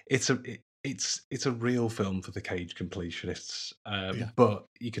 It's a real film for the Cage completionists, but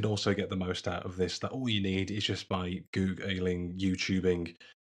you can also get the most out of this. That all you need is just by Googling, YouTubing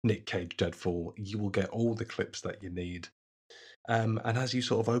Nick Cage Deadfall. You will get all the clips that you need. And as you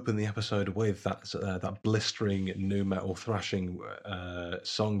sort of open the episode with that blistering nu metal thrashing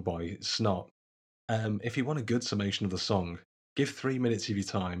song by Snot, if you want a good summation of the song, give 3 minutes of your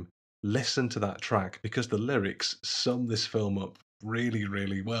time, listen to that track, because the lyrics sum this film up really,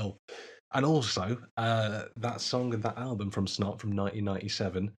 really well. And also, that song and that album from Snot from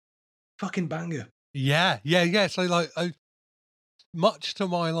 1997, fucking banger. Yeah. So like, much to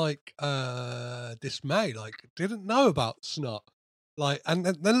my dismay, didn't know about Snot. And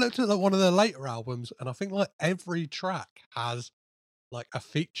then looked at one of their later albums, and I think like every track has like a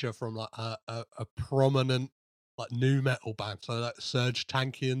feature from like a prominent like nu metal band. So like Serge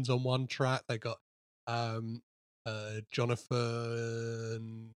Tankian's on one track. They got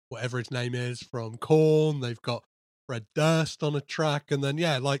Jonathan, whatever his name is, from Korn. They've got Fred Durst on a track, and then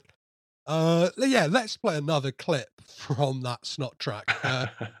let's play another clip from that Snot track,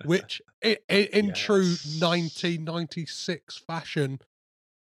 which in true 1996 fashion,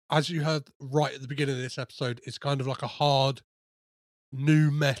 as you heard right at the beginning of this episode, it's kind of like a hard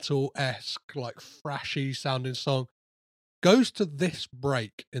nu metal-esque, like thrashy sounding song. Goes to this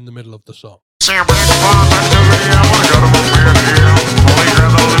break in the middle of the song.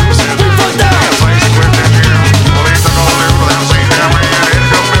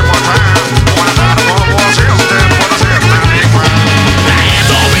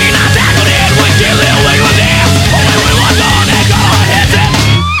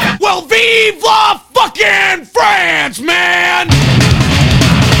 Well, vive la fucking France, man!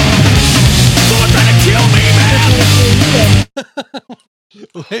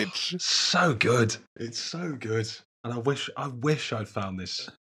 Which so good. It's so good, and I wish I'd found this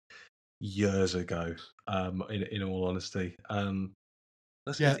years ago. In all honesty,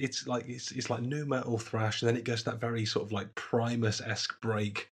 it's like nu metal thrash, and then it goes to that very sort of like Primus-esque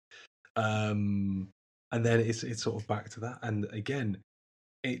break, and then it's sort of back to that, and again,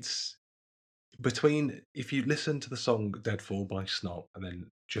 it's between, if you listen to the song Deadfall by Snot and then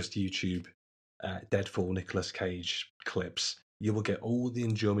just YouTube Deadfall Nicolas Cage clips, you will get all the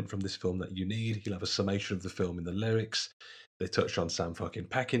enjoyment from this film that you need. You'll have a summation of the film in the lyrics. They touched on Sam fucking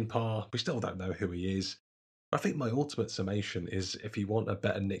Peckinpah. We still don't know who he is. I think my ultimate summation is, if you want a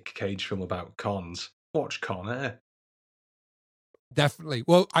better Nick Cage film about cons, watch Con Air. Definitely.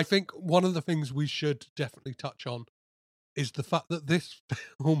 Well, I think one of the things we should definitely touch on is the fact that this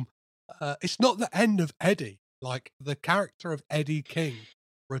film, it's not the end of Eddie. Like, the character of Eddie King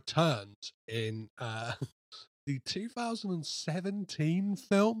returns in the 2017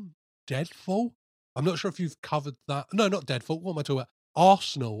 film Deadfall. I'm not sure if you've covered that. No, not Deadfall. What am I talking about?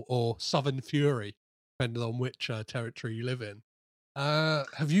 Arsenal or Southern Fury, depending on which territory you live in.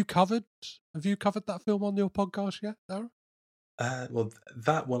 Have you covered that film on your podcast yet, Darren? Well,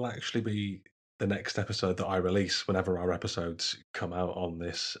 that will actually be the next episode that I release whenever our episodes come out on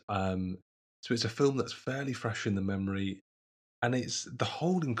this. So it's a film that's fairly fresh in the memory, and it's the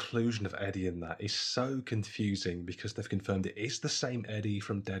whole inclusion of Eddie in that is so confusing, because they've confirmed it is the same Eddie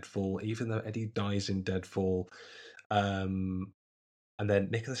from Deadfall, even though Eddie dies in Deadfall. And then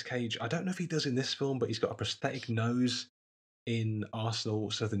Nicolas Cage, I don't know if he does in this film, but he's got a prosthetic nose in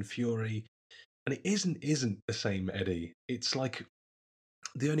Arsenal, Southern Fury. And it isn't the same Eddie. It's like,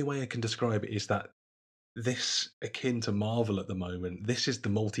 the only way I can describe it is that this, akin to Marvel at the moment, this is the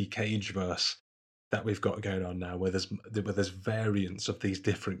multi-Cage verse that we've got going on now, where there's variants of these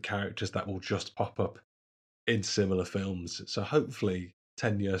different characters that will just pop up in similar films. So hopefully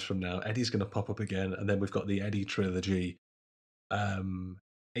 10 years from now, Eddie's going to pop up again, and then we've got the Eddie trilogy.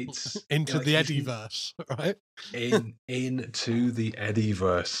 It's into the Eddie-verse, right? into the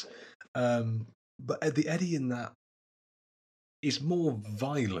Eddie-verse. But the Eddie in that is more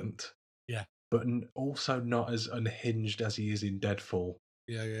violent, but also not as unhinged as he is in Deadfall.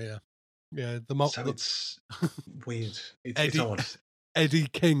 Yeah. So it's weird. It's odd. Eddie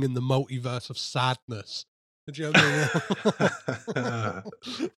King in the multiverse of sadness Do you know what I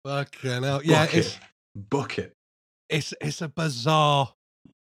mean? Fucking hell. Yeah, Bucket. It's a bizarre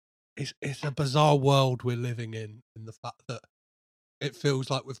it's a bizarre world we're living in the fact that it feels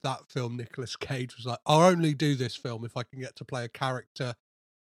like with that film, Nicolas Cage was like, I'll only do this film if I can get to play a character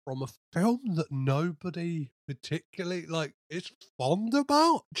from a film that nobody particularly is fond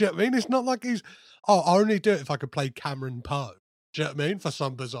about. Do you know what I mean? It's not like he's, I'll only do it if I could play Cameron Poe. Do you know what I mean? For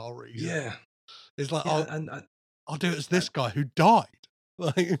some bizarre reason. Yeah. It's like, yeah, I'll do it as this guy who died.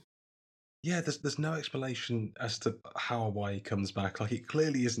 Like, yeah, there's no explanation as to how or why he comes back. Like, it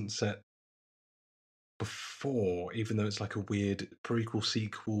clearly isn't set before, even though it's like a weird prequel,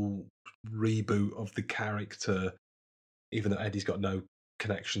 sequel, reboot of the character, even though Eddie's got no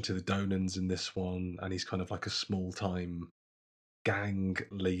connection to the Donans in this one, and he's kind of like a small-time gang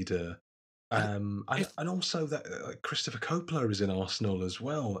leader. And also that Christopher Coppola is in Arsenal as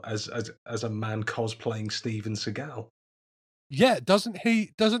well, as a man cosplaying Steven Seagal. Yeah, doesn't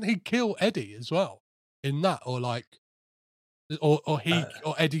he kill Eddie as well in that, or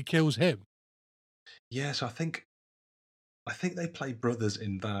Eddie kills him? Yeah, so I think they play brothers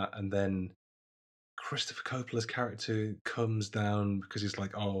in that, and then Christopher Coppola's character comes down because he's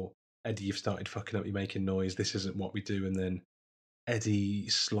like, "Oh, Eddie, you've started fucking up. You're making noise. This isn't what we do." And then Eddie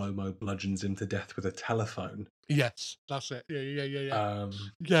slow-mo bludgeons him to death with a telephone. Yes, that's it. Yeah.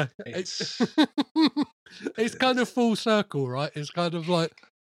 Yeah, it's kind of full circle, right? It's kind of like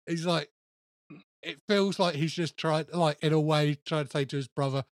he's like, it feels like he's just trying, like in a way, trying to say to his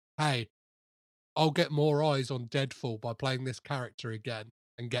brother, "Hey, I'll get more eyes on Deadfall by playing this character again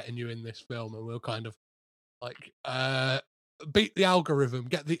and getting you in this film, and we'll kind of like beat the algorithm,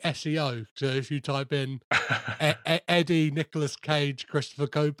 get the SEO. So if you type in Eddie, Nicolas Cage, Christopher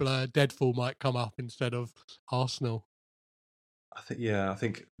Coppola, Deadfall might come up instead of Arsenal." I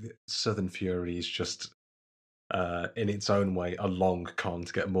think Southern Fury is just, in its own way, a long con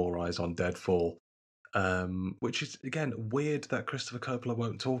to get more eyes on Deadfall. Which is, again, weird that Christopher Coppola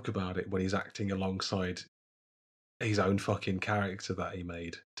won't talk about it when he's acting alongside his own fucking character that he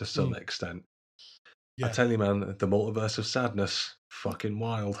made to some extent. Yeah. I tell you, man, the multiverse of sadness, fucking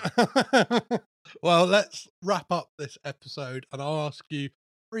wild. Well, let's wrap up this episode, and I'll ask you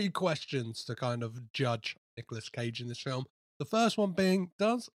 3 questions to kind of judge Nicolas Cage in this film. The first one being,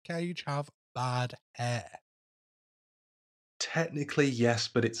 does Cage have bad hair? Technically, yes,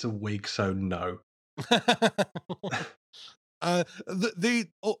 but it's a wig, so no.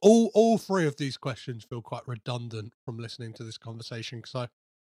 All 3 of these questions feel quite redundant from listening to this conversation, because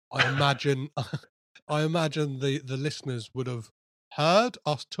I imagine the listeners would have heard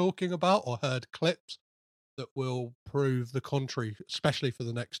us talking about or heard clips that will prove the contrary, especially for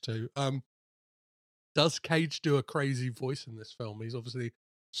the next 2. Does Cage do a crazy voice in this film? He's obviously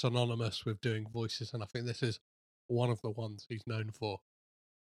synonymous with doing voices, and I think this is one of the ones he's known for.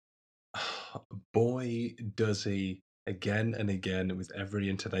 Boy, does he, again and again, with every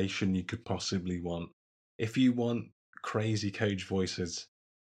intonation you could possibly want. If you want crazy Cage voices,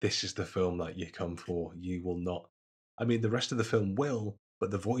 this is the film that you come for. You will not. I mean, the rest of the film will,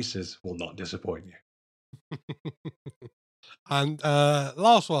 but the voices will not disappoint you. And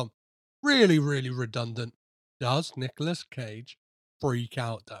last one, really, really redundant. Does Nicolas Cage freak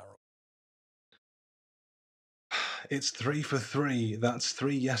out Daryl? It's 3 for 3. That's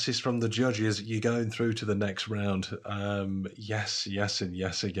 3 yeses from the judges. You're going through to the next round. Yes, and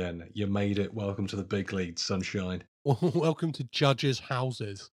yes again. You made it. Welcome to the big league, sunshine. Welcome to judges'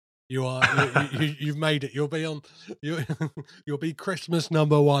 houses. You've made it. You'll be Christmas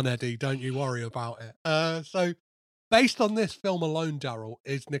 #1, Eddie. Don't you worry about it. So, based on this film alone, Daryl,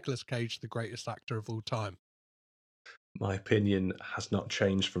 is Nicolas Cage the greatest actor of all time? My opinion has not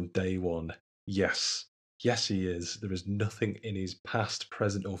changed from day one. Yes, he is. There is nothing in his past,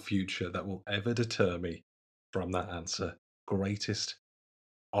 present, or future that will ever deter me from that answer. Greatest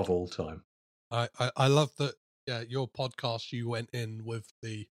of all time. I love that. Yeah, your podcast, you went in with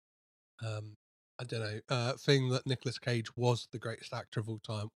the thing that Nicolas Cage was the greatest actor of all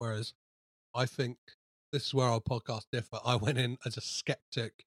time, whereas I think this is where our podcasts differ. I went in as a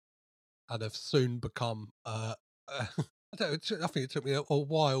skeptic and have soon become I think it took me a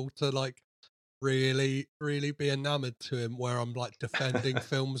while to like really be enamored to him, where I'm like defending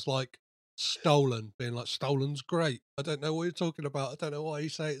films like Stolen, being like, Stolen's great. I don't know what you're talking about. I don't know why you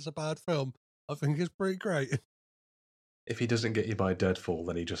say it's a bad film. I think it's pretty great. If he doesn't get you by Deadfall,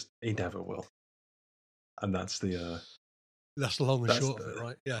 then he never will. And that's the long and short of it,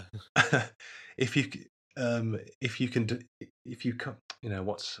 right? Yeah. If you can,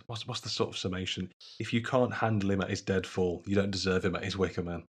 what's the sort of summation? If you can't handle him at his Deadfall, you don't deserve him at his Wicker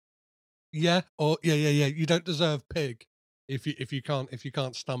Man. Yeah, or yeah. You don't deserve pig if you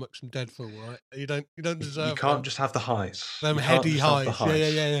can't stomach some Deadfall, right? You don't deserve. You can't just have the highs. Them You can't heady just have the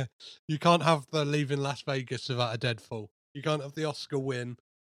highs. Yeah. highs. You can't have the leaving Las Vegas without a Deadfall. You can't have the Oscar win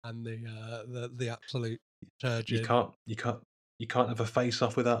and the absolute turgid. You can't have a face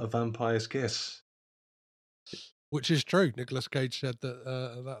off without a vampire's kiss. Which is true. Nicolas Cage said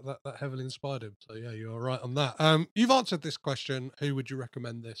that heavily inspired him. So yeah, you are right on that. You've answered this question. Who would you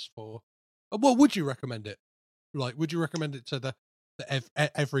recommend this for? Well, would you recommend it? Like, would you recommend it to the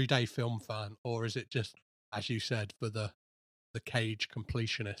everyday film fan, or is it just, as you said, for the Cage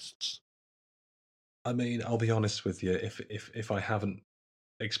completionists? I mean, I'll be honest with you. If I haven't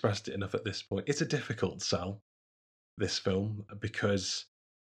expressed it enough at this point, it's a difficult sell, this film, because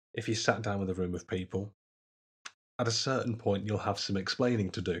if you sat down with a room of people, at a certain point you'll have some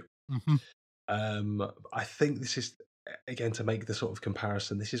explaining to do. Mm-hmm. I think this is, again, to make the sort of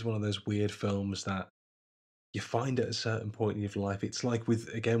comparison, this is one of those weird films that you find at a certain point in your life. It's like with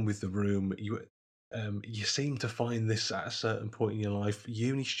The Room, you seem to find this at a certain point in your life.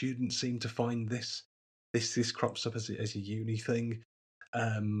 Uni students seem to find this crops up as a uni thing.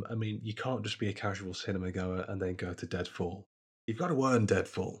 I mean, you can't just be a casual cinema goer and then go to Deadfall. You've got to earn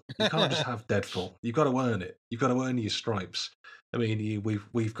Deadfall. You can't just have Deadfall. You've got to earn it. You've got to earn your stripes. I mean,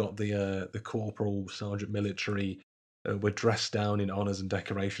 we've got the corporal, sergeant military. We're dressed down in honours and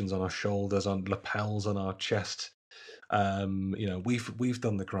decorations on our shoulders, on lapels on our chest. We've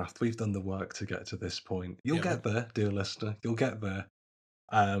done the graft. We've done the work to get to this point. You'll get there, dear listener. You'll get there.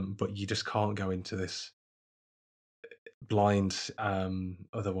 But you just can't go into this blind.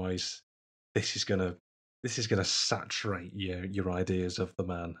 Otherwise, this is gonna saturate your ideas of the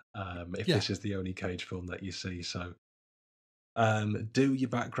man. If this is the only Cage film that you see, so do your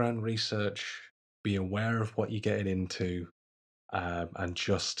background research, be aware of what you're getting into, and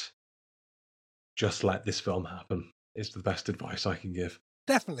just let this film happen. Is the best advice I can give.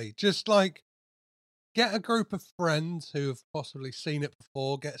 Definitely, just like get a group of friends who have possibly seen it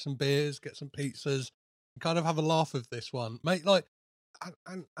before, get some beers, get some pizzas, and kind of have a laugh with this one, mate. Like.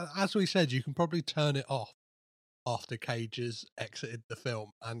 And as we said, you can probably turn it off after Cage has exited the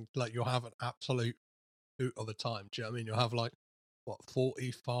film, and like you'll have an absolute hoot of a time. Do you know what I mean? You'll have like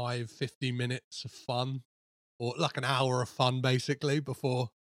 45, 50 minutes of fun, or like an hour of fun basically before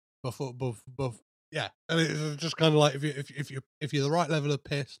yeah. And it's just kind of like if you're the right level of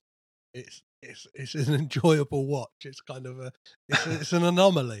pissed, it's an enjoyable watch. It's kind of it's an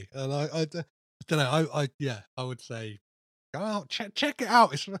anomaly, and I don't know. I would say. Go out, check it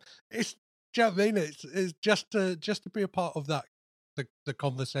out. It's do you know what I mean? It's just to be a part of that the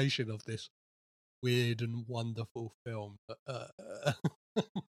conversation of this weird and wonderful film that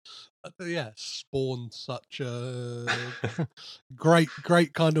spawned such a great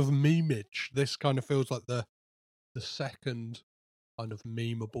kind of memeage. This kind of feels like the second kind of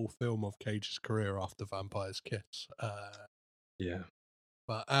memeable film of Cage's career after Vampire's Kiss.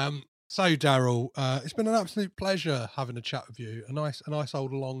 But so, Daryl, it's been an absolute pleasure having a chat with you. A nice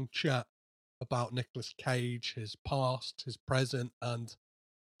old long chat about Nicolas Cage, his past, his present, and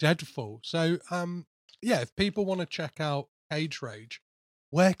Deadfall. So, if people want to check out Cage Rage,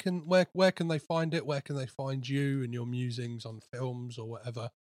 where can they find it? Where can they find you and your musings on films or whatever?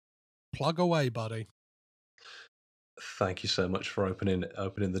 Plug away, buddy. Thank you so much for opening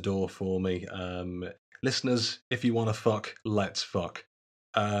the door for me, listeners. If you want to fuck, let's fuck.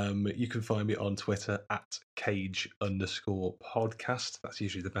 You can find me on Twitter at Cage_podcast. That's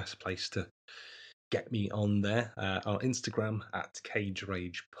usually the best place to get me on there. On Instagram at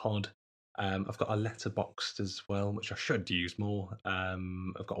CageRagePod. I've got a Letterboxd as well, which I should use more.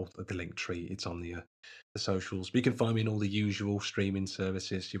 I've got all the link tree. It's on the socials. But you can find me in all the usual streaming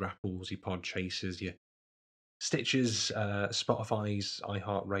services: your Apples, your Podchasers, your Stitchers, Spotify's,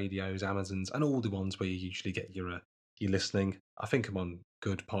 iHeartRadios, Amazons, and all the ones where you usually get your listening. I think I'm on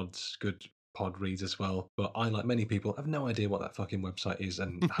Good Pods, Good Pod Reads as well, but I, like many people, have no idea what that fucking website is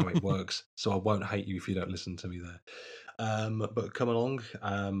and how it works, so I won't hate you if you don't listen to me there. But come along.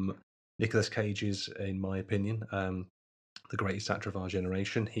 Nicolas Cage is, in my opinion, the greatest actor of our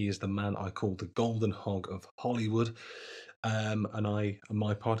generation. He is the man I call the golden hog of Hollywood. And I and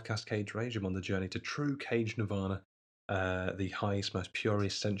my podcast, Cage Rage, I'm on the journey to true Cage Nirvana, the highest, most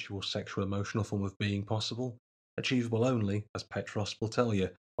purest, sensual, sexual, emotional form of being possible, achievable only, as Petros will tell you,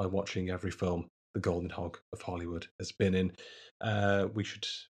 by watching every film the golden hog of Hollywood has been in. We should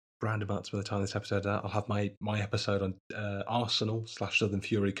roundabouts by the time this episode out. I'll have my episode on Arsenal / Southern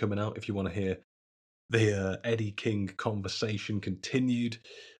Fury coming out if you want to hear the Eddie King conversation continued.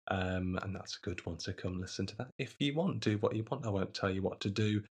 And that's a good one, so come listen to that if you want. Do what you want. I won't tell you what to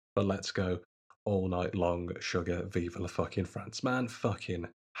do. But let's go all night long, sugar, vive la fucking France. Man, fucking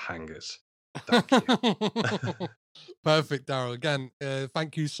hangers. Thank you. Perfect, Daryl. Again,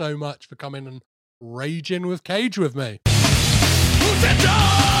 thank you so much for coming and raging with Cage with me.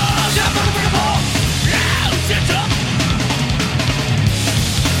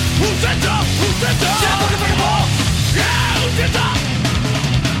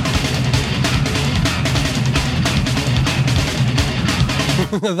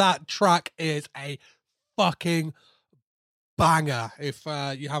 That track is a fucking banger. If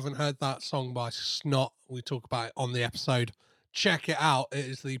you haven't heard that song by Snot, we talk about it on the episode. Check it out. It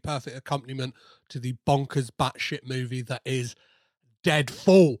is the perfect accompaniment to the bonkers batshit movie that is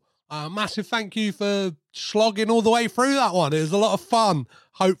Deadfall. Massive thank you for slogging all the way through that one. It was a lot of fun.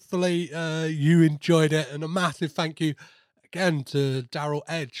 Hopefully you enjoyed it. And a massive thank you again to Daryl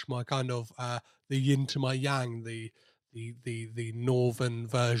Edge, my kind of the yin to my yang, the northern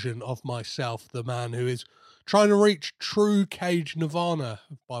version of myself, the man who is trying to reach true Cage nirvana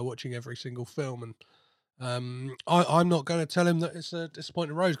by watching every single film. And I'm not going to tell him that it's a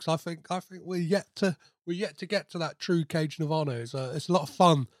disappointing road, because I think we're yet to get to that true Cage nirvana. It's a lot of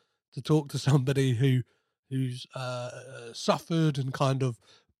fun to talk to somebody who's suffered and kind of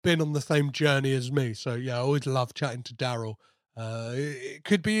been on the same journey as me. So yeah, I always love chatting to Daryl. It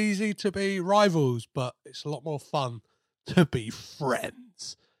could be easy to be rivals, but it's a lot more fun to be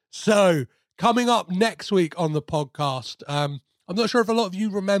friends. So coming up next week on the podcast, I'm not sure if a lot of you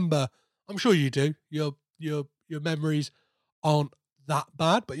remember. I'm sure you do. Your memories aren't that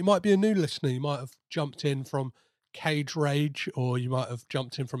bad, but you might be a new listener. You might have jumped in from Cage Rage, or you might have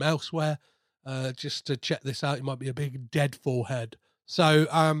jumped in from elsewhere just to check this out. You might be a big Deadfall head.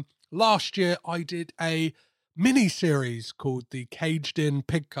 So last year I did a mini series called the Caged In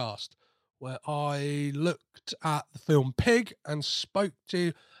Pigcast, where I looked at the film Pig and spoke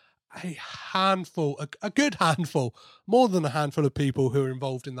to a good handful, more than a handful of people who were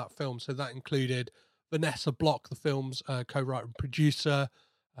involved in that film. So that included Vanessa Block, the film's co-writer and producer,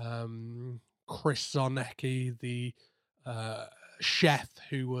 Chris Zarnecki, the chef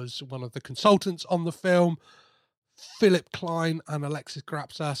who was one of the consultants on the film, Philip Klein and Alexis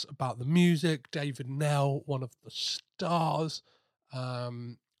Grapsas about the music, David Nell, one of the stars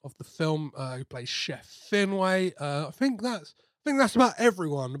of the film, who plays Chef Finway. I think that's about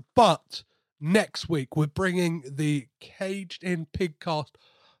everyone. But next week we're bringing the Caged In Pigcast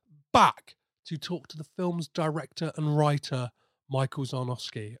back to talk to the film's director and writer, Michael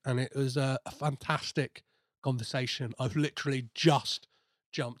Zarnowski, and it was a fantastic conversation. I've literally just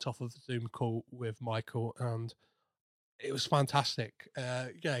jumped off of the Zoom call with Michael, and it was fantastic.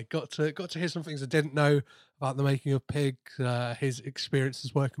 Got to hear some things I didn't know about the making of Pig, his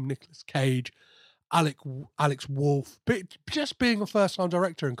experiences working with Nicolas Cage, Alex Wolff, but just being a first-time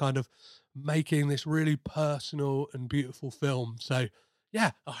director and kind of making this really personal and beautiful film. So,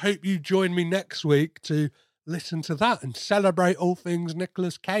 yeah, I hope you join me next week to listen to that and celebrate all things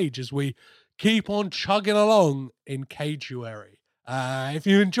Nicolas Cage as we keep on chugging along in Caguary. If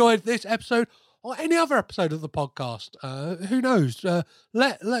you enjoyed this episode or any other episode of the podcast, who knows?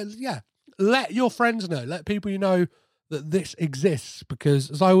 Let your friends know. Let people you know that this exists, because,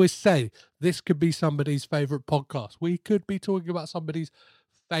 as I always say, this could be somebody's favorite podcast. We could be talking about somebody's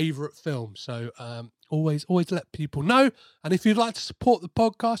favorite film. So always let people know. And if you'd like to support the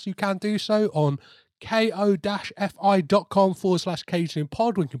podcast, you can do so on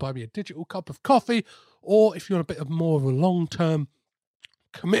ko-fi.com/CagedInPod, where you can buy me a digital cup of coffee. Or if you want a bit of more of a long-term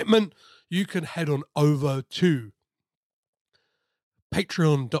commitment, you can head on over to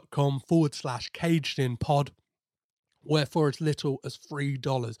patreon.com/CagedInPod, where for as little as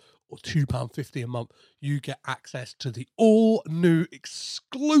 $3 or £2.50 a month, you get access to the all-new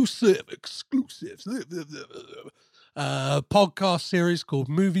exclusive podcast series called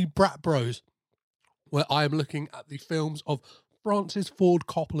Movie Brat Bros, where I am looking at the films of Francis Ford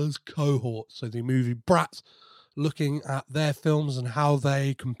Coppola's cohort. So the movie Brats, looking at their films and how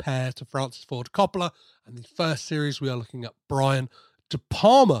they compare to Francis Ford Coppola. And the first series, we are looking at Brian De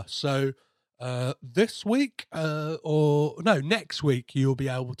Palma. So next week, you'll be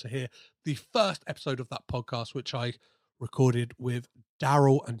able to hear the first episode of that podcast, which I recorded with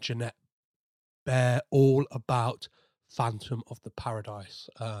Daryl and Jeanette Bear, all about Phantom of the Paradise,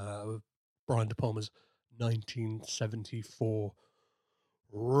 Brian De Palma's 1974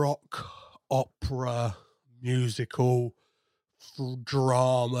 rock opera musical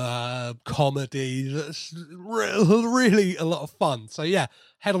drama comedy. That's really a lot of fun. So yeah,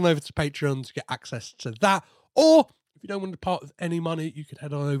 head on over to Patreon to get access to that. Or if you don't want to part with any money, you can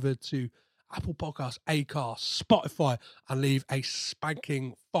head on over to Apple Podcasts, Acast, Spotify, and leave a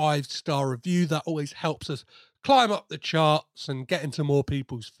spanking 5-star review. That always helps us climb up the charts and get into more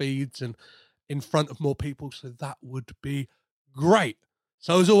people's feeds and in front of more people. So that would be great.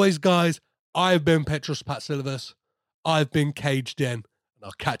 So as always, guys, I've been Petros Patsilivas. I've been Caged In, and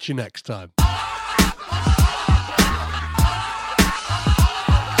I'll catch you next time.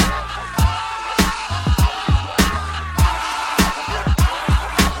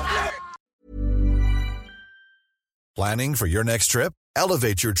 Planning for your next trip?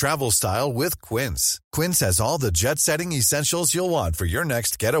 Elevate your travel style with Quince. Quince has all the jet-setting essentials you'll want for your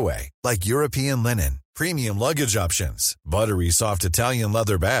next getaway, like European linen, premium luggage options, buttery soft Italian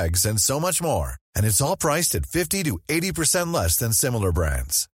leather bags, and so much more. And it's all priced at 50 to 80% less than similar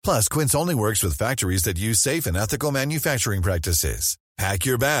brands. Plus, Quince only works with factories that use safe and ethical manufacturing practices. Pack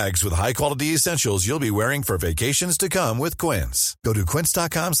your bags with high-quality essentials you'll be wearing for vacations to come with Quince. Go to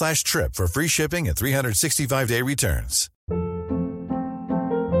quince.com/trip for free shipping and 365-day returns.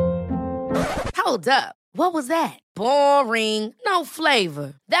 Hold up. What was that? Boring. No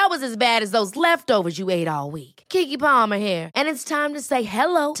flavor. That was as bad as those leftovers you ate all week. Keke Palmer here, and it's time to say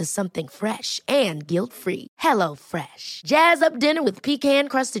hello to something fresh and guilt-free. Hello Fresh. Jazz up dinner with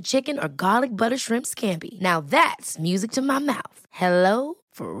pecan-crusted chicken or garlic butter shrimp scampi. Now that's music to my mouth. Hello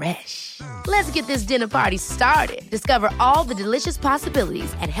Fresh. Let's get this dinner party started. Discover all the delicious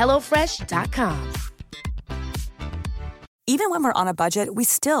possibilities at HelloFresh.com. Even when we're on a budget, we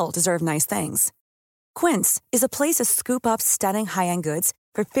still deserve nice things. Quince is a place to scoop up stunning high-end goods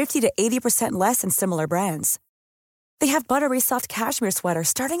for 50 to 80% less than similar brands. They have buttery soft cashmere sweaters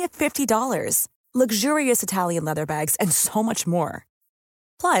starting at $50, luxurious Italian leather bags, and so much more.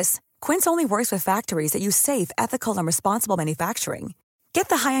 Plus, Quince only works with factories that use safe, ethical, and responsible manufacturing. Get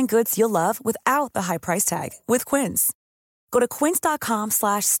the high-end goods you'll love without the high price tag with Quince. Go to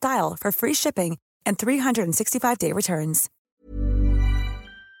quince.com/style for free shipping and 365-day returns.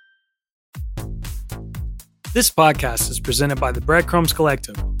 This podcast is presented by the Breadcrumbs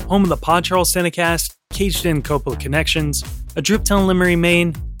Collective, home of the Pod Charles Cinecast, Caged In Coppola Connections, A Driptown Limerick,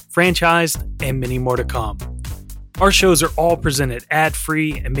 Maine, Franchised, and many more to come. Our shows are all presented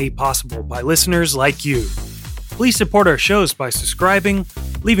ad-free and made possible by listeners like you. Please support our shows by subscribing,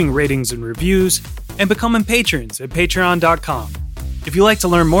 leaving ratings and reviews, and becoming patrons at patreon.com. If you'd like to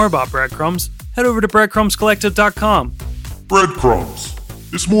learn more about Breadcrumbs, head over to breadcrumbscollective.com. Breadcrumbs.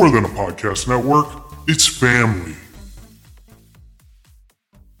 It's more than a podcast network. It's family.